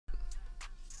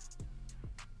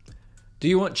Do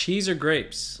you want cheese or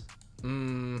grapes?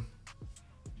 I'm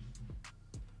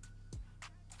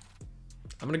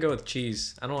gonna go with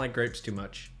cheese. I don't like grapes too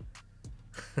much.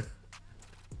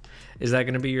 Is that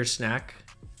gonna be your snack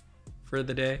for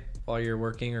the day while you're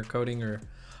working or coding or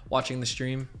watching the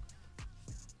stream?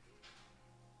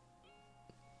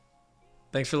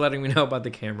 Thanks for letting me know about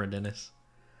the camera, Dennis.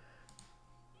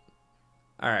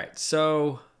 All right,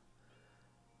 so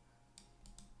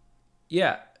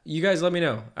yeah, you guys let me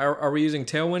know. Are we using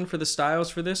Tailwind for the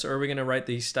styles for this, or are we gonna write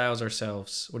these styles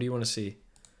ourselves? What do you want to see?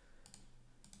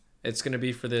 It's gonna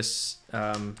be for this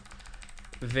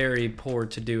very poor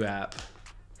to-do app.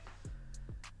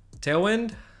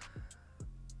 Tailwind?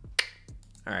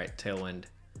 All right, Tailwind.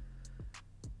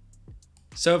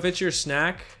 So if it's your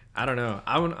snack, I don't know.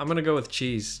 I'm gonna go with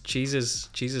cheese. Cheese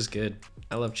is good.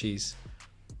 I love cheese.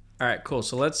 All right, cool.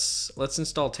 So let's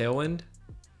install Tailwind.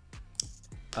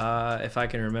 If I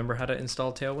can remember how to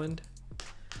install Tailwind.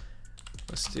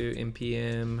 Let's do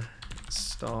npm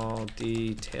install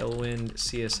d Tailwind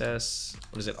CSS.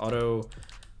 What is it? Auto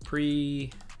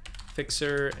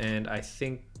prefixer and I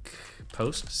think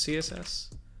post CSS.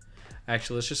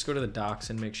 Actually, let's just go to the docs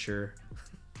and make sure.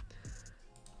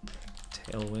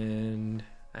 Tailwind.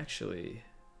 Actually,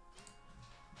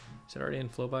 is it already in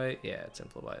Flowbyte? Yeah, it's in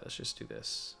Flowbyte. Let's just do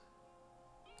this.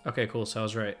 Okay, cool. So I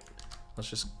was right. Let's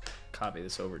just copy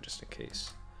this over just in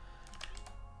case.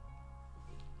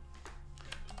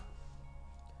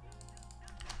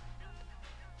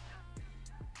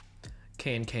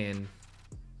 Can.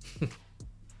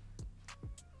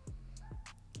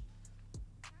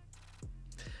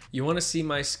 You want to see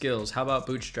my skills? How about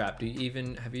Bootstrap?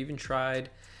 Have you even tried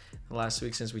last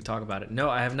week since we talked about it? No,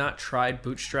 I have not tried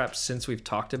Bootstrap since we've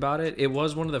talked about it. It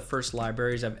was one of the first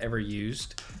libraries I've ever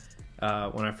used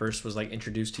when I first was like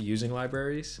introduced to using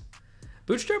libraries.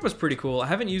 Bootstrap was pretty cool. I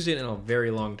haven't used it in a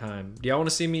very long time. Do y'all want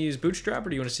to see me use Bootstrap or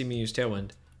do you want to see me use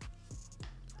Tailwind?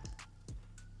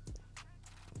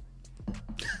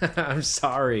 I'm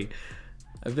sorry.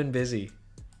 I've been busy.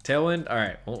 Tailwind? All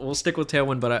right, we'll stick with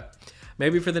Tailwind, but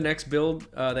maybe for the next build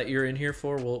that you're in here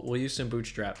for, we'll use some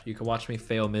Bootstrap. You can watch me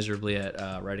fail miserably at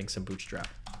writing some Bootstrap.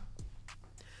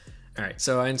 All right,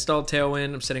 so I installed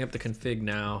Tailwind. I'm setting up the config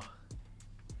now.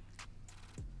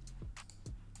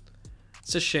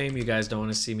 It's a shame you guys don't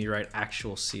want to see me write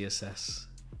actual CSS.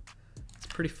 It's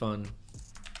pretty fun.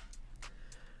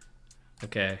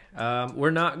 Okay, we're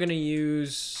not gonna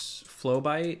use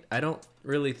Flowbyte. I don't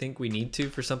really think we need to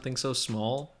for something so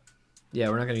small. Yeah,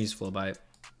 we're not gonna use Flowbyte.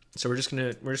 So we're just gonna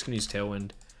use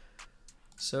Tailwind.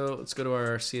 So let's go to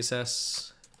our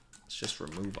CSS. Let's just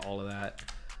remove all of that.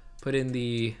 Put in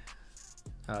the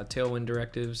Tailwind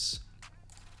directives.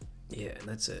 Yeah, and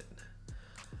that's it.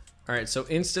 All right, so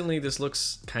instantly this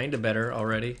looks kind of better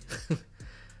already.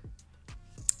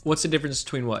 What's the difference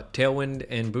between what? Tailwind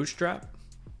and Bootstrap?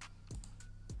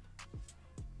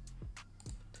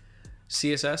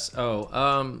 CSS?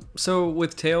 Oh, so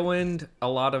with Tailwind, a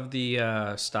lot of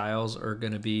the styles are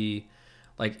gonna be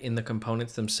like in the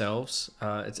components themselves.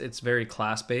 It's very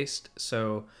class based.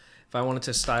 So if I wanted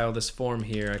to style this form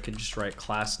here, I could just write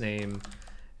class name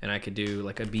and I could do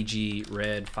like a BG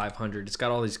red 500. It's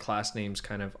got all these class names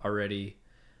kind of already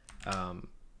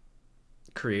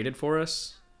created for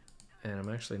us. And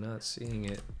I'm actually not seeing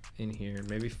it in here.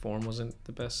 Maybe form wasn't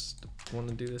the best one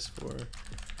to do this for.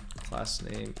 Class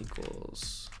name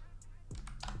equals.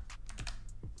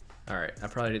 All right, I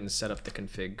probably didn't set up the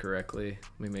config correctly.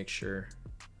 Let me make sure.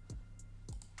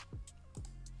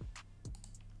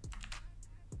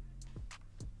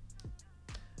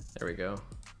 There we go.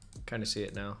 Kind of see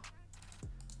it now.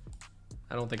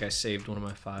 I don't think I saved one of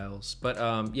my files, but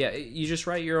yeah, you just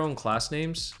write your own class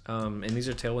names, and these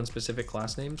are Tailwind specific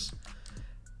class names.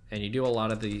 And you do a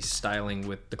lot of the styling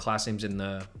with the class names in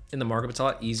the markup. It's a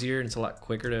lot easier and it's a lot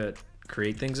quicker to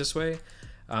create things this way.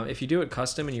 If you do it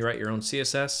custom and you write your own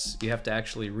CSS, you have to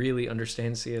actually really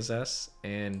understand CSS,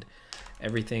 and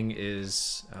everything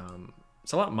is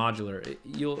it's a lot modular.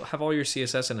 You'll have all your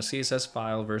CSS in a CSS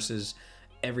file versus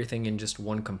everything in just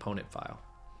one component file.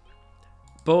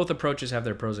 Both approaches have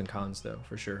their pros and cons though,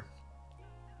 for sure.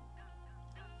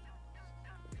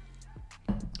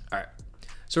 All right.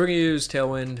 So we're gonna use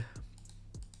Tailwind.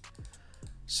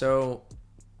 So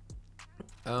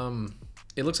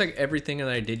it looks like everything that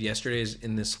I did yesterday is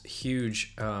in this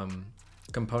huge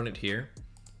component here.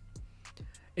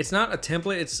 It's not a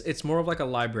template, it's more of like a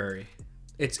library.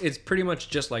 It's pretty much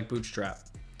just like Bootstrap.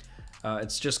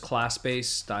 It's just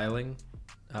class-based styling,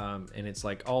 and it's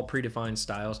like all predefined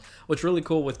styles. What's really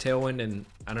cool with Tailwind, and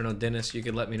I don't know, Dennis, you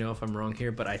could let me know if I'm wrong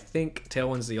here, but I think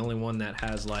Tailwind's the only one that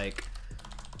has like,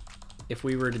 if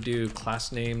we were to do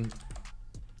class name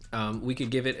We could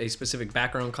give it a specific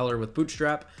background color with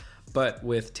Bootstrap, but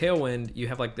with Tailwind, you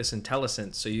have like this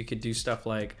IntelliSense, so you could do stuff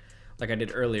like I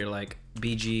did earlier, like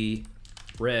BG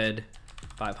red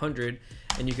 500,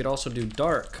 and you could also do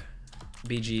dark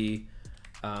BG.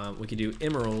 We could do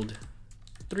emerald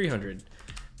 300,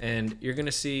 and you're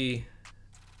gonna see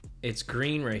it's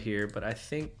green right here, but I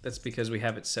think that's because we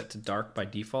have it set to dark by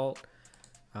default.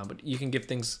 But you can give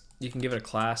it a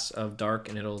class of dark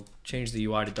and it'll change the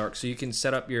UI to dark. So you can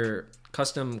set up your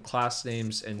custom class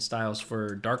names and styles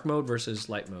for dark mode versus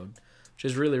light mode, which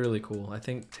is really, really cool. I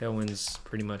think Tailwind's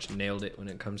pretty much nailed it when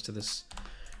it comes to this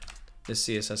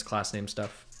CSS class name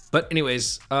stuff. But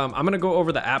anyways, I'm gonna go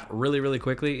over the app really, really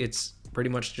quickly. It's pretty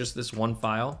much just this one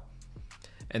file,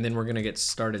 and then we're gonna get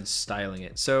started styling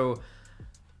it. So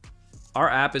our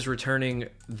app is returning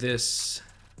this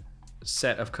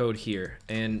set of code here,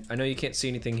 and I know you can't see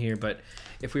anything here, but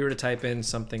if we were to type in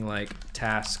something like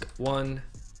task 1,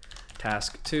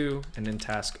 task 2, and then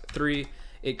task 3,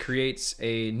 it creates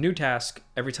a new task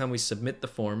every time we submit the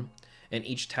form, and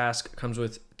each task comes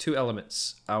with 2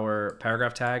 elements, our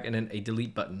paragraph tag and then a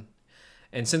delete button.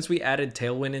 And since we added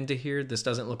Tailwind into here, this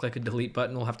doesn't look like a delete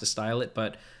button. We'll have to style it,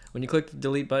 but when you click the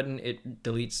delete button, it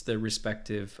deletes the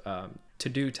respective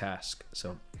to-do task.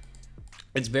 So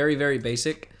it's very, very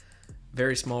basic,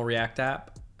 very small React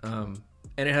app, and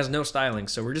it has no styling.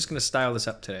 So we're just gonna style this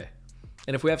up today.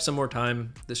 And if we have some more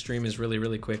time, the stream is really,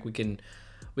 really quick. We can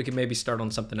maybe start on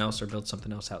something else or build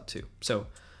something else out too. So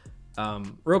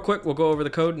real quick, we'll go over the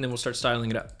code and then we'll start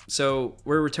styling it up. So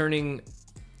we're returning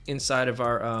inside of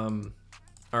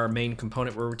our main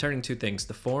component, we're returning 2 things: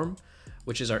 the form,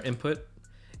 which is our input.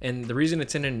 And the reason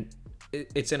it's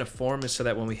in a form is so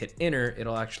that when we hit enter,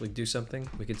 it'll actually do something.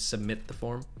 We could submit the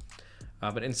form.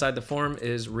 But inside the form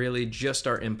is really just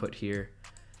our input here.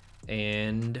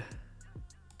 And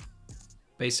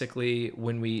basically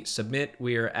when we submit,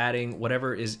 we are adding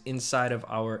whatever is inside of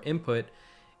our input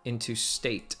into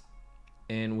state.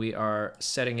 And we are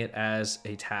setting it as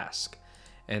a task.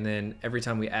 And then every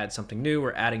time we add something new,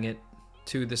 we're adding it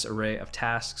to this array of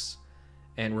tasks,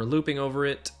 and we're looping over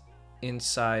it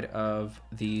inside of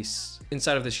this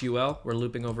UL. We're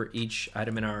looping over each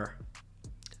item in our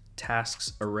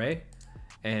tasks array,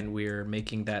 and we're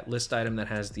making that list item that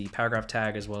has the paragraph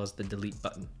tag as well as the delete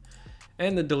button.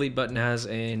 And the delete button has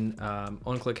an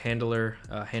on-click handler,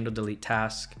 handle delete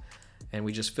task, and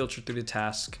we just filter through the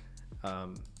task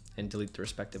and delete the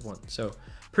respective one. So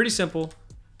pretty simple,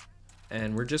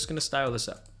 and we're just gonna style this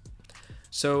up.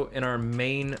 So in our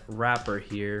main wrapper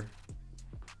here,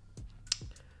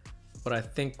 what I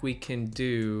think we can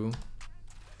do,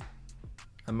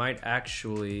 I might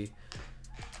actually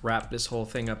wrap this whole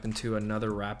thing up into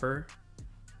another wrapper.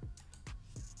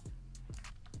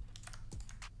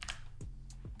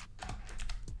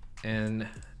 And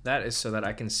that is so that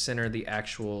I can center the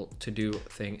actual to-do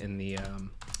thing in the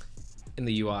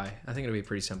UI. I think it'll be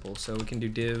pretty simple. So we can do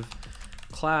div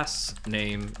class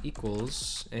name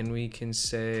equals, and we can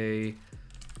say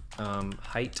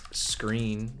height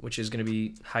screen, which is going to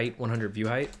be height 100 view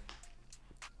height.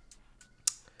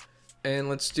 And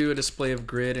let's do a display of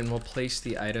grid, and we'll place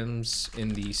the items in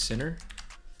the center.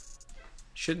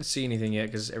 Shouldn't see anything yet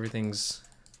because everything's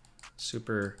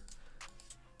super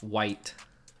white.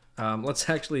 Let's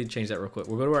actually change that real quick.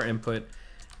 We'll go to our input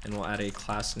and we'll add a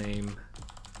class name,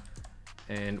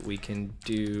 and we can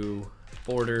do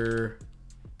border.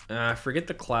 Forget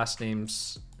the class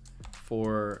names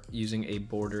for using a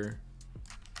border.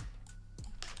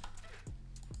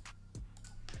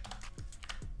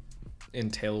 In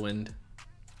Tailwind,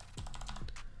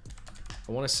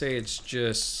 I want to say it's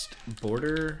just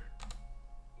border.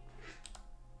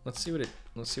 Let's see what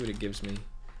it gives me.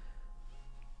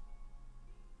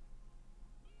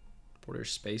 Border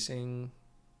spacing.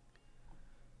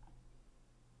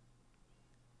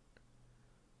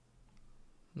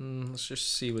 Let's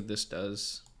just see what this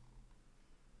does.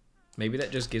 Maybe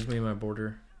that just gives me my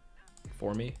border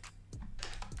for me.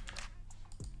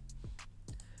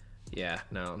 Yeah,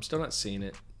 no, I'm still not seeing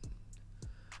it.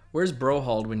 Where's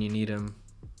Brohald when you need him?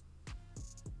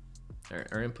 All right,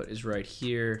 our input is right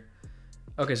here.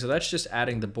 Okay, so that's just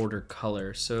adding the border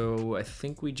color. So I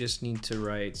think we just need to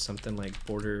write something like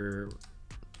border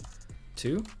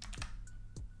 2.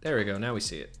 There we go, now we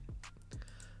see it.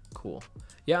 Cool.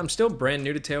 Yeah, I'm still brand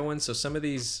new to Tailwind, so some of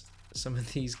these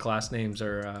class names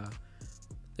are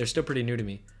they're still pretty new to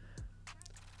me.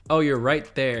 Oh, you're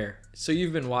right there. So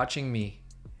you've been watching me.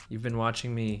 You've been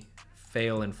watching me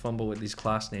fail and fumble with these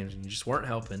class names, and you just weren't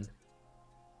helping.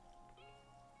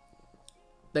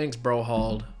 Thanks,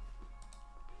 Brohald.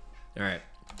 All right,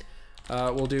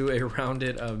 we'll do a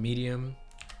rounded medium,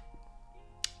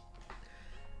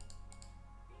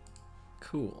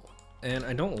 Cool. And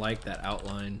I don't like that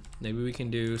outline. Maybe we can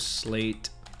do slate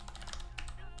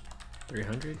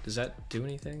 300. Does that do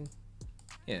anything?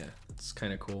 Yeah, it's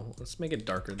kind of cool. Let's make it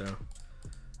darker though.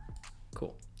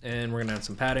 Cool. And we're gonna add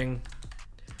some padding.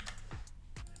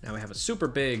 Now we have a super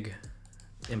big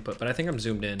input, but I think I'm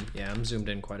zoomed in. Yeah, I'm zoomed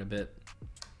in quite a bit.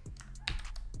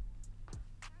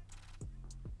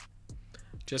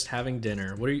 Just having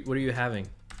dinner. What are you having?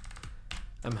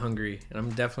 I'm hungry, and I'm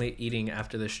definitely eating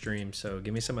after the stream, so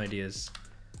give me some ideas.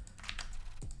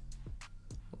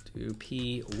 We'll do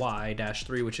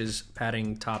PY-3, which is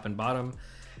padding top and bottom,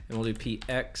 and we'll do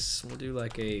PX. We'll do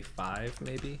like a 5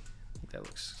 maybe. I think that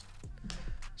looks.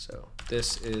 So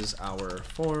this is our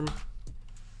form.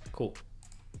 Cool.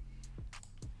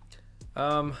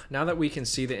 Now that we can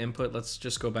see the input, let's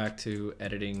just go back to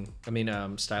editing.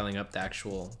 Styling up the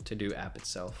actual to-do app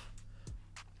itself.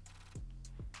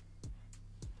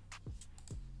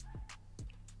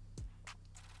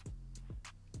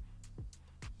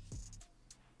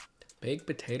 Baked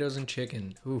potatoes and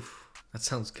chicken. Oof, that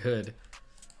sounds good.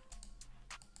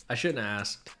 I shouldn't have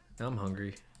asked. Now I'm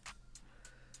hungry.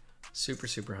 Super,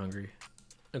 super hungry.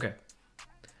 Okay.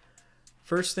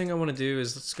 First thing I want to do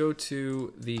is let's go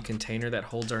to the container that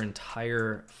holds our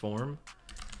entire form.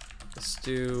 Let's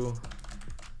do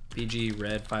BG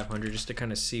red 500 just to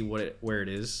kind of see where it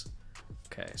is.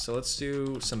 Okay, so let's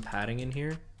do some padding in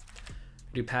here.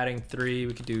 Do padding 3.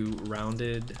 We could do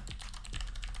rounded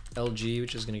LG,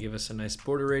 which is going to give us a nice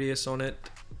border radius on it.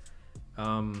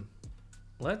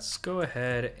 Let's go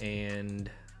ahead and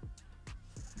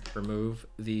remove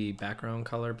the background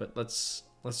color, but let's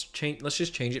just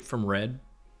change it from red,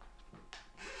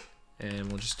 and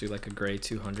we'll just do like a gray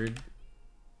 200.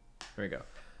 There we go.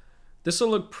 This will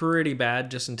look pretty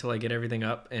bad just until I get everything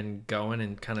up and going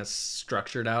and kind of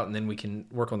structured out, and then we can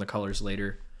work on the colors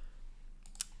later.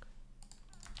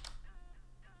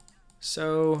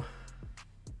 So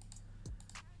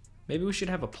maybe we should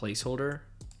have a placeholder.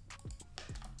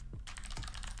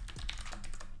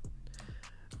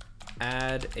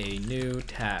 Add a new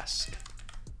task.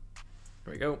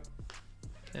 There we go.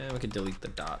 And we can delete the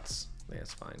dots. I think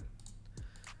that's fine.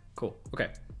 Cool. Okay.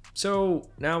 So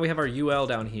now we have our UL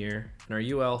down here, and our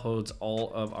UL holds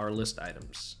all of our list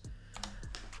items.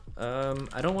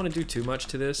 I don't want to do too much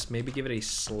to this. Maybe give it a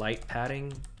slight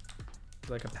padding,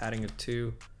 like a padding of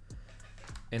 2.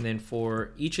 And then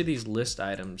for each of these list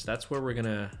items, that's what we're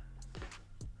gonna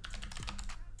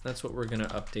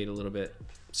update a little bit.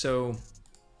 So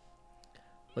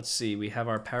let's see, we have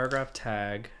our paragraph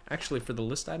tag. Actually, for the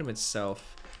list item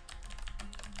itself,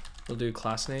 we'll do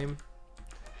class name,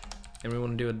 and we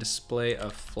want to do a display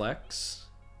of flex.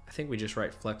 I think we just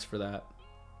write flex for that.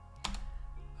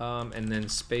 And then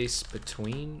space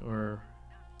between, or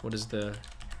what is is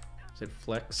it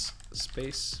flex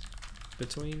space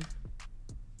between?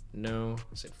 No.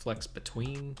 Is it flex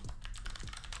between?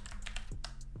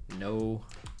 No.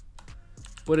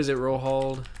 What is it, roll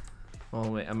hold? Oh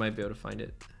wait, I might be able to find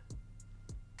it.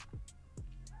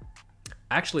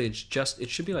 Actually, it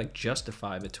should be like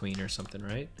justify between or something,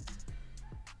 right?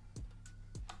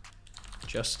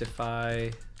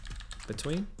 Justify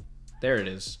between? There it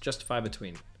is, justify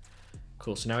between.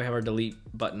 Cool, so now we have our delete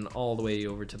button all the way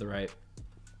over to the right.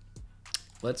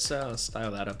 Let's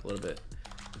style that up a little bit.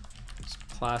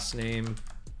 Class name,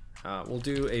 we'll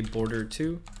do a border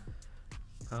 2.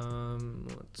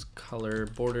 Let's color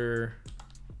border.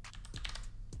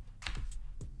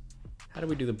 How did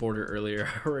we do the border earlier?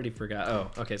 I already forgot.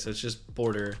 Oh, okay, so it's just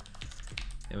border,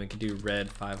 and we can do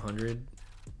red 500.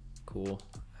 Cool.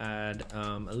 Add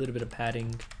a little bit of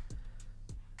padding.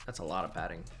 That's a lot of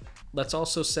padding. Let's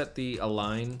also set the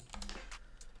align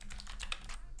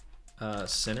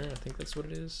center. I think that's what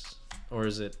it is. Or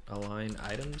is it align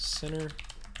items center?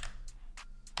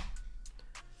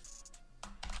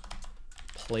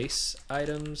 Place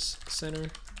items center.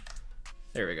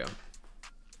 There we go.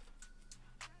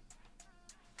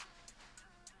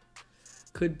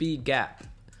 Could be gap.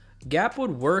 Gap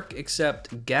would work,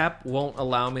 except gap won't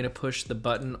allow me to push the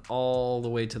button all the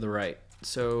way to the right.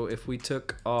 So if we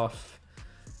took off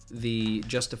the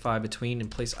justify between and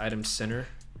place items center,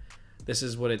 this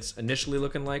is what it's initially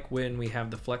looking like when we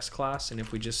have the flex class. And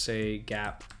if we just say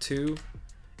gap 2,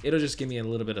 it'll just give me a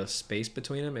little bit of space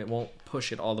between them. It won't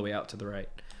push it all the way out to the right.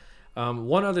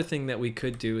 One other thing that we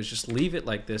could do is just leave it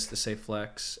like this to say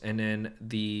flex, and then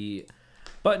the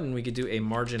button, we could do a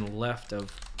margin left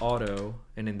of auto,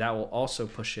 and then that will also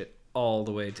push it all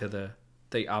the way to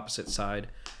the opposite side,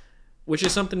 which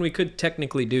is something we could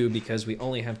technically do because we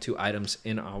only have 2 items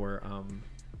in our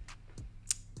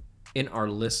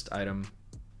list item.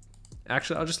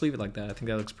 Actually, I'll just leave it like that. I think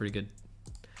that looks pretty good.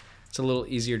 It's a little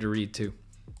easier to read too.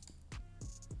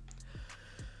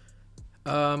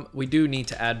 We do need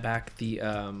to add back the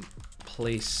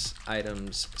place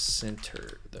items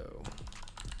center though.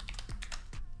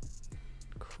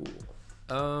 Cool.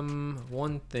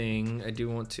 One thing I do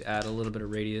want to add a little bit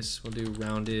of radius. We'll do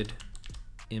rounded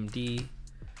MD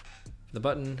for the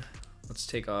button. Let's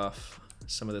take off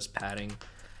some of this padding.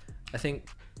 I think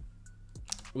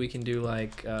we can do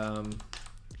like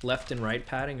left and right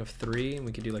padding of 3, and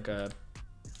we could do like a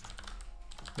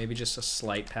maybe just a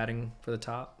slight padding for the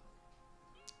top.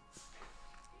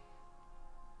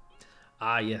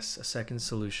 Ah, yes, a second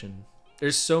solution.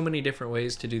 There's so many different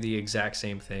ways to do the exact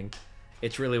same thing.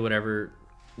 It's really whatever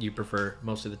you prefer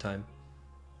most of the time.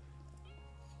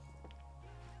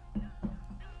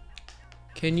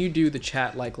 Can you do the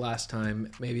chat like last time?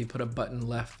 Maybe put a button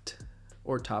left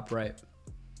or top right.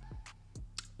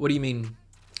 What do you mean?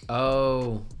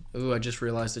 Oh, ooh, I just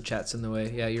realized the chat's in the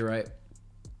way. Yeah, you're right.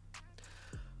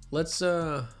 Let's,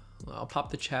 I'll pop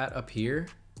the chat up here.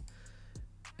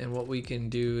 And what we can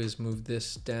do is move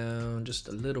this down just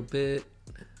a little bit.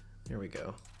 There we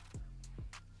go.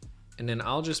 And then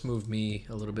I'll just move me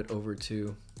a little bit over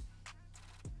too.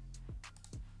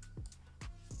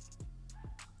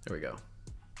 There we go.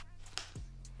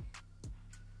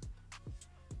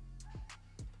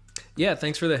 Yeah,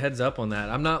 thanks for the heads up on that.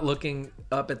 I'm not looking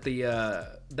up at the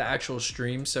actual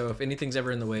stream, so if anything's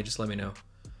ever in the way, just let me know.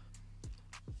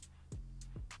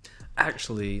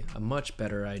 Actually, a much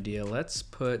better idea. Let's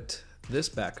put this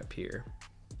back up here.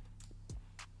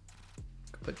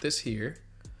 Put this here,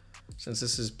 since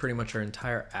this is pretty much our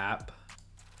entire app,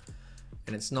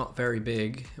 and it's not very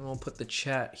big. And we'll put the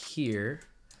chat here.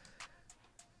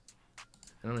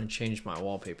 And I'm gonna change my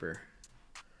wallpaper.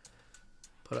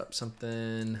 Put up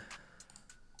something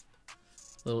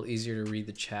a little easier to read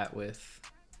the chat with.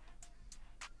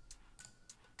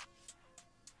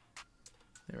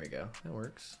 There we go, that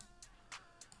works.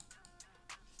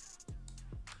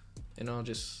 And I'll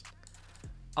just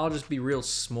be real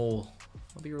small.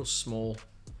 I'll be real small.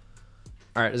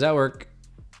 All right, does that work?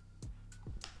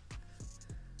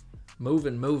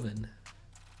 Moving.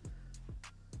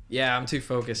 Yeah, I'm too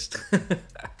focused.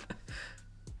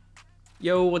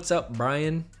 Yo, what's up,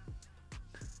 Brian?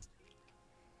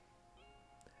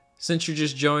 Since you're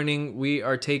just joining, we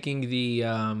are taking the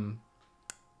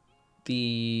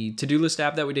to-do list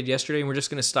app that we did yesterday, and we're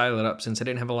just gonna style it up since I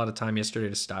didn't have a lot of time yesterday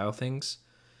to style things.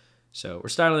 So we're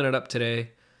styling it up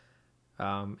today.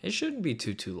 It shouldn't be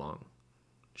too long.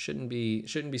 Shouldn't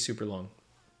be super long.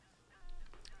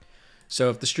 So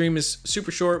if the stream is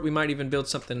super short, we might even build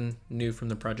something new from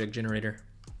the project generator.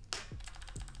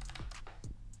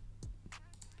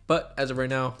 But as of right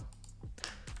now,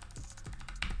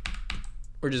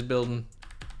 we're just building,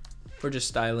 we're just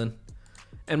styling,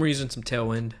 and we're using some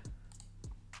Tailwind.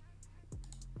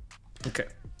 Okay.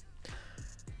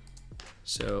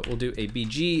 So we'll do a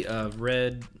BG of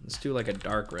red. Let's do like a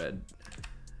dark red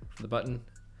for the button.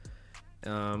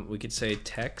 We could say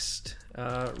text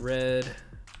red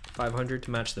 500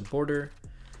 to match the border,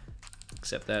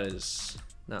 except that is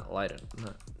not light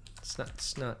enough.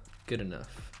 It's not good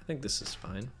enough. I think this is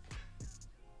fine.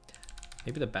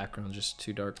 Maybe the background's just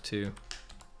too dark too.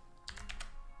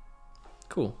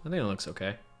 Cool, I think it looks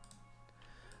okay.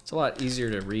 It's a lot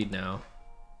easier to read now.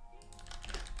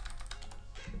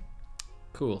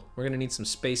 Cool, we're gonna need some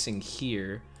spacing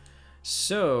here.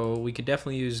 So we could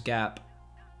definitely use gap.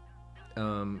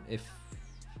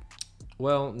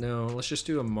 Well, no, let's just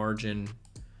do a margin.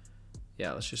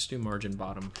 Yeah, let's just do margin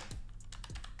bottom.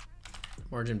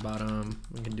 Margin bottom,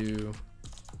 we can do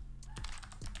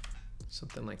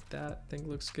something like that. I think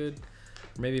looks good.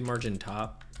 Or maybe margin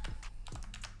top.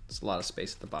 It's a lot of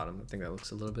space at the bottom. I think that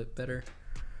looks a little bit better.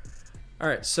 All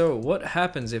right, so what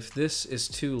happens if this is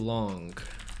too long?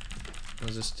 What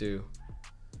does this do?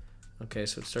 Okay,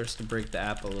 so it starts to break the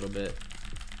app a little bit.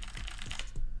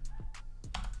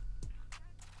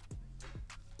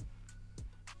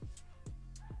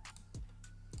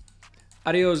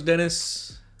 Adios,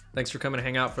 Dennis. Thanks for coming to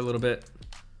hang out for a little bit.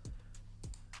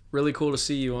 Really cool to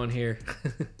see you on here.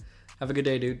 Have a good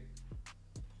day, dude.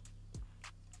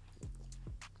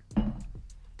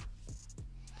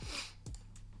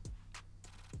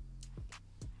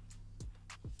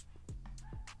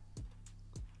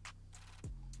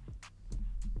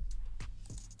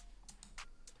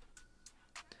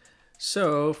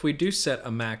 So if we do set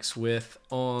a max width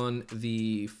on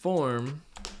the form,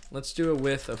 let's do a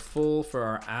width of full for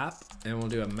our app, and we'll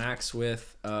do a max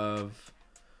width of,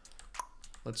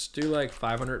 let's do like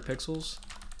 500 pixels.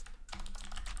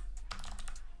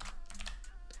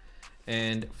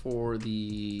 And for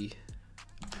the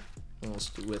Let's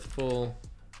do width full.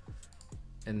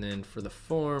 And then for the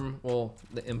form, well,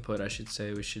 the input, I should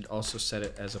say, we should also set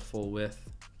it as a full width.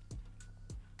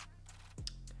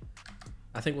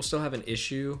 I think we'll still have an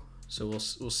issue, so we'll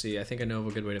see. I think I know of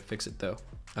a good way to fix it though.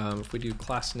 If we do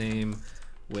class name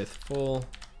width full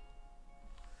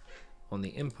on the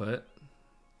input,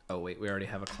 oh wait, we already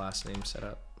have a class name set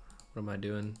up. What am I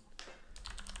doing?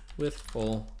 Width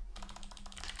full.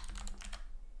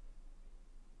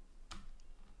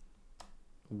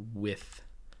 Width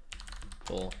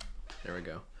full. There we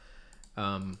go.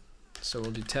 So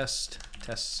we'll do test.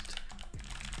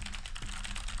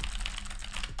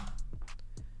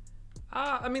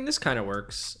 I mean, this kind of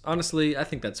works. Honestly, I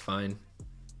think that's fine.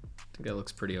 I think that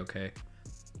looks pretty okay.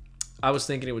 I was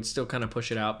thinking it would still kind of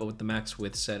push it out, but with the max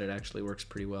width set, it actually works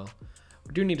pretty well.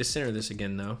 We do need to center this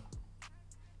again though,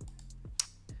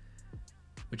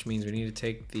 which means we need to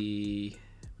take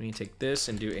this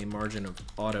and do a margin of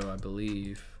auto, I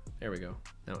believe. There we go.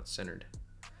 Now it's centered.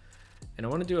 And I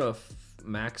want to do a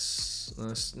max,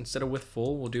 instead of width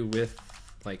full, we'll do width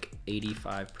like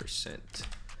 85%.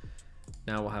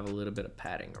 Now we'll have a little bit of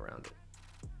padding around it.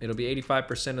 It'll be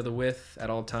 85% of the width at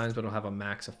all times, but it'll have a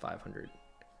max of 500.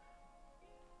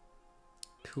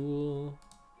 Cool.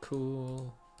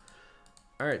 All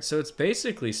right, so it's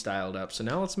basically styled up. So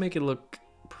now let's make it look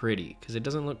pretty, because it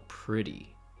doesn't look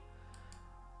pretty.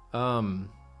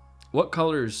 What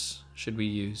colors should we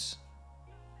use?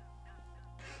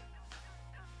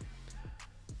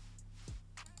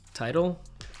 Title?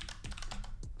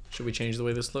 Should we change the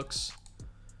way this looks?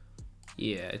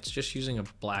 Yeah, it's just using a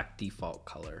black default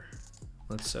color.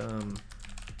 Let's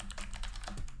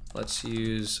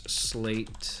use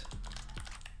slate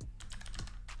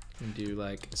and do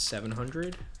like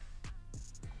 700,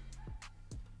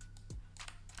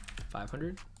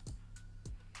 500.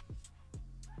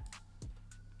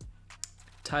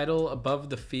 Title above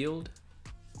the field?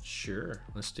 Sure,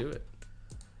 let's do it.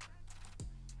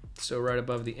 So right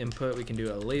above the input, we can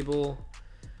do a label.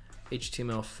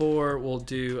 HTML4, we'll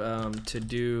do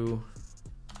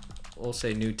we'll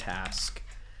say new task,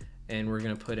 and we're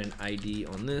gonna put an ID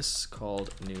on this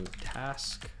called new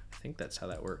task. I think that's how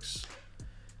that works.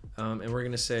 And we're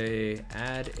gonna say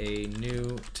add a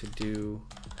new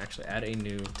add a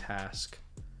new task.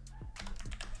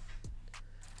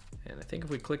 And I think if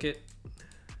we click it,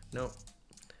 no,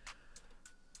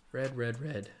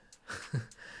 red.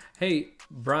 Hey,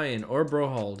 Brian or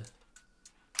Brohald,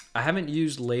 I haven't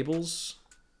used labels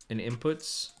and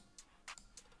inputs.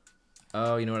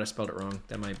 Oh, you know what? I spelled it wrong.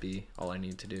 That might be all I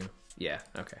need to do. Yeah.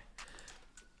 Okay.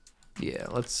 Yeah.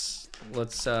 Let's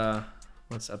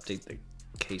update the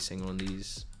casing on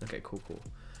these. Okay. Cool.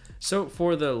 So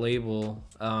for the label,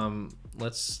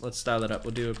 let's style it up.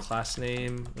 We'll do a class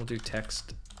name. We'll do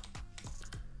text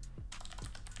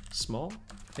small.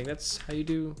 I think that's how you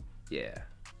do. Yeah.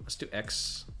 Let's do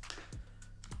XS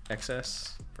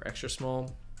for extra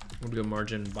small. We'll do a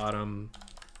margin bottom,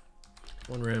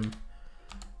 one rim,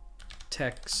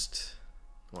 text.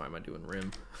 Why am I doing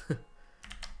rim? Do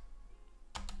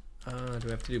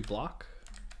we have to do block?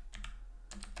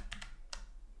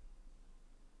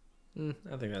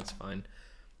 I think that's fine.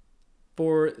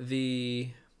 For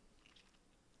the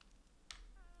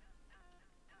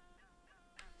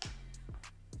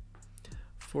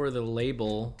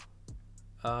label,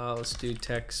 let's do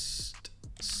text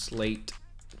slate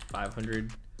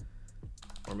 500,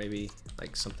 or maybe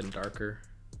like something darker.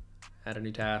 Add a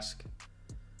new task.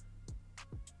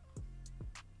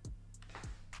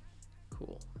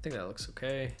 Cool. I think that looks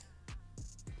okay.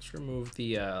 Let's remove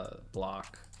the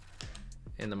block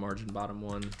and the margin bottom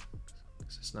one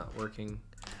because it's not working.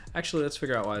 Actually, let's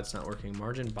figure out why it's not working.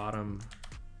 Margin bottom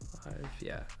 5.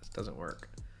 Yeah, this doesn't work.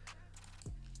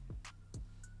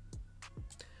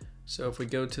 So if we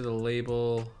go to the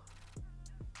label,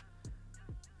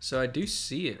 so I do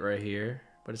see it right here,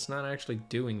 but it's not actually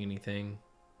doing anything.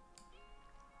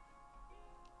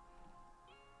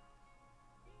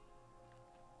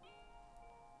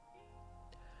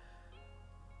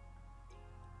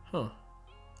 Huh.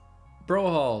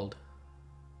 Brohald,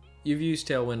 you've used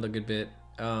Tailwind a good bit.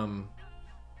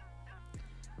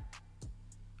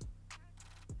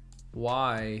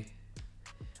 Why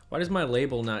does my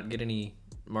label not get any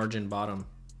margin bottom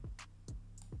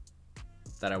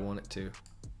that I want it to?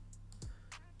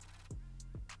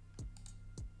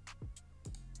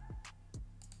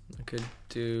 I could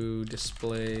do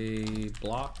display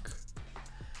block.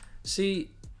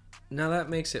 See, now that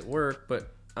makes it work,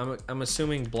 but I'm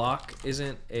assuming block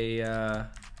isn't a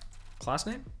class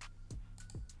name?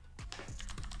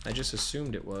 I just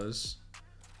assumed it was.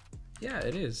 Yeah,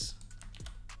 it is.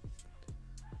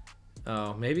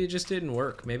 Oh, maybe it just didn't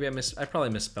work. Maybe I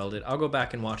probably misspelled it. I'll go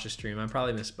back and watch the stream. I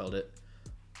probably misspelled it.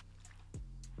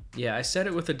 Yeah, I set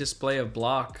it with a display of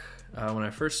block when I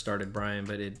first started, Brian,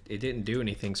 but it didn't do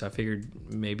anything, so I figured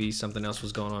maybe something else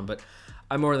was going on, but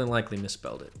I more than likely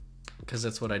misspelled it because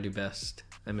that's what I do best.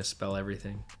 I misspell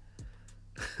everything.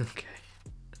 Okay.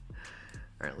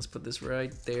 All right, let's put this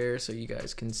right there so you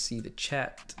guys can see the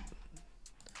chat.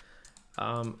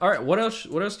 All right, what else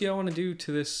do y'all want to do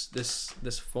to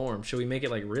this form? Should we make it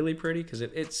like really pretty? Because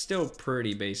it's still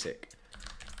pretty basic.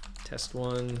 Test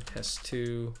 1, test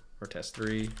 2, or test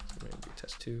 3. So maybe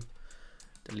test 2.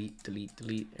 Delete, delete,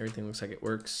 delete. Everything looks like it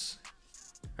works.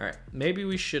 All right, maybe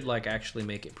we should like actually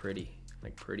make it pretty,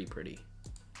 like pretty.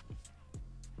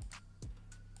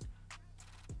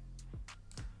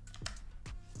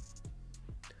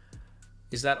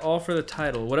 Is that all for the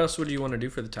title? What else would you want to do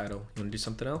for the title? You want to do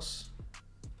something else?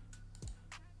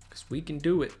 Because we can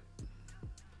do it.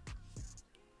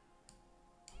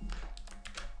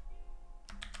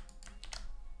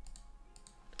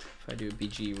 If I do a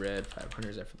BG red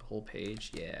 500, is that for the whole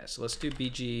page? Yeah, so let's do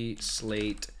BG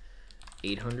slate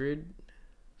 800.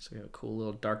 So we have a cool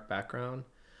little dark background.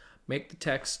 Make the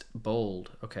text bold,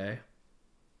 okay.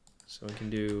 So we can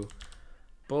do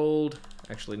bold,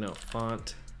 actually no,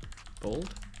 font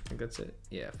bold, I think that's it.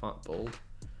 Yeah, font bold.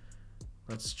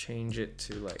 Let's change it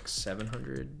to like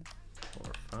 700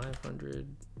 or 500.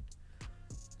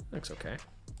 Looks okay.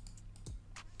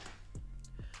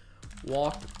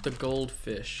 Walk the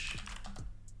goldfish.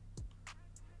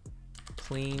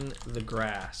 Clean the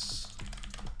grass.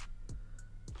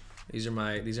 These are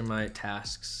my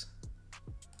tasks.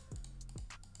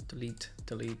 Delete,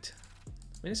 delete. I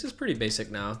mean, this is pretty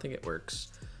basic now. I think it works.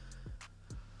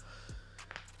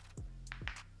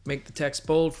 Make the text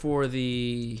bold for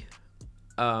the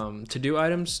to-do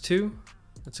items too.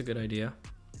 That's a good idea.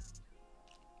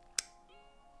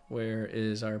 Where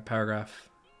is our paragraph?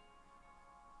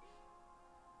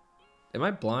 Am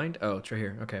I blind? Oh, it's right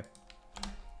here. Okay.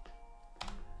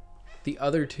 The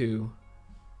other two.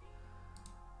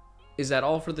 Is that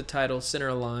all for the title? Center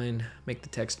align. Make the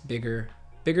text bigger.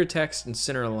 Bigger text and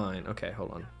center align. Okay,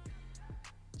 hold on.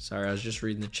 Sorry, I was just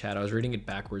reading the chat. I was reading it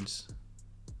backwards.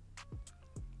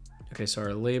 Okay, so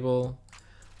our label.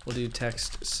 We'll do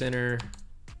text center.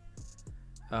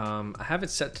 I have it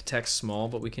set to text small,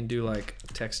 but we can do like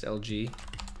text LG.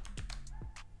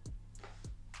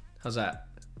 How's that?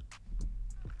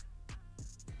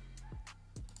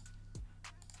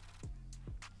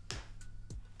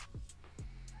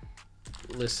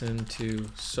 Listen to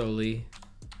Soli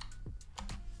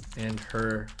and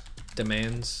her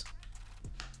demands.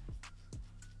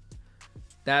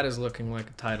 That is looking like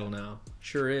a title now.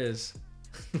 Sure is.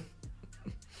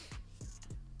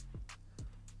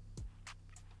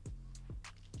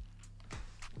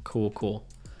 Cool.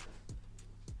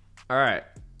 All right.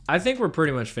 I think we're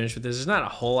pretty much finished with this. There's not a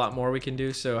whole lot more we can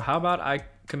do. So how about I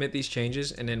commit these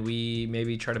changes and then we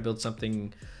maybe try to build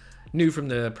something new from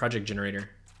the project generator.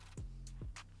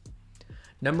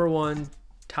 Number 1,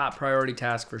 top priority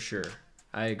task for sure.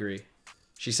 I agree.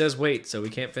 She says wait, so we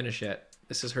can't finish yet.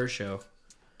 This is her show.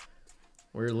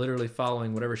 We're literally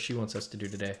following whatever she wants us to do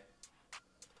today.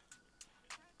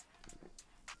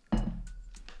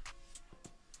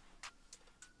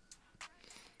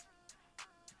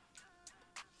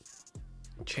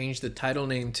 Change the title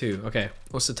name too. Okay,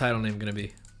 what's the title name gonna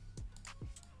be?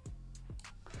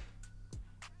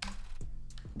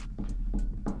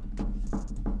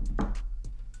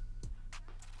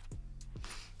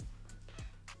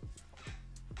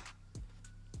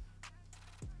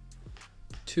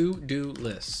 To-do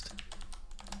list.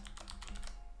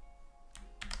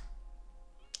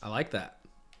 I like that.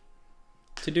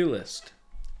 To-do list.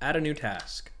 Add a new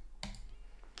task.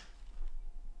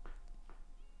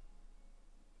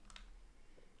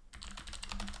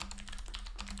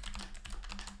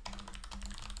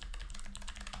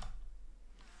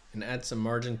 And add some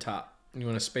margin top. You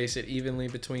want to space it evenly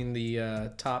between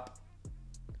the top,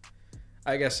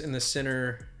 I guess, in the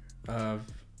center of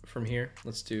from here.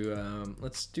 Let's do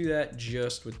that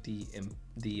just with the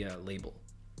label.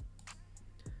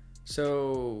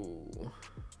 So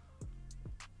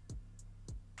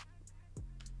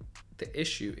the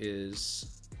issue is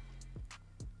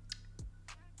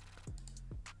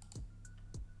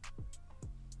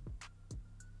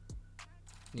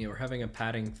we're having a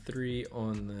padding 3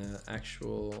 on the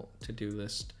actual to-do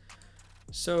list.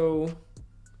 So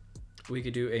we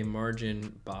could do a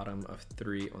margin bottom of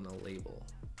 3 on the label.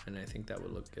 And I think that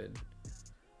would look good.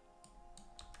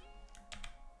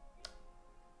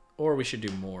 Or we should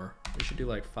do more. We should do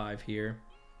like 5 here. And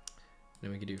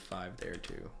then we could do 5 there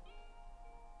too.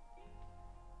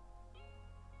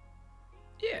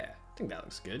 Yeah, I think that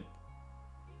looks good.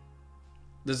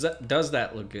 Does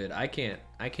that look good? I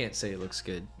can't say it looks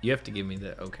good. You have to give me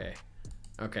the okay.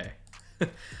 Okay.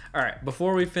 All right,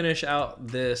 before we finish out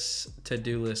this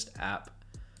to-do list app.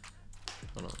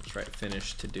 Hold on, let's write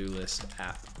finish to-do list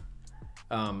app.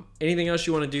 Anything else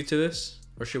you want to do to this?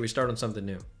 Or should we start on something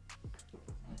new?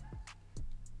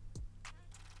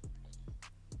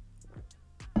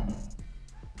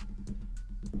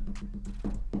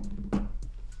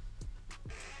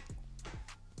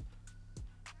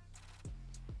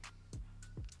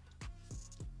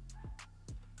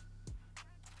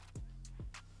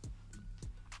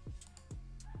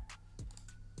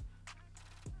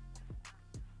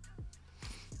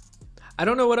 I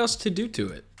don't know what else to do to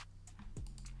it.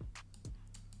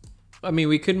 I mean,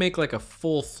 we could make like a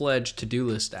full-fledged to-do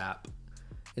list app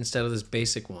instead of this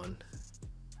basic one.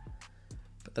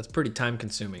 But that's pretty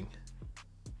time-consuming.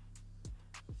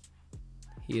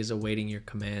 He is awaiting your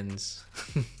commands.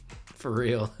 For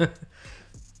real.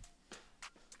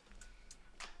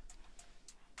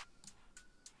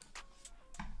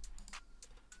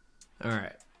 All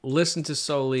right. Listen to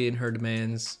Soli and her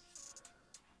demands.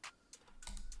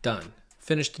 Done.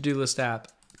 Finish to-do list app.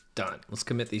 Done. Let's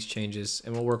commit these changes,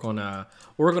 and we'll work on a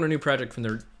new project from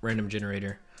the random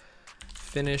generator.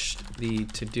 Finished the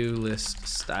to-do list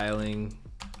styling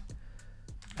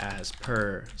as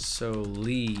per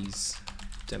Soli's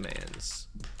demands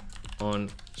on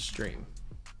stream.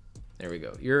 There we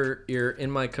go. You're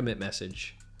in my commit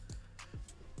message.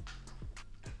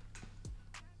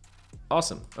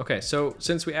 Awesome. Okay, so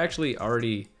since we actually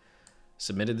already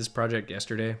submitted this project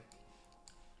yesterday,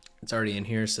 it's already in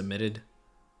here, submitted.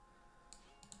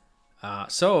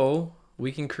 So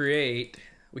we can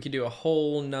do a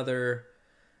whole nother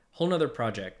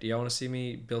project. Do y'all want to see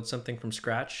me build something from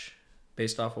scratch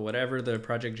based off of whatever the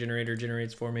project generator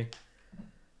generates for me?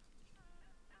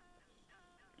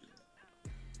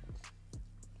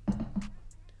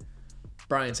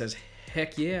 Brian says,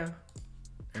 heck yeah.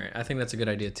 All right, I think that's a good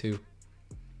idea too.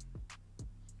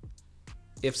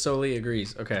 If Soli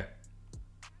agrees, okay.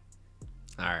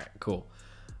 All right, cool.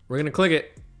 We're gonna click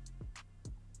it.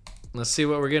 Let's see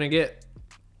what we're gonna get.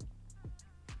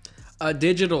 A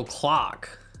digital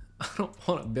clock. I don't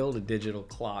want to build a digital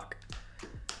clock.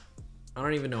 I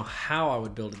don't even know how I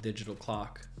would build a digital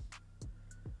clock.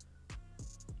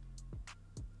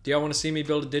 Do y'all want to see me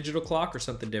build a digital clock or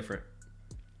something different?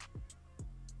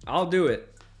 I'll do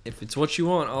it. If it's what you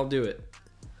want, I'll do it.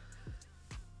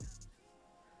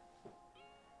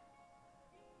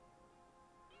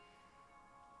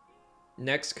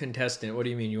 Next contestant. What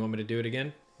do you mean? You want me to do it again?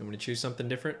 You want me to choose something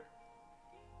different?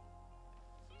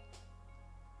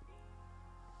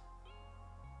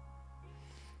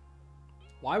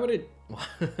 Why would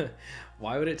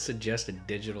it suggest a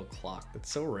digital clock?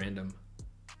 That's so random.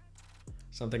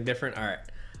 Something different? All right.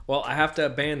 Well, I have to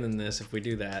abandon this if we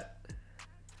do that.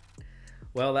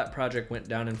 Well, that project went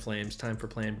down in flames. Time for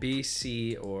plan B,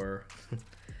 C, or...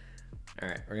 All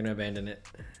right, we're going to abandon it.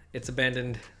 It's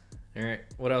abandoned. All right,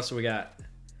 what else do we got?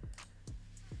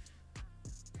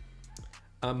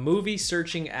 A movie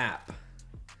searching app.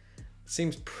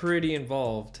 Seems pretty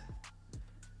involved.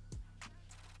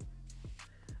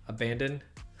 Abandoned.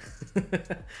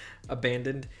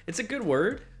 Abandoned. It's a good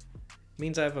word. It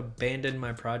means I've abandoned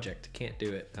my project. Can't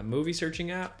do it. A movie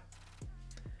searching app?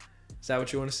 Is that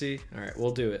what you want to see? All right,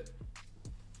 we'll do it.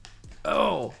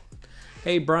 Oh,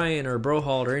 hey, Brian or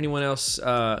Brohald or anyone else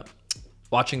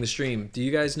watching the stream, do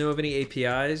you guys know of any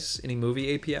APIs, any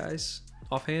movie APIs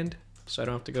offhand? So I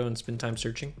don't have to go and spend time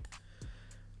searching.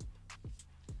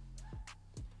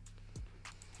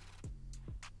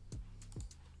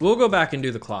 We'll go back and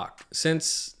do the clock.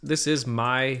 Since this is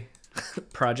my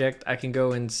project, I can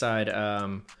go inside,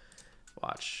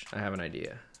 watch, I have an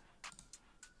idea.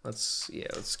 Let's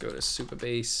go to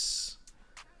Supabase.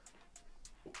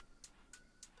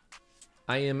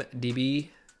 IMDb.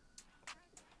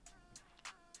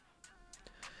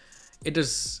 It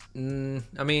does,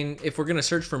 I mean, if we're gonna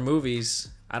search for movies,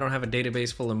 I don't have a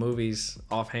database full of movies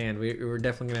offhand. We're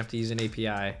definitely gonna have to use an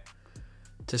API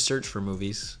to search for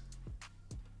movies.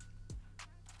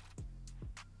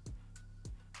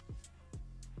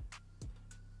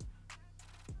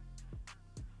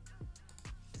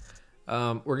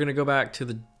 We're gonna go back to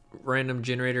the random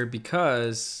generator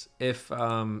because if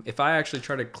I actually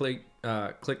try to click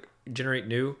generate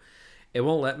new, it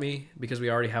won't let me because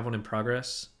we already have one in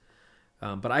progress.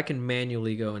 But I can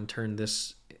manually go and turn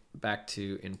this back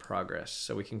to in progress,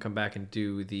 so we can come back and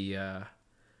do the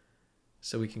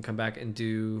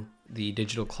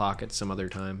digital clock at some other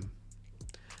time.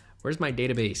 Where's my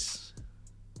database?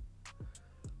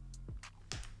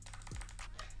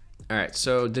 All right,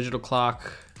 so digital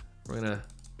clock, we're gonna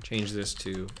change this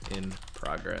to in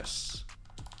progress.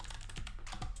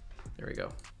 There we go.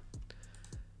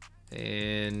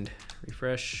 And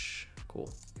refresh, cool.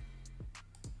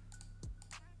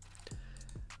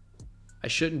 I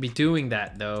shouldn't be doing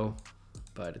that though,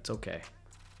 but it's okay.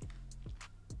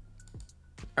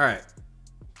 All right,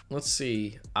 let's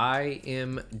see.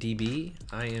 IMDb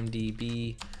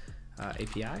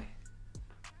API,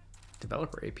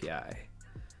 developer API.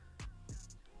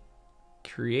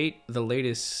 Create the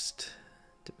latest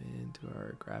demand to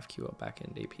our GraphQL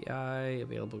backend API,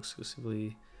 available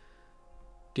exclusively.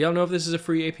 Do y'all know if this is a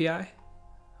free API?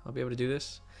 I'll be able to do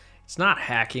this. It's not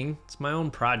hacking, it's my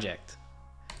own project.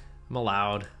 I'm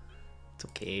allowed, it's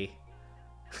okay.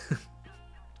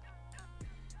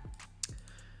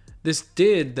 This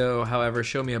did, though, however,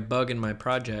 show me a bug in my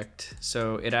project.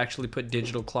 So it actually put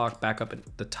digital clock back up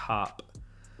at the top,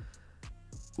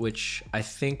 which I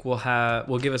think will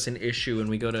give us an issue when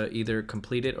we go to either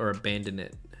complete it or abandon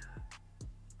it.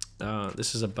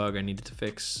 This is a bug I needed to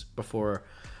fix before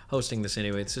hosting this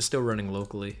anyway. This is still running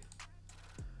locally.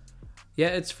 Yeah,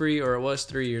 it's free, or it was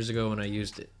 3 years ago when I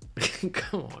used it.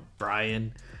 Come on,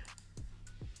 Brian.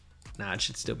 Nah, it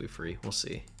should still be free. We'll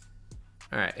see.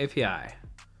 All right, API.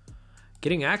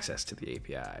 Getting access to the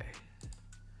API.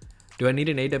 Do I need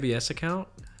an AWS account?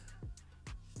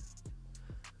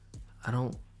 I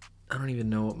don't even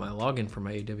know what my login for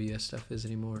my AWS stuff is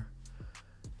anymore.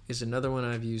 Is another one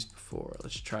I've used before.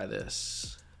 Let's try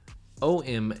this.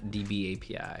 OMDB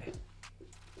API.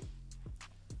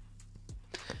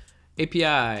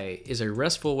 API is a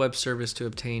RESTful web service to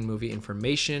obtain movie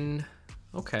information.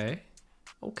 Okay.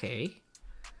 Okay.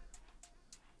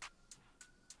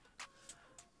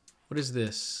 What is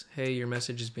this? Hey, your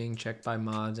message is being checked by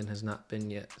mods and has not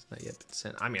yet been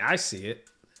sent. I mean, I see it.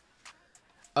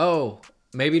 Oh,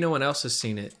 maybe no one else has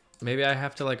seen it. Maybe I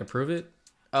have to like approve it.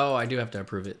 Oh, I do have to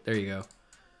approve it. There you go.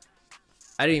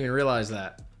 I didn't even realize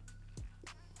that.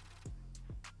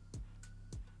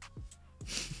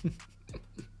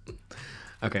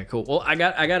 Okay, cool. Well, I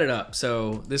got it up.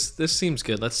 So this seems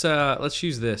good. Let's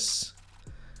use this.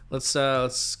 Let's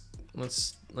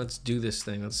do this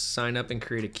thing. Let's sign up and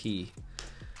create a key.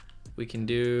 We can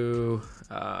do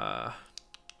let's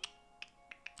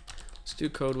do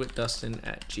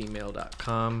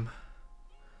codewithdustin@gmail.com.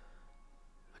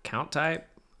 Account type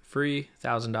free,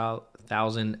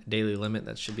 $1,000 daily limit.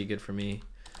 That should be good for me.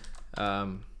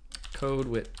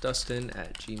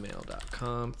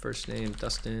 Codewithdustin@gmail.com. First name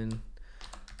Dustin.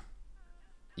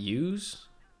 Use?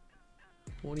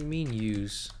 What do you mean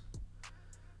use?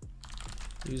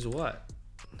 Use what?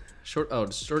 Short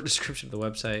description of the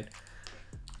website.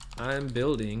 I'm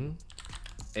building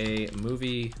a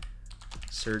movie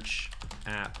search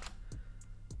app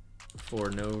for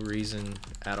no reason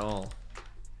at all.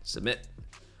 Submit.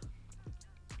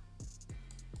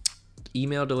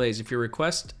 Email delays. If your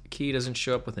request key doesn't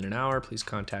show up within an hour, please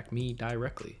contact me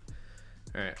directly.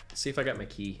 All right, let's see if I got my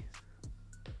key.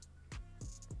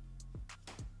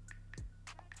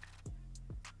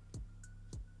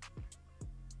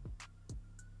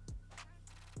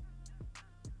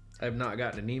 I have not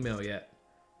gotten an email yet.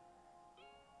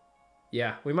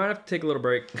 Yeah, we might have to take a little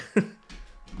break.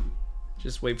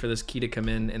 Just wait for this key to come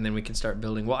in and then we can start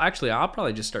building. Well, actually, I'll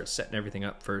probably just start setting everything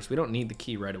up first. We don't need the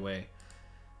key right away.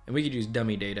 And we could use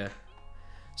dummy data.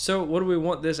 So what do we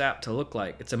want this app to look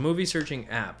like? It's a movie searching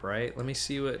app, right? Let me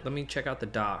check out the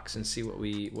docs and see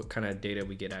what kind of data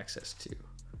we get access to.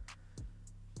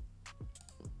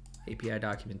 API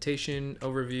documentation,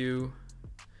 overview,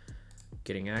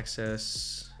 getting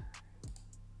access.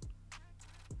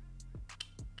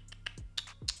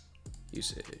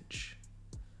 Usage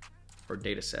or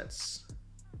data sets.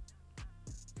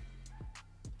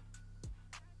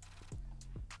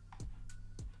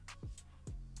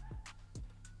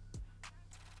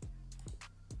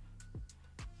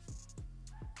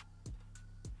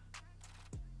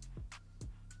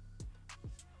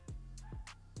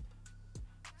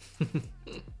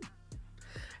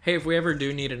 Hey, if we ever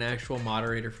do need an actual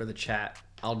moderator for the chat,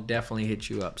 I'll definitely hit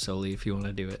you up, Soli, if you want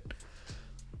to do it.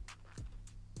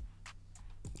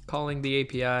 Calling the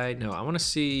API. No, I want to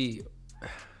see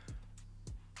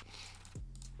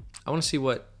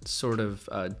what sort of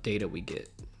data we get.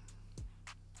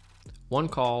 One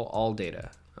call, all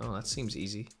data. Oh, that seems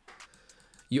easy.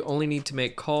 You only need to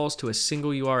make calls to a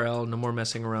single URL. No more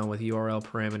messing around with URL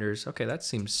parameters. Okay, that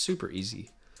seems super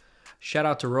easy. Shout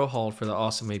out to Rohald for the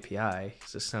awesome API,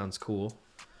 because this sounds cool.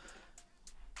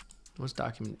 What's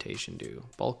documentation do?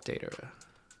 Bulk data.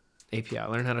 API.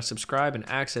 Learn how to subscribe and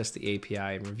access the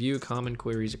API and review common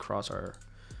queries across our...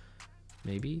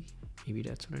 Maybe? Maybe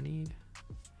that's what I need.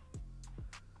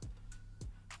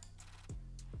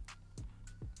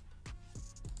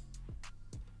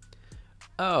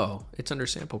 Oh, it's under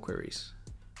sample queries.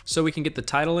 So we can get the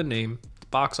title and name,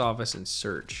 box office, and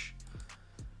search.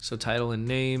 So title and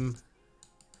name.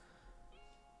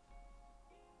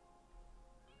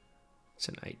 It's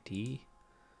an ID.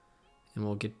 And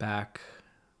we'll get back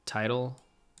title.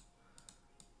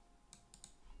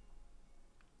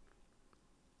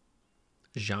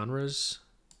 Genres.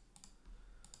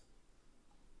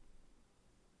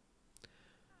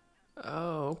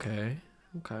 Oh, okay.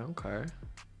 Okay.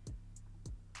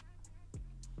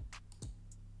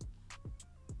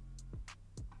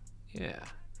 Yeah.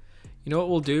 You know what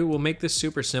we'll do? We'll make this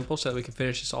super simple so that we can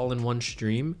finish this all in one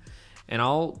stream. And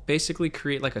I'll basically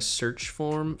create like a search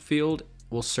form field.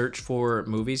 We'll search for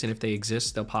movies, and if they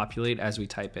exist, they'll populate as we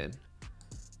type in.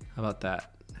 How about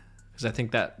that? Because I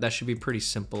think that should be pretty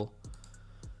simple.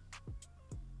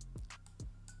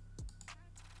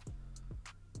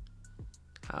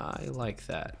 I like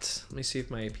that. Let me see if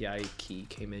my API key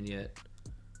came in yet.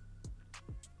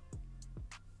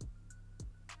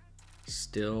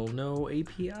 Still no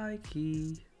API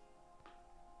key.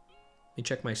 Let me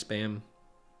check my spam.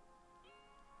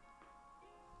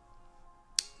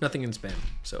 Nothing in spam,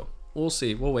 so we'll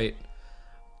see. We'll wait.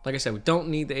 Like I said, we don't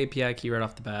need the API key right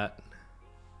off the bat.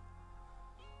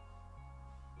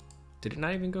 Did it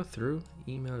not even go through?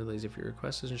 Email delays. If your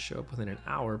request doesn't show up within an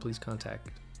hour, please contact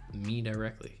me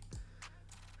directly.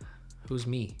 Who's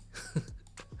me?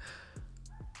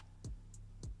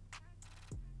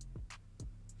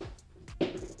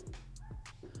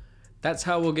 That's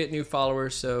how we'll get new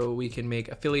followers, so we can make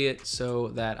affiliate so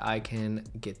that I can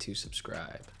get to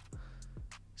subscribe.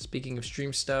 Speaking of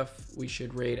stream stuff, we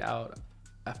should raid out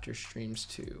after streams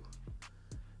too.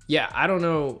 Yeah, I don't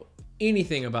know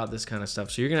anything about this kind of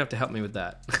stuff, so you're gonna have to help me with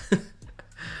that.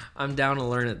 I'm down to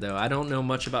learn it though. I don't know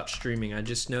much about streaming. I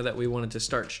just know that we wanted to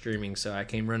start streaming, so I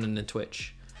came running to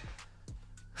Twitch.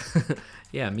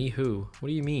 Yeah, me who? What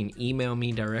do you mean? Email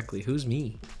me directly. Who's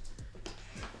me?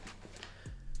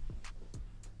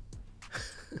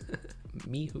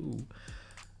 Me who?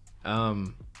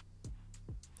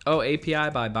 Oh, API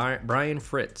by Brian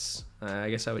Fritz. I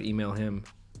guess I would email him.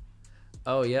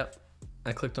 Oh, yep.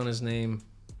 I clicked on his name,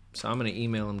 so I'm gonna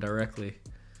email him directly.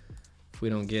 If we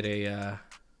don't get a,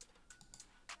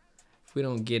 if we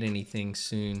don't get anything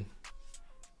soon.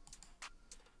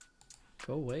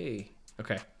 Go away.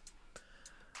 Okay.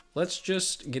 Let's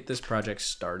just get this project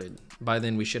started. By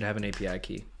then, we should have an API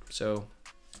key. So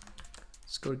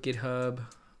let's go to GitHub.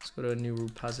 Let's go to a new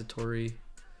repository.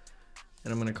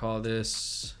 And I'm going to call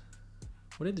this,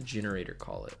 what did the generator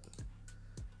call it?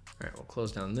 All right, we'll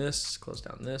close down this,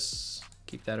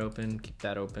 keep that open, keep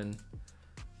that open.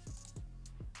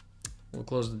 We'll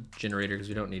close the generator because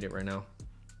we don't need it right now.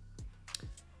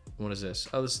 What is this?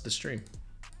 Oh, this is the stream.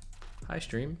 Hi,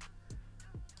 stream.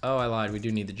 Oh, I lied. We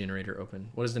do need the generator open.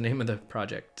 What is the name of the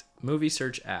project? Movie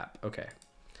search app. Okay.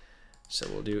 So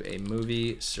we'll do a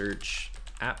movie search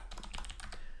app.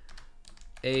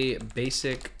 A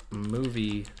basic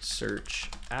movie search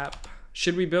app.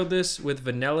 Should we build this with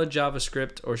vanilla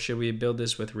JavaScript or should we build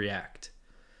this with React?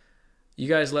 You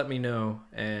guys let me know,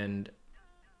 and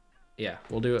yeah,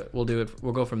 we'll do it.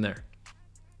 We'll go from there.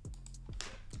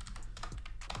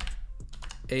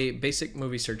 A basic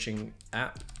movie searching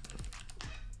app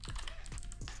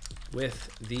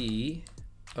with the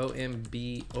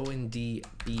ONDB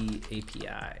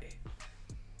API.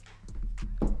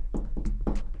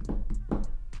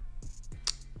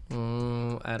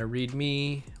 We'll add a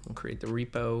README. We'll create the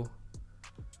repo.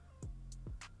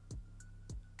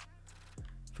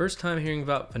 First time hearing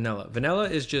about vanilla. Vanilla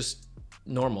is just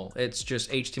normal. It's just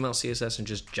HTML, CSS, and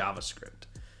just JavaScript.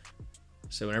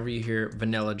 So whenever you hear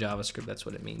vanilla JavaScript, that's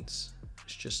what it means.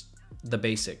 It's just the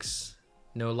basics.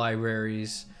 No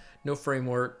libraries, no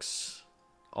frameworks,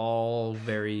 all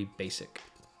very basic.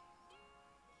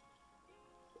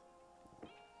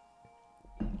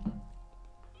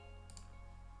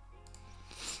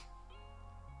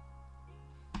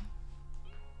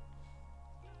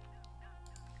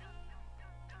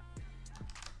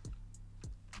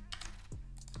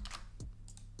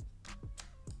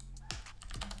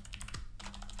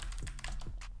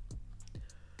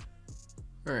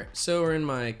 All right, so we're in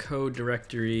my code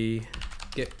directory,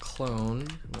 git clone.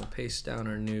 We'll paste down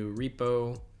our new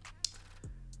repo.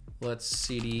 Let's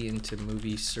cd into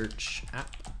movie search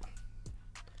app.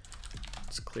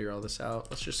 Let's clear all this out.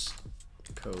 Let's just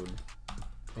code,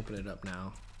 open it up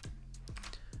now.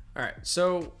 All right,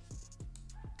 so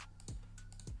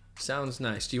Sounds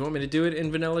nice. Do you want me to do it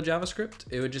in vanilla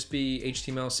JavaScript? It would just be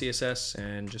HTML, CSS,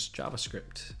 and just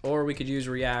JavaScript. Or we could use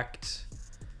React.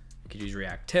 We could use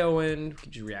React Tailwind. We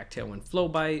could use React Tailwind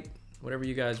Flowbyte. Whatever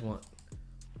you guys want.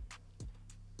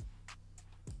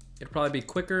 It'd probably be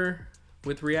quicker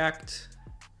with React.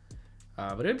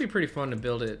 But it'd be pretty fun to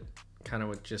build it kind of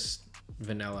with just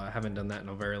vanilla. I haven't done that in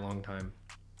a very long time.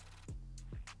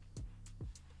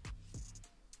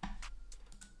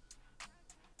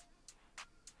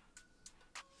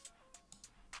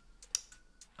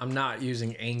 I'm not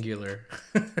using Angular.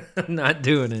 I'm not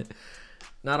doing it.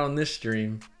 Not on this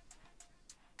stream.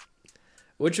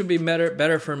 Which would be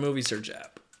better for a movie search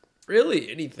app?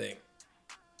 Really, anything.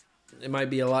 It might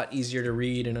be a lot easier to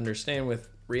read and understand with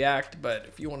React, but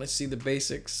if you want to see the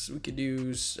basics, we could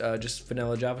use just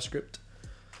vanilla JavaScript.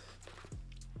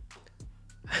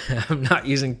 I'm not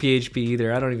using PHP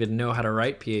either. I don't even know how to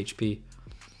write PHP.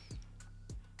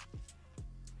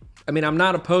 I mean, I'm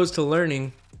not opposed to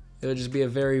learning. It would just be a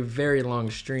very, very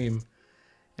long stream,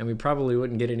 and we probably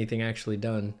wouldn't get anything actually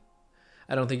done.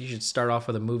 I don't think you should start off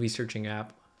with a movie searching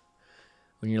app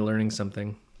when you're learning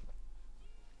something.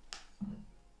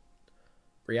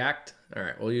 React? All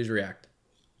right, we'll use React.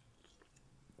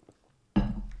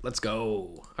 Let's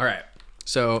go. All right,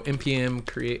 so npm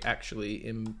create,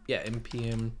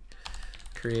 npm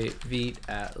create vite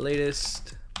at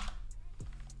latest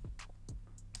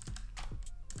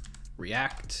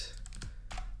React.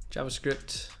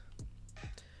 JavaScript.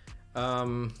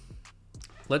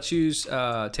 Let's use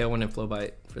Tailwind and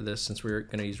Flowbyte for this since we're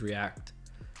going to use React.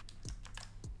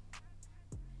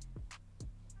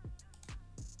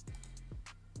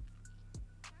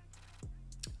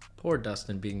 Poor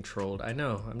Dustin being trolled. I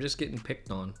know. I'm just getting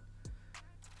picked on.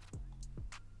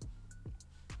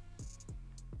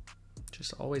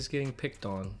 Just always getting picked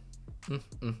on. All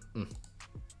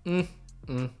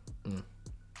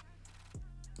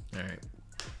right.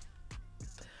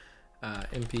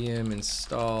 npm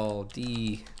install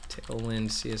d tailwind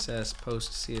css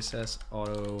post css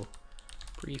auto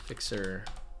prefixer.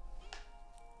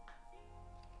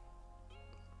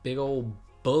 Big old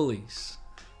bullies,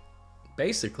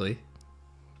 basically.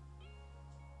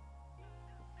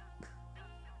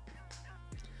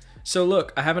 So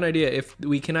look, I have an idea. If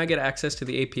we cannot get access to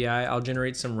the API, I'll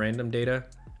generate some random data.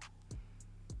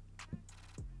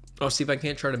 I'll see if I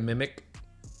can't try to mimic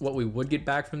what we would get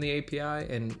back from the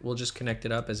API, and we'll just connect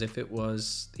it up as if it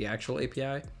was the actual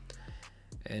API.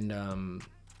 And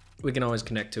we can always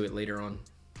connect to it later on.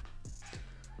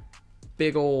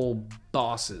 Big old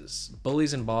bosses,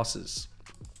 bullies and bosses.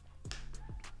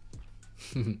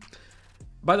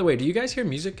 By the way, do you guys hear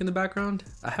music in the background?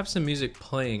 I have some music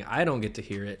playing. I don't get to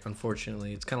hear it,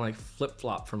 unfortunately. It's kind of like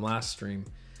flip-flop from last stream.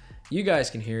 You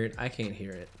guys can hear it, I can't hear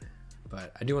it.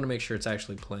 But I do want to make sure it's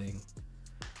actually playing.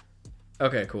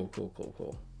 Okay, cool.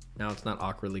 Now it's not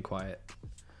awkwardly quiet.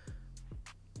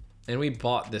 And we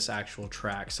bought this actual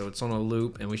track, so it's on a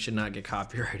loop, and we should not get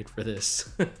copyrighted for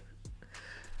this.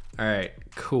 All right,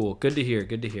 cool. Good to hear.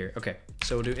 Okay,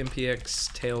 so we'll do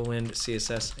npx tailwind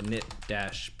css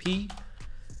init-p.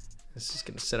 This is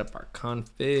going to set up our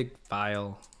config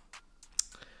file.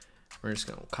 We're just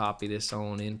going to copy this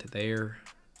on into there.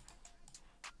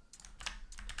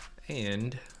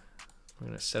 And we're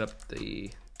going to set up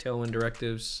the Tailwind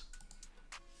directives.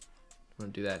 I'm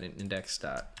going to do that in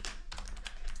index.css.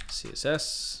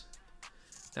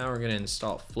 Now we're going to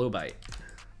install Flowbyte.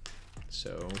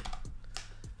 So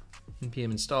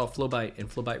npm install Flowbyte and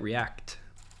Flowbyte React.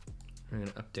 We're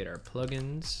going to update our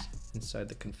plugins inside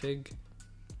the config.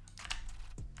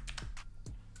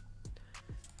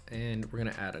 And we're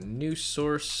going to add a new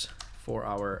source for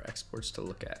our exports to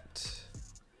look at.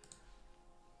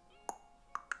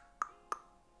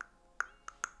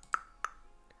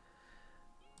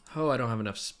 Oh, I don't have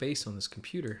enough space on this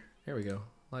computer. There we go.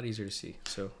 A lot easier to see.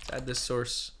 So let's add this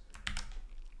source.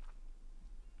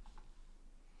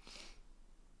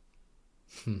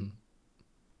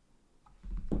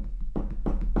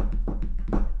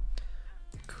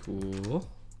 Cool.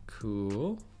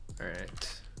 All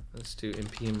right. Let's do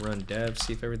npm run dev,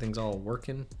 see if everything's all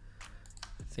working.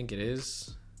 I think it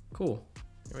is. Cool.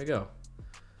 Here we go.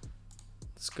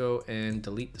 Let's go and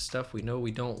delete the stuff we know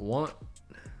we don't want.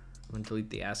 I'm going to delete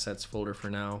the assets folder for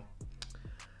now.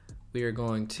 We are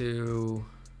going to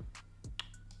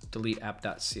delete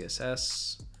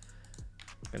app.css.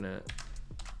 I'm going to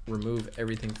remove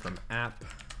everything from app.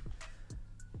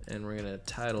 And we're going to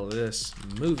title this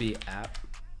movie app.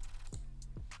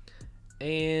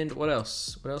 And what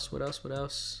else? What else?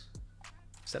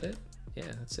 Is that it?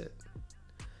 Yeah, that's it.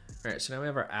 All right, so now we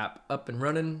have our app up and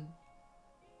running.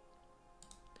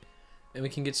 and we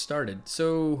can get started.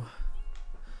 So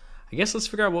I guess let's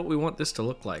figure out what we want this to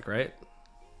look like, right?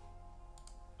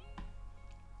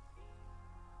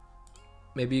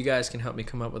 Maybe you guys can help me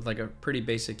come up with like a pretty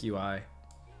basic UI.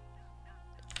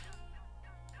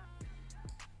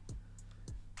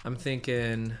 I'm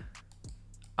thinking,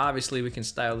 obviously we can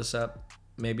style this up.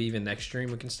 Maybe even next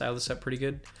stream we can style this up pretty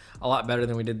good. A lot better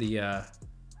than we did the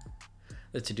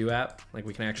to-do app. Like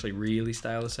we can actually really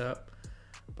style this up.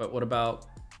 But what about,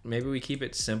 maybe we keep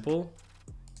it simple?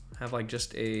 Have like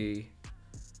just a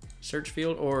search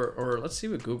field, or let's see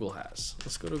what Google has.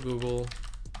 Let's go to Google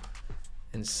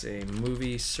and say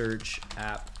movie search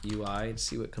app UI and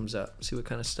see what comes up. See what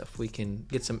kind of stuff we can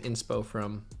get some inspo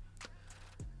from.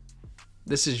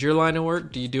 This is your line of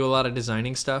work. Do you do a lot of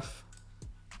designing stuff?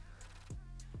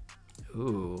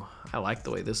 Ooh, I like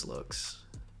the way this looks.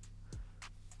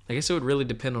 I guess it would really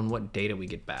depend on what data we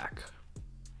get back.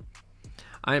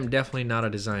 I am definitely not a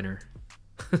designer.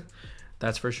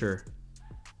 That's for sure.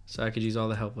 So I could use all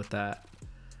the help with that.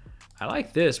 I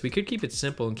like this. We could keep it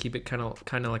simple and keep it kind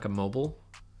of like a mobile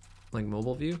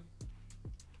view.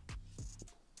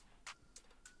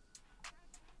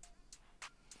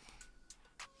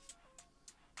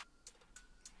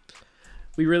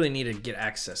 We really need to get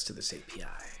access to this API.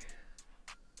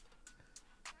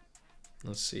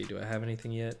 Let's see, do I have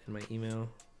anything yet in my email?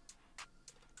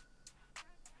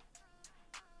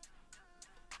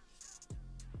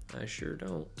 I sure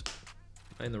don't.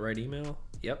 Am I in the right email?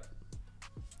 Yep.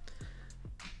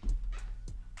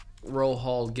 Roll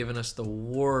Hall giving us the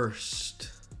worst.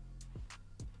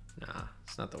 Nah,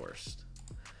 it's not the worst.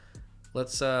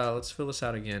 Let's fill this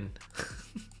out again.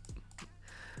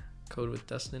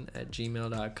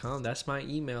 codewithdustin@gmail.com. That's my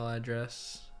email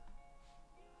address.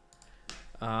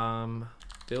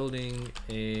 Building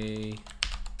a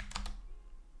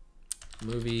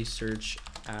movie search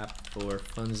app for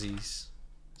funsies.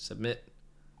 Submit.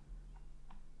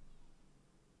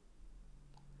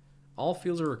 All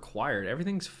fields are required.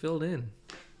 Everything's filled in.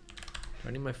 Do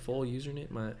I need my full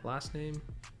username, my last name?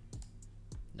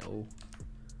 No.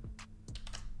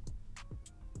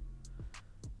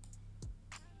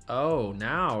 Oh,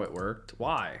 now it worked.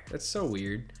 Why? That's so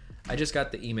weird. I just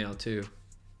got the email too.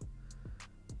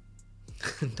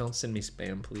 Don't send me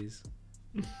spam, please.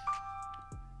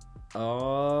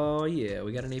 Oh yeah,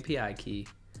 we got an API key.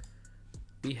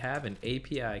 We have an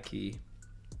API key.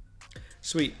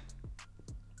 Sweet.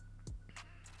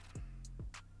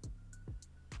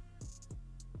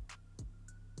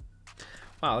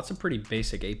 Wow, that's a pretty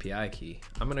basic API key.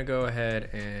 I'm gonna go ahead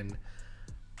and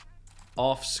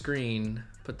off screen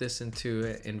put this into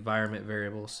an environment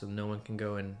variable so no one can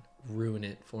go and ruin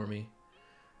it for me.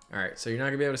 All right, so you're not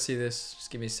gonna be able to see this. Just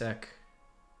give me a sec.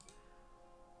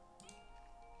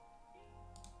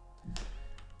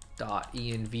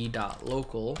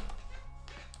 .env.local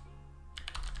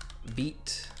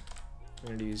beat. I'm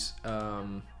gonna use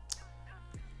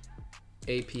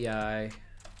API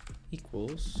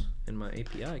equals in my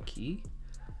API key.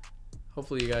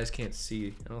 Hopefully you guys can't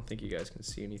see. I don't think you guys can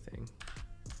see anything.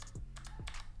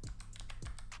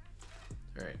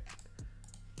 All right.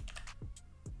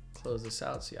 Close this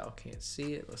out so y'all can't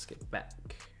see it. Let's get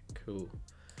back. Cool.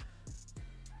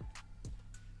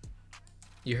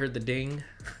 You heard the ding?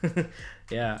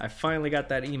 Yeah, I finally got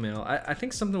that email. I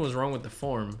think something was wrong with the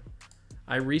form.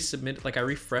 I resubmitted, like I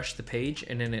refreshed the page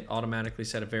and then it automatically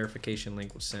said a verification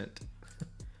link was sent.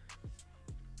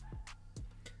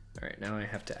 All right, now I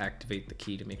have to activate the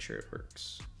key to make sure it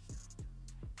works.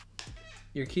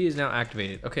 Your key is now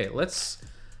activated. Okay, let's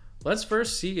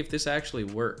first see if this actually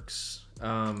works.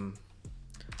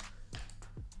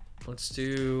 Let's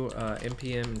do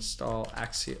npm install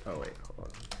Axios. Oh wait, hold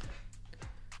on.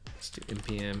 Let's do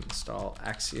npm install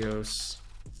Axios.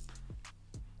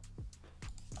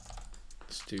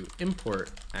 Let's do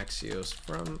import Axios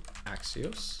from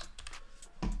Axios.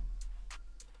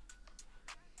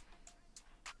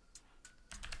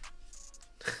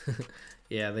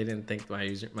 Yeah, they didn't think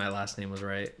my last name was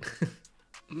right.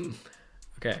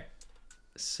 Okay,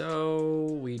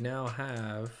 so we now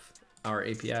have our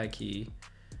API key.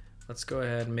 Let's go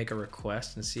ahead and make a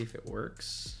request and see if it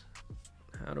works.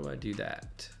 How do I do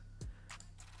that?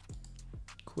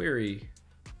 Query.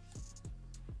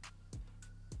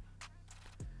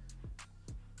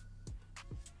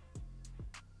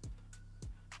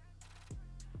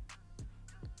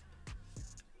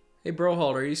 Hey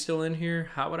Brohold, are you still in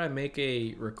here? How would I make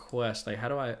a request? Like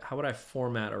how would I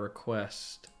format a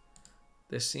request?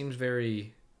 This seems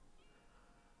very,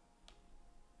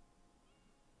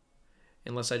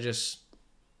 unless I just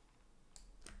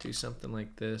do something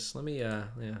like this. Let me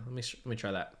let me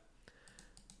try that.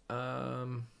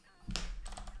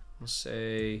 We'll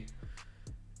say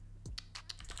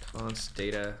const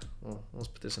data. Well, let's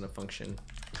put this in a function.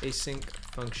 Async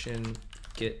function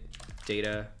get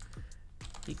data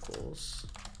equals.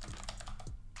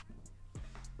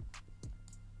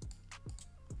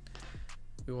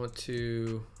 We want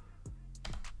to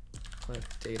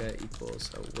let data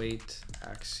equals await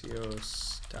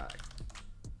axios dot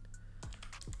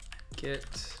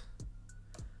get.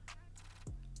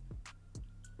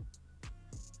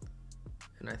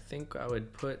 And I think I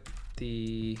would put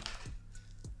the,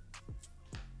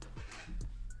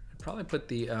 I'd probably put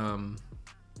the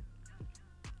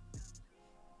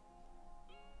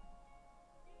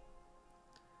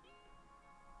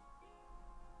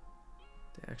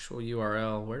actual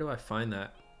URL. Where do I find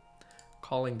that?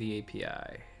 Calling the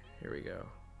API. Here we go.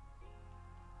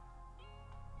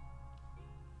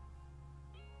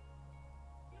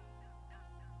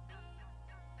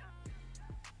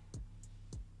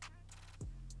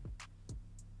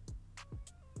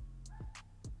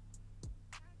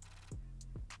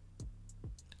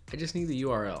 I just need the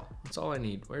URL. That's all I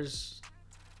need. Where's...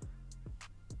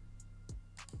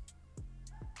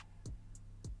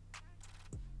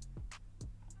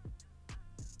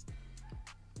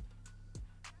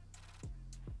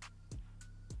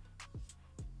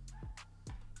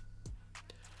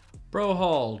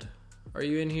 Brohald, are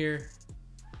you in here?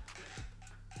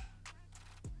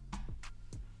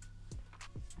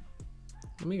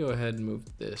 Let me go ahead and move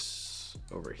this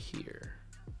over here.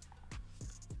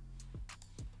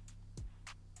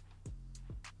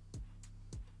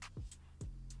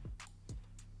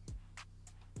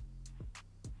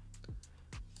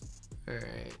 All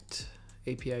right,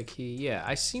 API key. Yeah,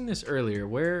 I seen this earlier.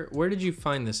 Where did you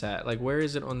find this at? Like, where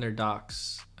is it on their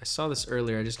docs? I saw this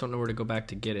earlier. I just don't know where to go back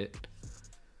to get it.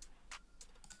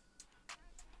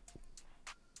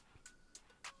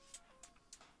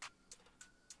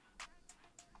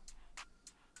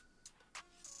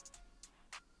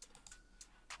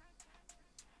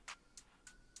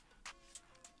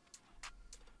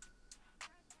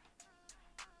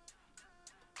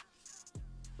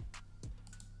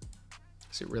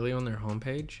 Is it really on their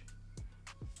homepage?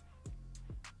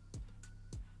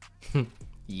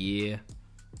 Yeah.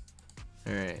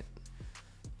 All right.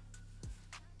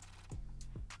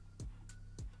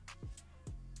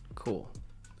 Cool.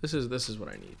 This is what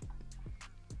I need.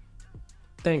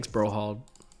 Thanks, Brohald.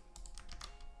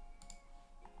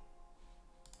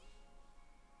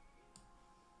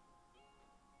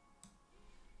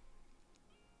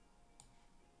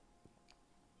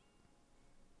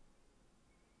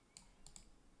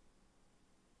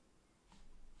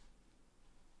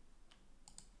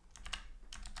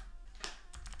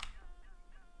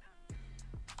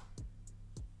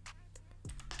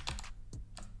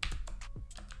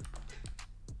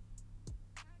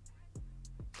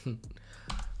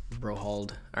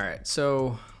 Brohald. All right,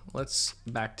 so let's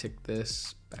backtick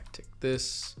this.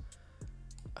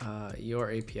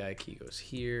 Your API key goes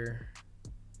here.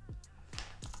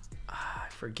 I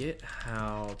forget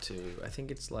how to. I think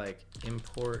it's like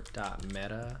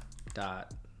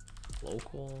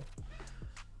import.meta.local.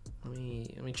 Let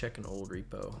me check an old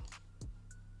repo.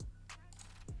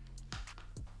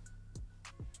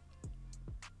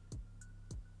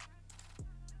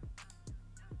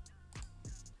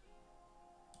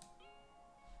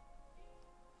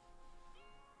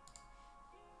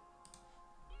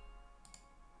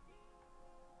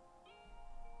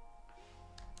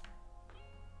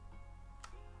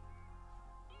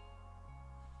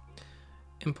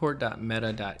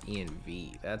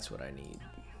 Import.meta.env. That's what I need.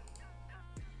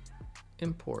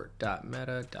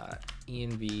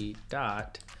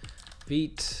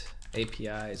 Import.meta.env.vite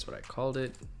API is what I called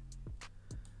it.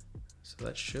 So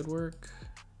that should work.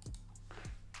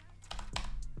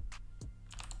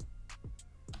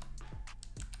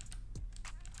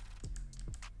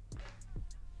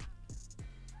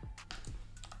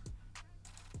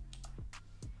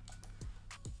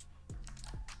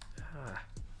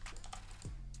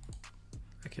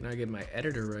 Can I get my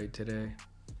editor right today?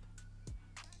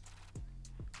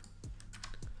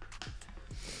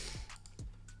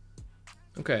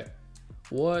 Okay,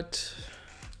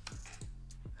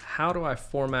 how do I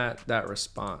format that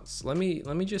response? Let me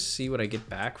just see what I get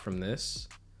back from this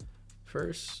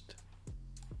first.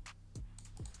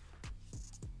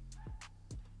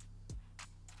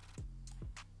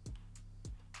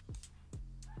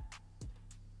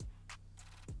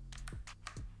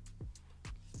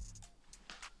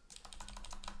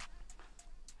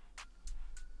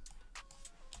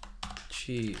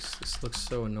 Jeez, this looks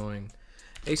so annoying.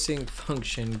 Async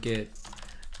function get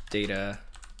data,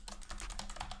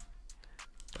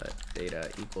 let data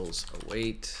equals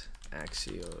await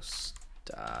Axios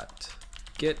dot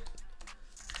get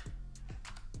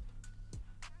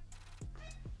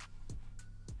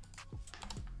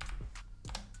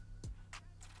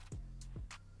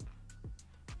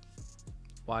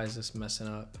Why is this messing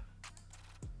up?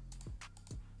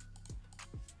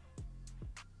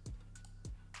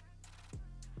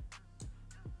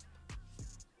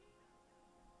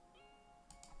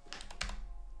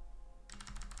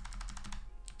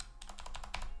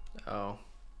 Oh.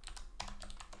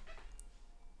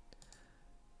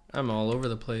 I'm all over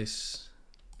the place.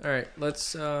 All right,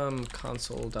 let's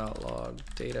console.log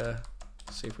data,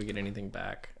 see if we get anything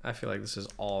back. I feel like this is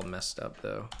all messed up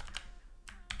though.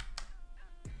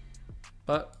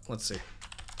 But let's see.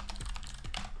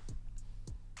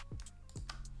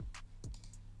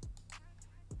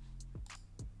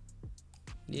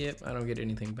 Yep, I don't get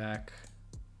anything back.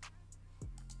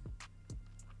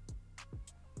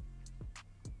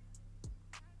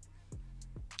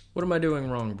 What am I doing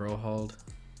wrong, Brohald?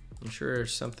 I'm sure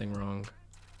there's something wrong.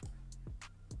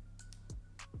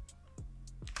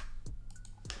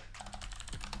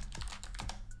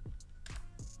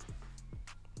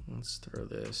 Let's throw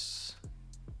this.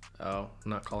 Oh, I'm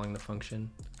not calling the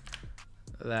function.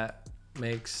 That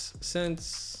makes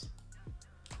sense.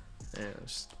 And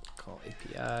just call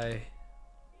API.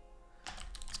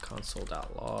 It's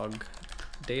console.log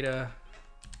data.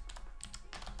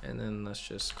 And then let's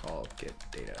just call get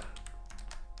data.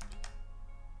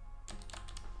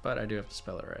 But I do have to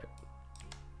spell it right.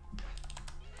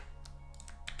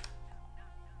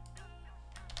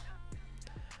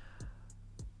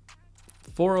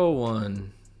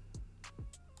 $401.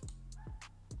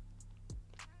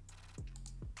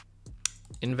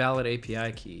 Invalid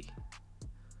API key.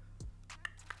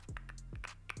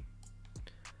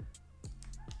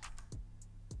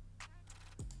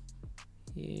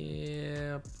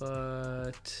 Yeah,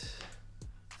 but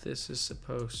this is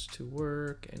supposed to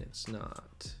work and it's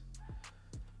not.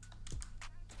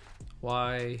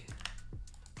 Why?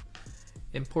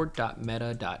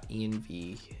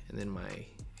 Import.meta.env and then my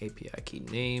API key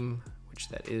name, which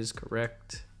that is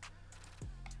correct.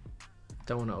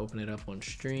 Don't want to open it up on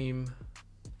stream.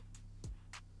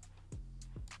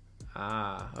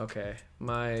 Ah, okay.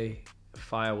 My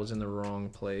file was in the wrong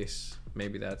place.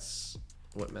 Maybe that's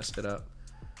what messed it up.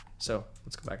 So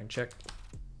let's go back and check.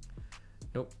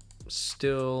 Nope,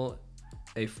 still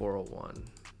a 401.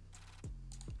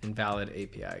 Invalid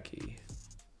API key.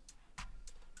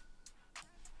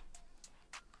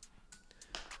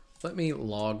 Let me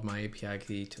log my API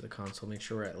key to the console, make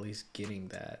sure we're at least getting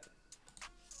that.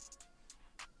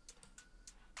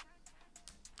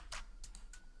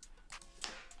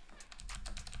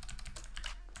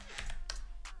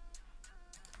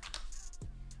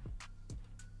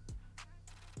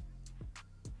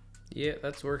 Yeah,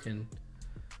 that's working.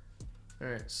 All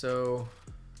right, so,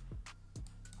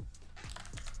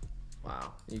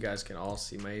 wow, you guys can all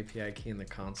see my API key in the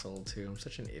console too. I'm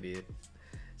such an idiot.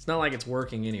 It's not like it's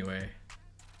working anyway.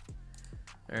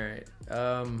 All right,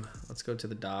 let's go to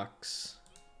the docs.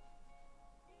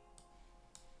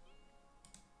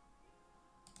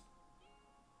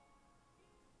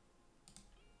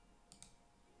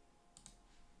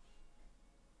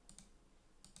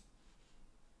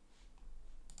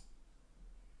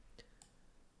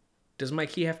 Does my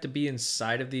key have to be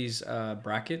inside of these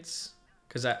brackets?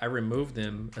 Because I removed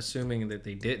them, assuming that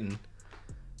they didn't.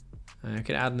 I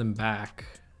could add them back.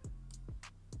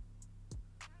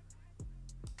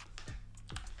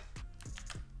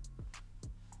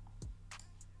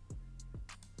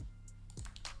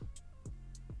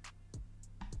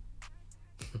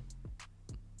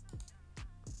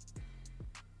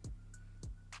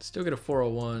 Still get a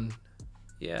 401.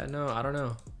 Yeah, no, I don't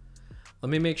know. Let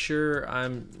me make sure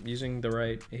I'm using the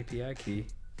right API key.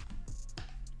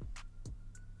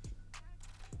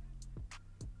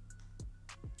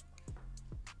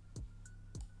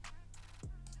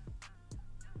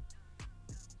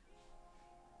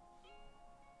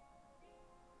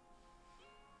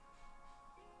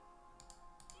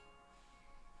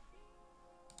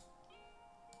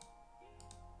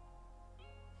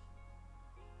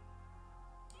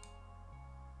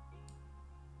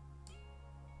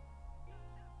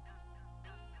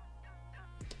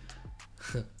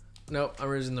 Nope,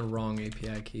 I'm using the wrong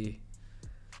API key.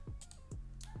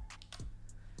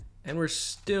 And we're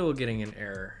still getting an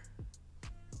error.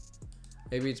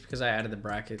 Maybe it's because I added the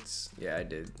brackets. Yeah, I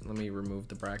did. Let me remove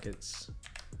the brackets.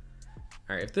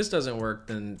 All right, if this doesn't work,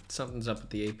 then something's up with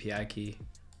the API key.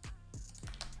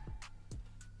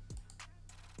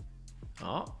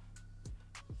 Oh,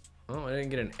 I didn't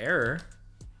get an error.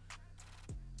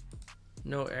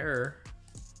 No error.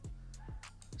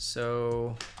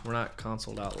 So we're not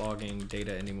console.logging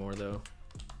data anymore though.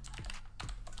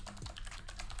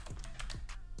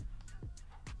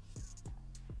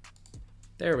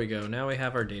 There we go. Now we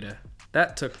have our data.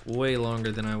 That took way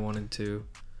longer than I wanted to.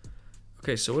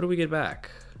 Okay, so what do we get back?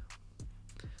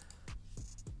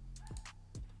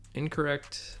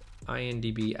 Incorrect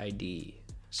INDB ID.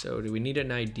 So do we need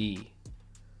an ID?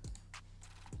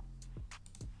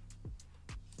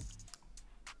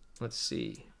 Let's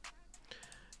see.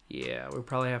 Yeah, we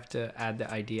probably have to add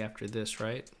the ID after this,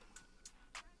 right?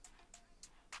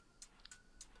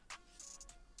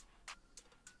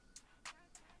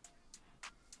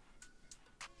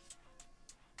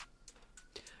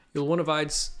 You'll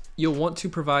want to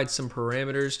provide some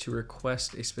parameters to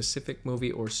request a specific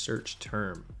movie or search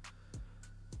term.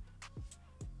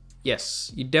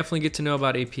 Yes, you definitely get to know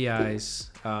about APIs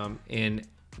in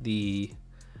the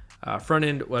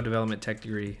front-end web development tech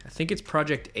degree. I think it's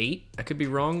project 8. I could be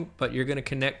wrong, but you're going to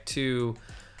connect to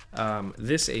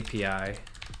this API,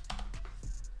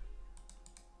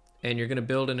 and you're going to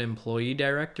build an employee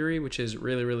directory, which is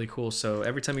really, really cool. So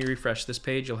every time you refresh this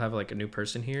page, you'll have like a new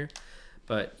person here.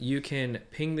 But you can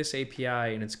ping this API,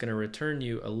 and it's going to return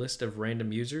you a list of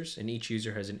random users, and each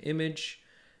user has an image,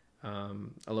 a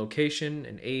location,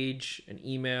 an age, an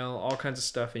email, all kinds of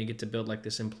stuff, and you get to build like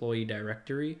this employee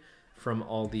directory from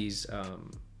all these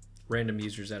random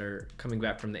users that are coming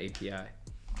back from the API.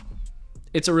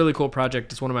 It's a really cool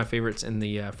project. It's one of my favorites in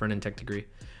the front-end tech degree.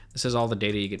 This is all the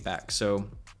data you get back. So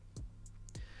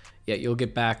yeah, you'll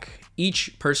get back,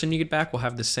 each person you get back will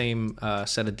have the same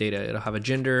set of data. It'll have a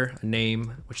gender, a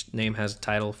name, which name has a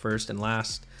title first and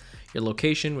last, your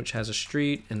location, which has a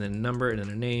street, and then a number, and then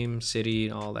a name, city,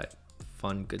 and all that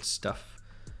fun, good stuff.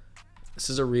 This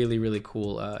is a really, really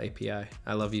cool API.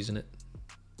 I love using it.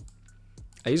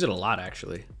 I use it a lot,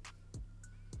 actually.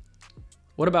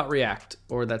 What about React?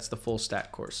 Or that's the full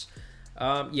stack course.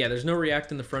 Yeah, there's no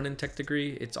React in the front-end tech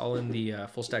degree. It's all in the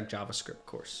full stack JavaScript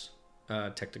course,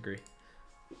 tech degree.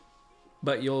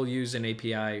 But you'll use an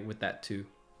API with that too.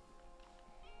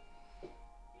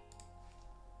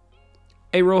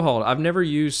 Hey, Rohald, I've never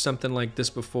used something like this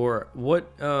before. What,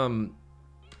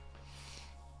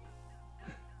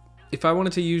 if I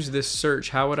wanted to use this search,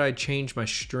 how would I change my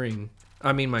string?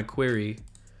 I mean, my query.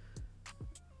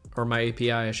 Or my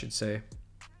API, I should say.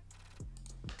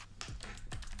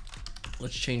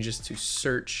 Let's change this to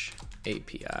search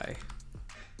API.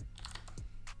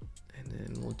 And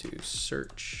then we'll do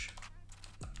search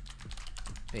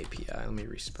API. Let me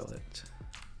respell it.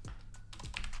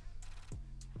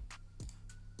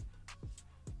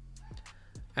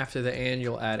 After the and,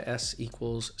 you'll add s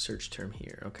equals search term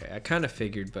here. Okay, I kind of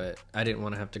figured, but I didn't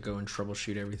want to have to go and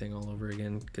troubleshoot everything all over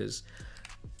again because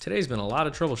today's been a lot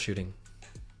of troubleshooting.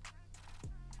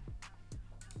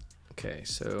 Okay,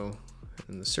 so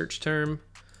in the search term,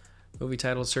 movie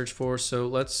title search for. So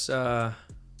let's we'll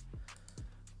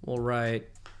write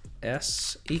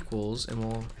s equals, and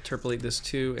we'll interpolate this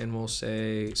too, and we'll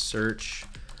say search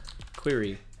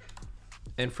query.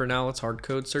 And for now, let's hard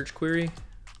code search query.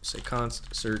 Say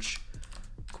const search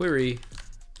query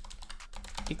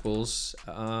equals.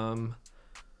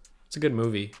 It's a good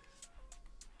movie.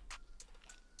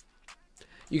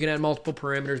 You can add multiple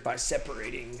parameters by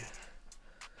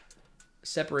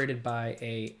separated by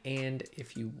a and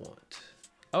if you want.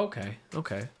 Okay,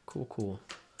 cool.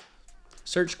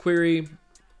 Search query,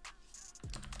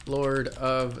 Lord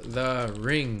of the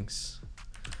Rings.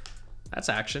 That's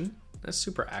action. That's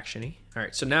super actiony. All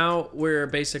right, so now we're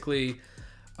basically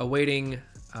awaiting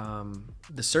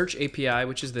the search API,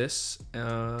 which is this.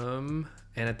 And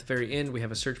at the very end, we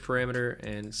have a search parameter,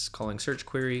 and it's calling search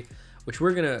query, which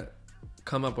we're gonna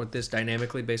come up with this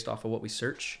dynamically based off of what we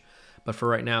search. But for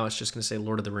right now, it's just gonna say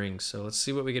Lord of the Rings. So let's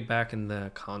see what we get back in the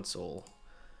console.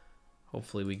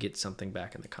 Hopefully we get something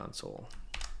back in the console.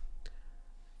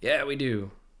 Yeah, we do.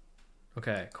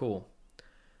 Okay, cool.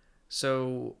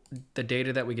 So the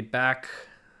data that we get back,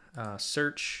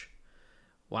 search.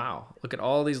 Wow, look at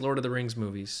all these Lord of the Rings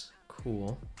movies.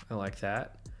 Cool, I like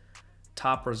that.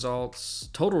 Top results,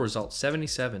 total results,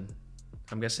 77.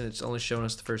 I'm guessing it's only showing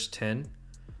us the first 10.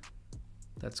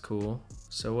 That's cool.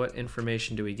 So what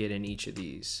information do we get in each of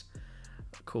these?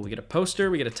 Cool, we get a poster,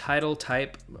 we get a title,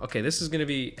 type. Okay, this is gonna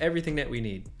be everything that we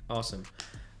need. Awesome.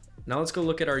 Now let's go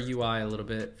look at our UI a little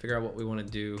bit, figure out what we wanna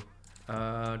do.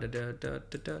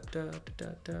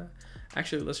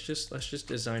 Actually, let's just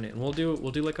design it, and we'll do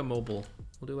like a mobile.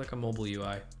 We'll do like a mobile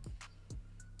UI.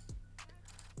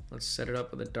 Let's set it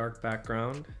up with a dark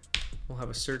background. We'll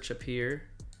have a search up here.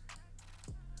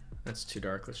 That's too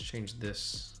dark. Let's change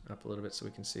this up a little bit so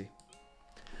we can see.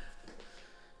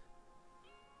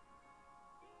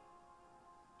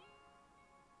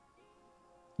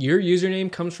 Your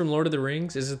username comes from Lord of the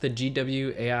Rings? Is it the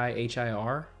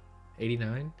GWAIHIR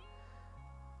 89?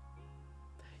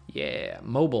 Yeah,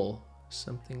 mobile.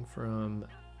 Something from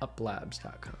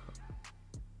uplabs.com.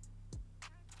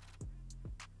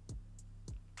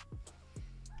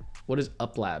 What is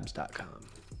uplabs.com?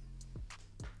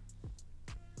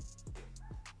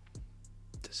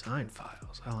 Design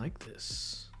files. I like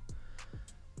this.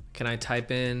 Can I type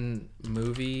in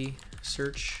movie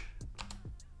search?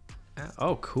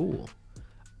 Oh, cool.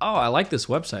 Oh, I like this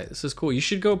website. This is cool. You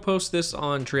should go post this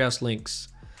on Treehouse links.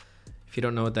 If you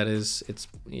don't know what that is,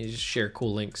 you just share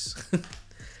cool links.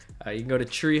 You can go to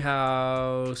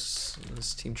Treehouse.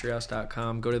 This is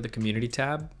teamtreehouse.com. Go to the community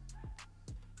tab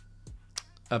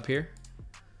up here.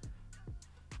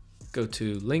 Go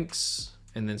to links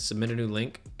and then submit a new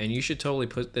link. And you should totally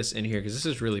put this in here because this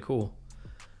is really cool.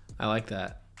 I like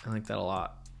that. I like that a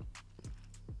lot.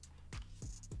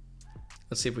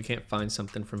 Let's see if we can't find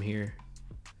something from here.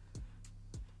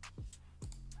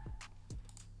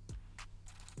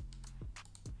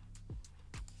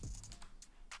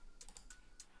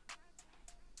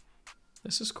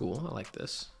 This is cool. I like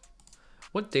this.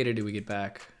 What data do we get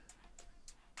back?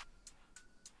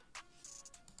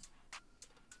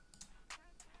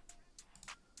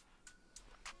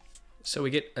 So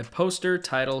we get a poster,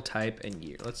 title, type, and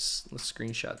year. Let's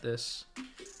screenshot this.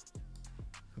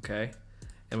 Okay.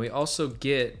 And we also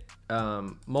get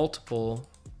multiple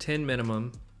 10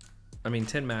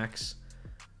 max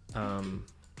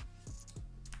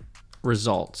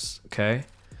results. Okay.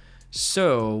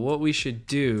 So what we should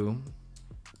do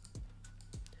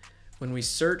when we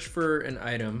search for an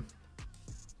item,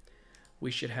 we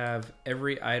should have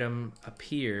every item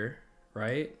appear,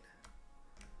 right?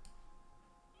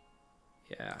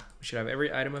 Yeah, we should have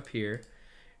every item appear.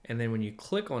 And then when you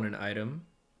click on an item,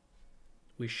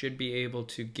 we should be able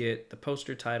to get the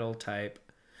poster, title, type.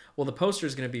 Well, the poster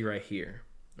is going to be right here,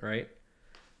 right?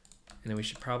 And then we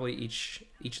should probably, each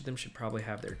of them should probably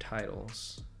have their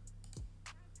titles.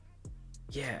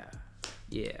 Yeah.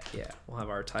 We'll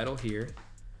have our title here.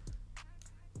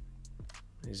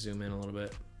 Let me zoom in a little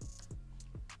bit.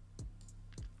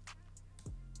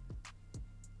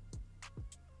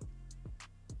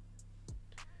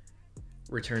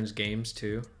 Returns games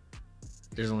too.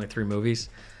 There's only 3 movies.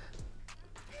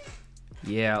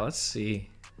 Yeah, let's see.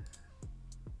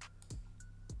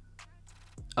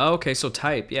 Okay, so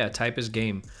type. Yeah, type is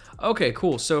game. Okay,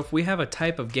 cool. So if we have a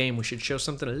type of game, we should show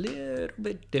something a little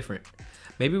bit different.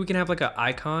 Maybe we can have like an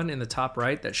icon in the top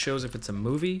right that shows if it's a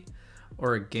movie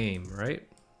or a game, right?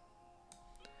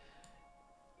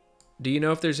 Do you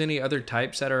know if there's any other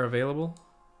types that are available?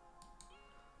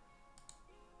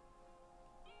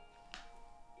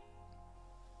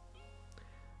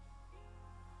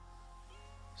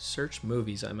 Search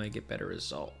movies, I might get better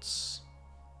results.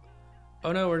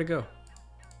 Oh no, where'd it go?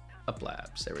 Up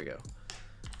Labs, there we go.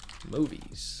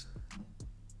 Movies.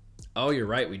 Oh, you're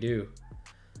right, we do.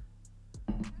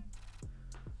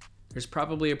 There's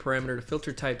probably a parameter to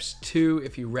filter types too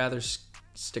if you rather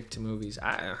stick to movies.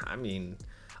 I mean,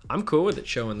 I'm cool with it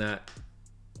showing that.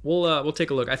 We'll take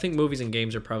a look. I think movies and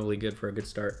games are probably good for a good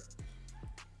start.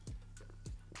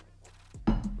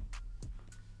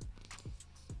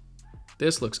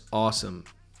 This looks awesome.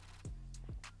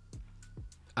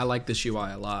 I like this UI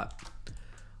a lot.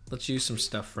 Let's use some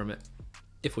stuff from it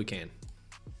if we can.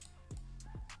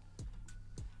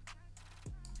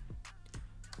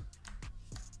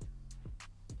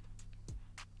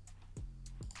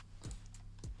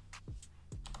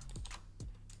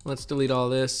 Let's delete all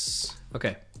this.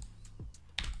 Okay.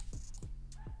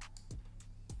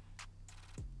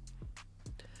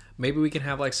 Maybe we can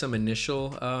have like some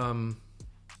initial,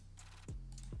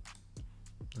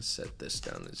 let's set this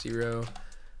down to 0.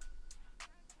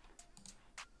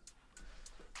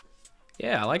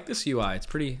 Yeah, I like this UI. It's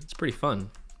pretty fun.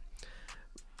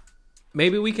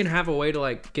 Maybe we can have a way to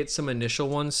like get some initial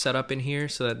ones set up in here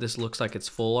so that this looks like it's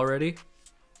full already.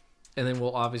 And then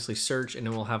we'll obviously search, and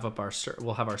then we'll have our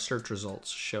search results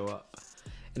show up.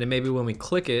 And then maybe when we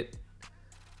click it,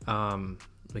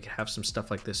 we can have some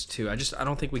stuff like this too. I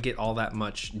don't think we get all that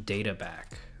much data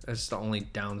back. That's the only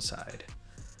downside.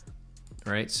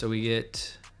 All right, so we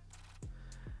get,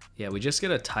 yeah, we just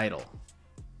get a title.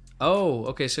 Oh,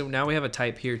 okay, so now we have a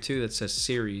type here too that says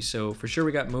series. So for sure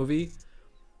we got movie,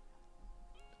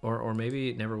 or maybe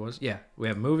it never was. Yeah, we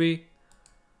have movie,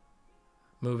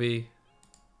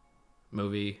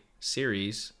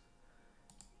 series,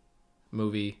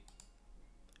 movie,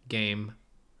 game,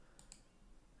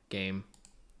 and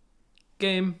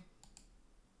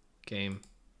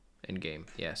game.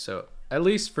 Yeah, so at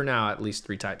least for now, at least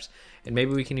 3 types. And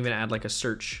maybe we can even add like a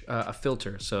search, a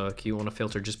filter. So if you want to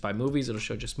filter just by movies, it'll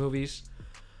show just movies.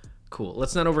 Cool.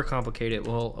 Let's not overcomplicate it.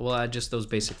 We'll add just those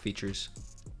basic features.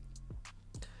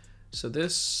 So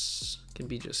this can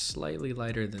be just slightly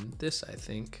lighter than this, I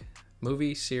think.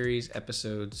 Movie, series,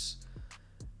 episodes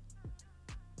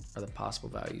are the possible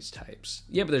values types.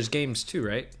 Yeah, but there's games too,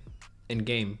 right? And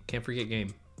game. Can't forget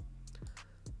game.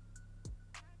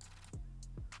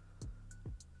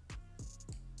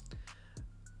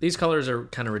 These colors are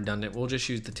kind of redundant. We'll just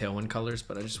use the Tailwind colors,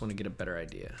 but I just want to get a better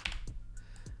idea.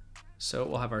 So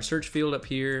we'll have our search field up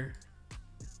here.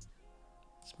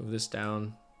 Let's move this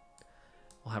down.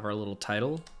 We'll have our little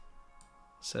title.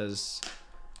 It says,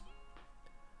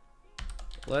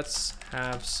 let's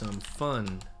have some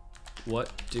fun.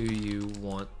 What do you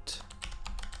want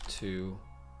to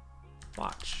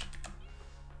watch?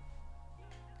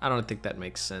 I don't think that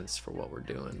makes sense for what we're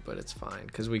doing, but it's fine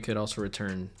because we could also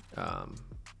return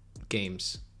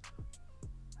games.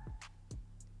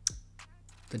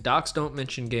 The docs don't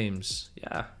mention games.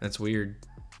 Yeah, that's weird.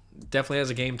 Definitely has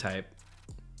a game type.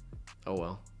 Oh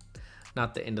well.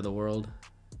 Not the end of the world.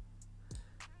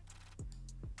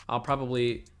 I'll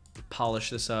probably polish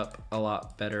this up a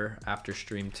lot better after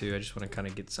stream too. I just want to kind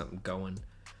of get something going.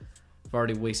 I've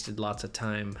already wasted lots of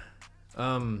time.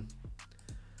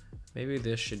 Maybe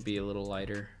this should be a little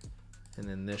lighter and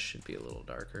then this should be a little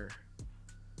darker.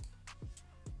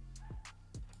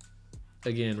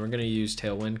 Again, we're gonna use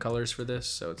Tailwind colors for this,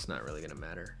 so it's not really gonna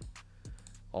matter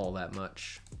all that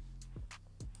much.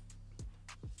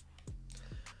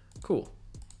 Cool.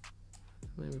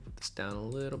 Maybe put this down a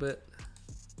little bit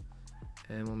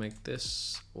and we'll make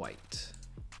this white.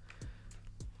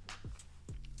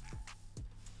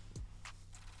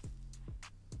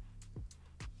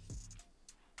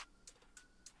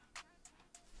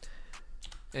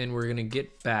 And we're gonna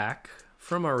get back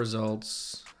from our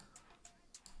results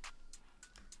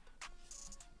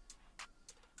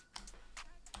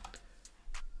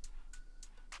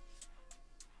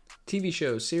TV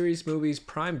shows, series, movies,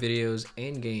 Prime videos,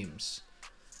 and games.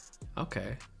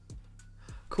 Okay.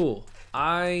 Cool.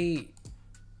 I'll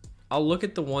look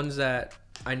at the ones that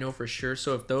I know for sure.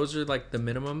 So if those are like the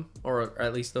minimum, or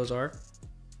at least those are,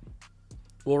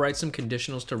 we'll write some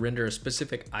conditionals to render a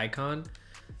specific icon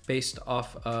based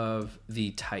off of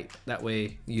the type. That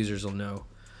way users will know.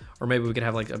 Or maybe we could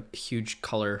have like a huge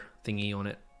color thingy on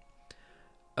it.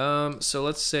 So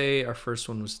let's say our first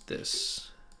one was this,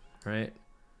 right?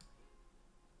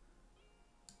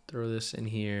 Throw this in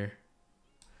here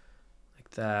like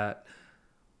that.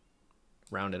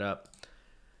 Round it up.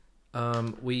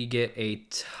 We get a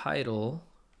title,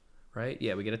 right?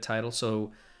 Yeah, we get a title.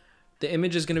 So the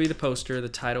image is going to be the poster. The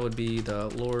title would be The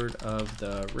Lord of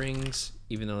the Rings,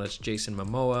 even though that's Jason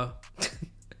Momoa.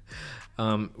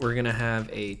 We're going to have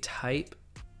a type,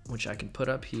 which I can put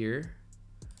up here,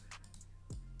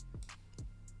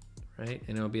 right?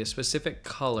 And it'll be a specific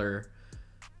color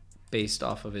based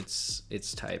off of its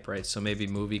type, right? So maybe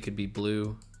movie could be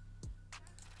blue.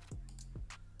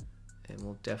 And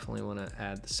we'll definitely want to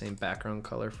add the same background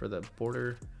color for the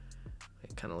border.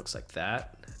 It kind of looks like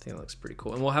that. I think it looks pretty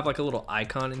cool. And we'll have like a little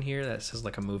icon in here that says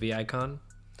like a movie icon.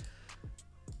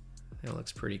 It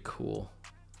looks pretty cool.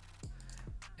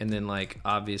 And then like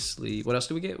obviously, what else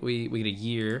do we get? We get a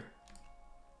year.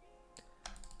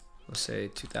 Let's say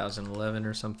 2011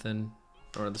 or something,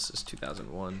 or this is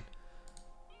 2001.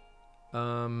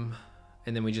 And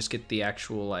then we just get the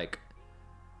actual like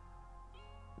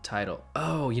title.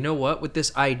 Oh, you know what? With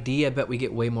this ID, I bet we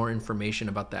get way more information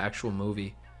about the actual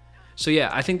movie. So yeah,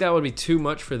 I think that would be too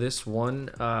much for this one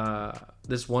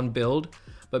build,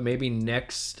 but maybe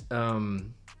next.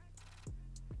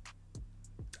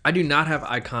 I do not have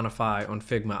Iconify on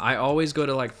Figma. I always go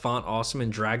to like Font Awesome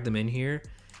and drag them in here.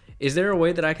 Is there a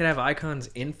way that I could have icons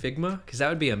in Figma? Because that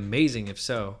would be amazing if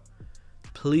so.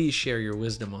 Please share your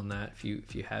wisdom on that if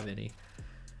you have any.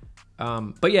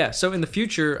 But yeah, so in the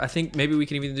future, I think maybe we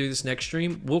can even do this next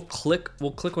stream. We'll click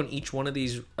on each one of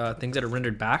these things that are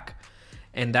rendered back,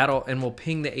 and we'll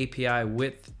ping the API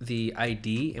with the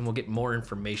ID, and we'll get more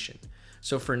information.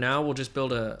 So for now, we'll just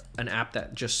build an app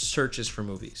that just searches for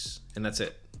movies, and that's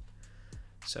it.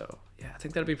 So yeah, I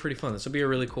think that'll be pretty fun. This will be a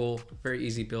really cool, very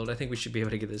easy build. I think we should be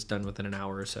able to get this done within an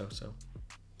hour or so.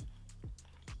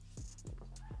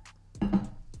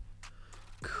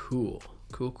 Cool.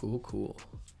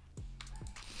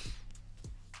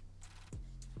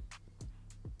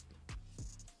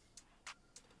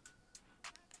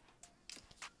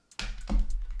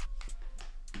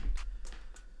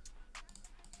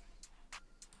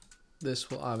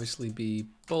 This will obviously be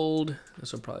bold.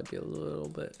 This will probably be a little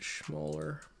bit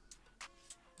smaller.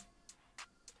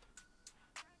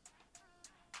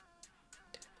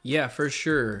 Yeah, for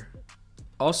sure.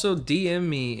 Also, DM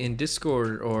me in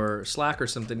Discord or Slack or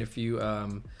something if you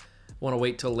want to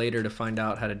wait till later to find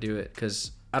out how to do it,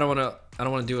 because I don't want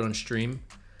to do it on stream.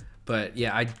 But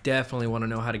yeah, I definitely want to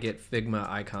know how to get Figma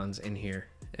icons in here.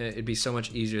 It'd be so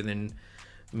much easier than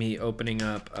me opening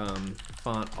up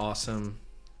Font Awesome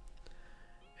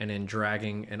and then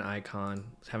dragging an icon,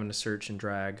 having to search and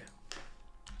drag.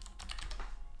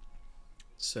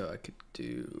 So I could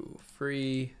do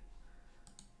free.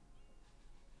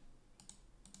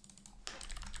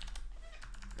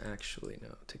 Actually,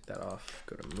 no, take that off.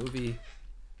 Go to movie.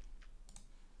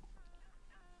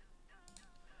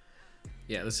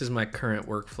 Yeah, this is my current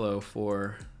workflow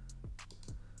for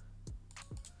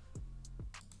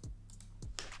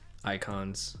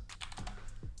icons.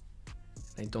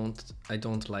 I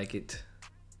don't like it.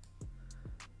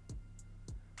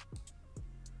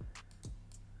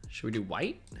 Should we do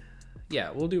white?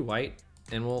 Yeah, we'll do white,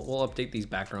 and we'll update these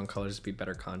background colors to be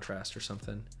better contrast or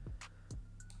something.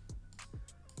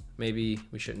 Maybe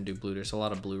we shouldn't do blue. There's a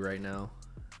lot of blue right now.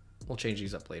 We'll change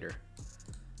these up later.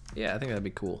 Yeah, I think that'd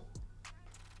be cool.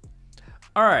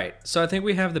 All right, so I think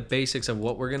we have the basics of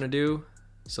what we're gonna do.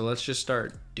 So let's just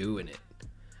start doing it.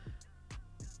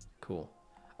 Cool.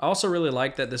 I also really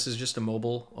like that this is just a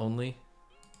mobile only,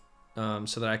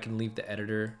 so that I can leave the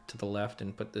editor to the left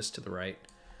and put this to the right.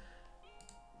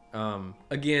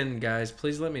 Again, guys,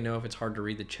 please let me know if it's hard to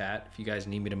read the chat, if you guys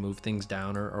need me to move things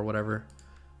down or whatever.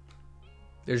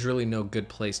 There's really no good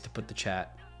place to put the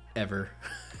chat ever.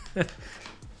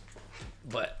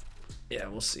 But yeah,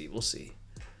 we'll see.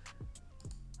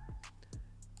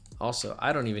 Also,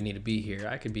 I don't even need to be here.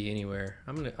 I could be anywhere.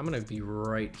 I'm gonna be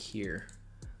right here.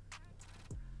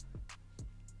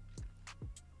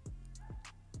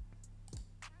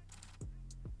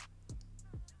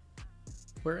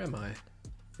 Where am I?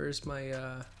 Where's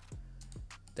my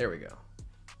there we go.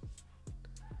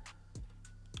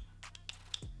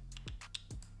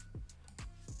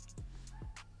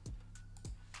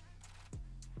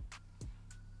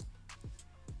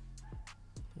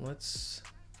 Let's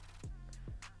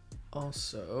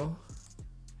also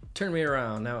turn me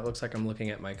around. Now it looks like I'm looking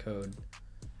at my code.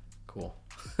 Cool.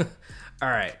 All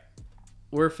right,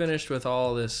 we're finished with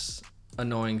all this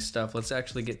annoying stuff. Let's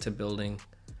actually get to building.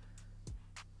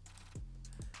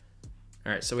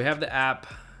 All right, so we have the app.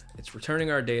 It's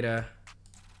returning our data.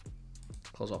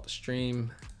 Close off the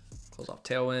stream. Close off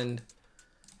Tailwind.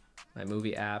 My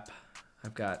movie app.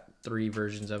 I've got 3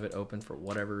 versions of it open for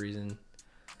whatever reason.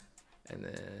 And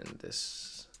then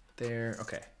this there.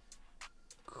 Okay.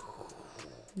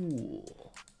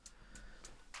 Cool.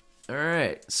 All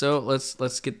right, so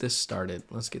let's get this started.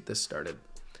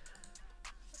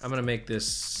 I'm gonna make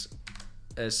this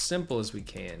as simple as we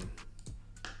can.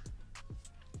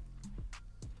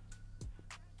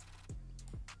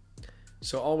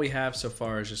 So all we have so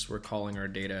far is just we're calling our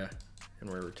data and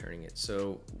we're returning it.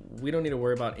 So we don't need to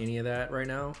worry about any of that right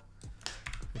now.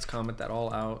 Let's comment that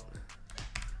all out.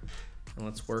 And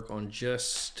let's work on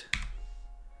just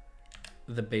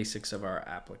the basics of our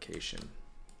application,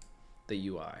 the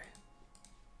UI.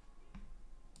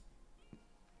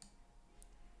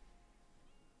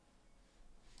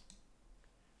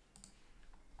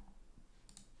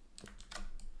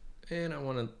 And I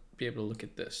want to be able to look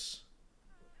at this.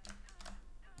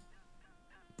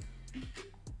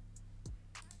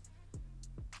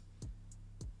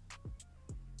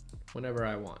 Whenever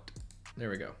I want. There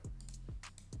we go.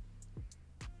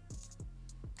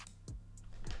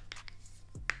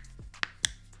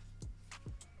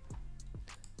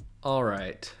 All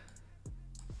right.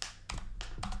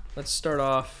 Let's start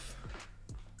off.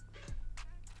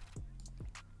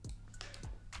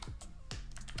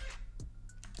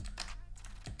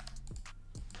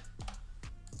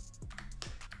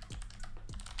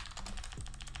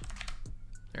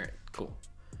 All right, cool.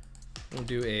 We'll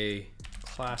do a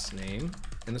class name,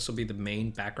 and this will be the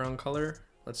main background color.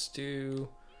 Let's do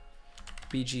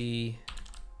BG.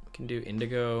 We can do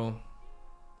indigo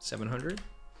 700.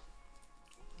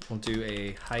 We'll do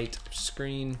a height of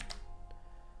screen.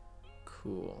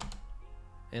 Cool.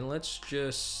 And let's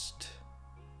just,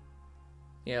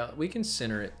 yeah, we can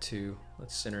center it too.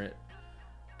 Let's center it,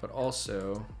 but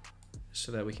also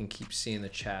so that we can keep seeing the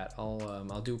chat.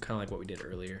 I'll do kind of like what we did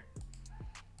earlier.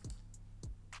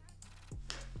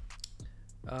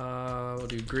 We'll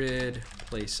do grid,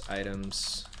 place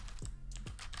items,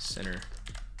 center.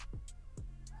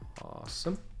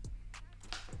 Awesome.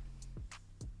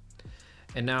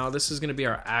 And now this is going to be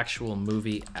our actual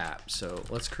movie app. So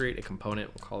let's create a component.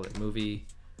 We'll call it movie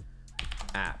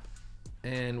app,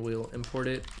 and we'll import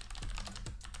it.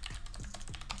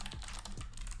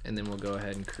 And then we'll go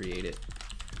ahead and create it.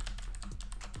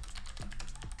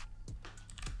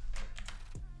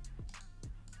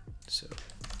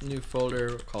 New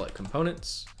folder, call it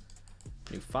components.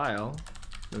 New file,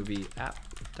 movie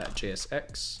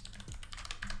app.jsx.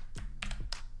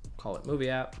 Call it movie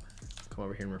app. Come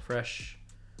over here and refresh.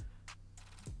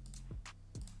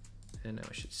 And now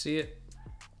we should see it.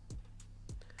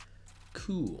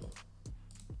 Cool.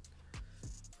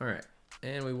 All right,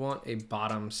 and we want a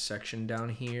bottom section down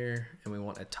here, and we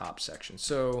want a top section.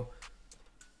 So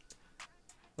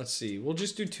let's see, we'll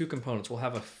just do two components. We'll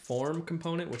have a form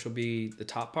component, which will be the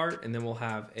top part, and then we'll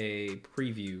have a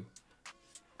preview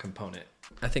component.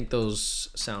 I think those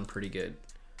sound pretty good.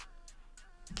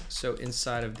 So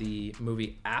inside of the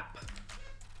movie app,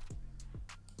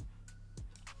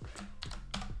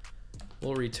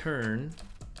 we'll return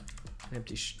an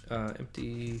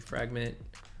empty fragment,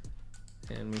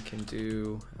 and we can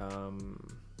do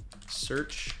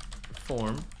search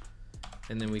form,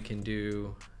 and then we can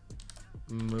do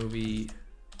movie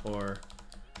or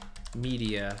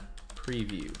media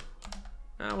preview.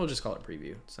 We'll just call it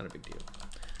preview. It's not a big deal.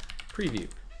 Preview.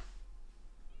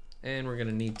 And we're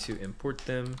gonna need to import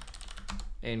them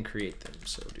and create them.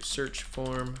 So do search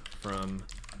form from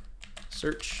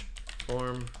search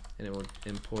form, and it will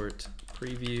import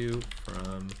preview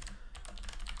from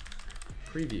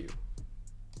preview.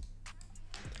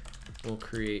 We'll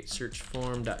create search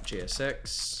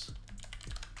form.jsx,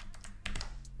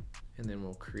 and then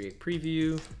we'll create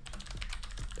preview.jsx.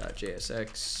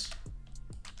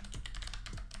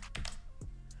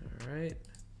 All right.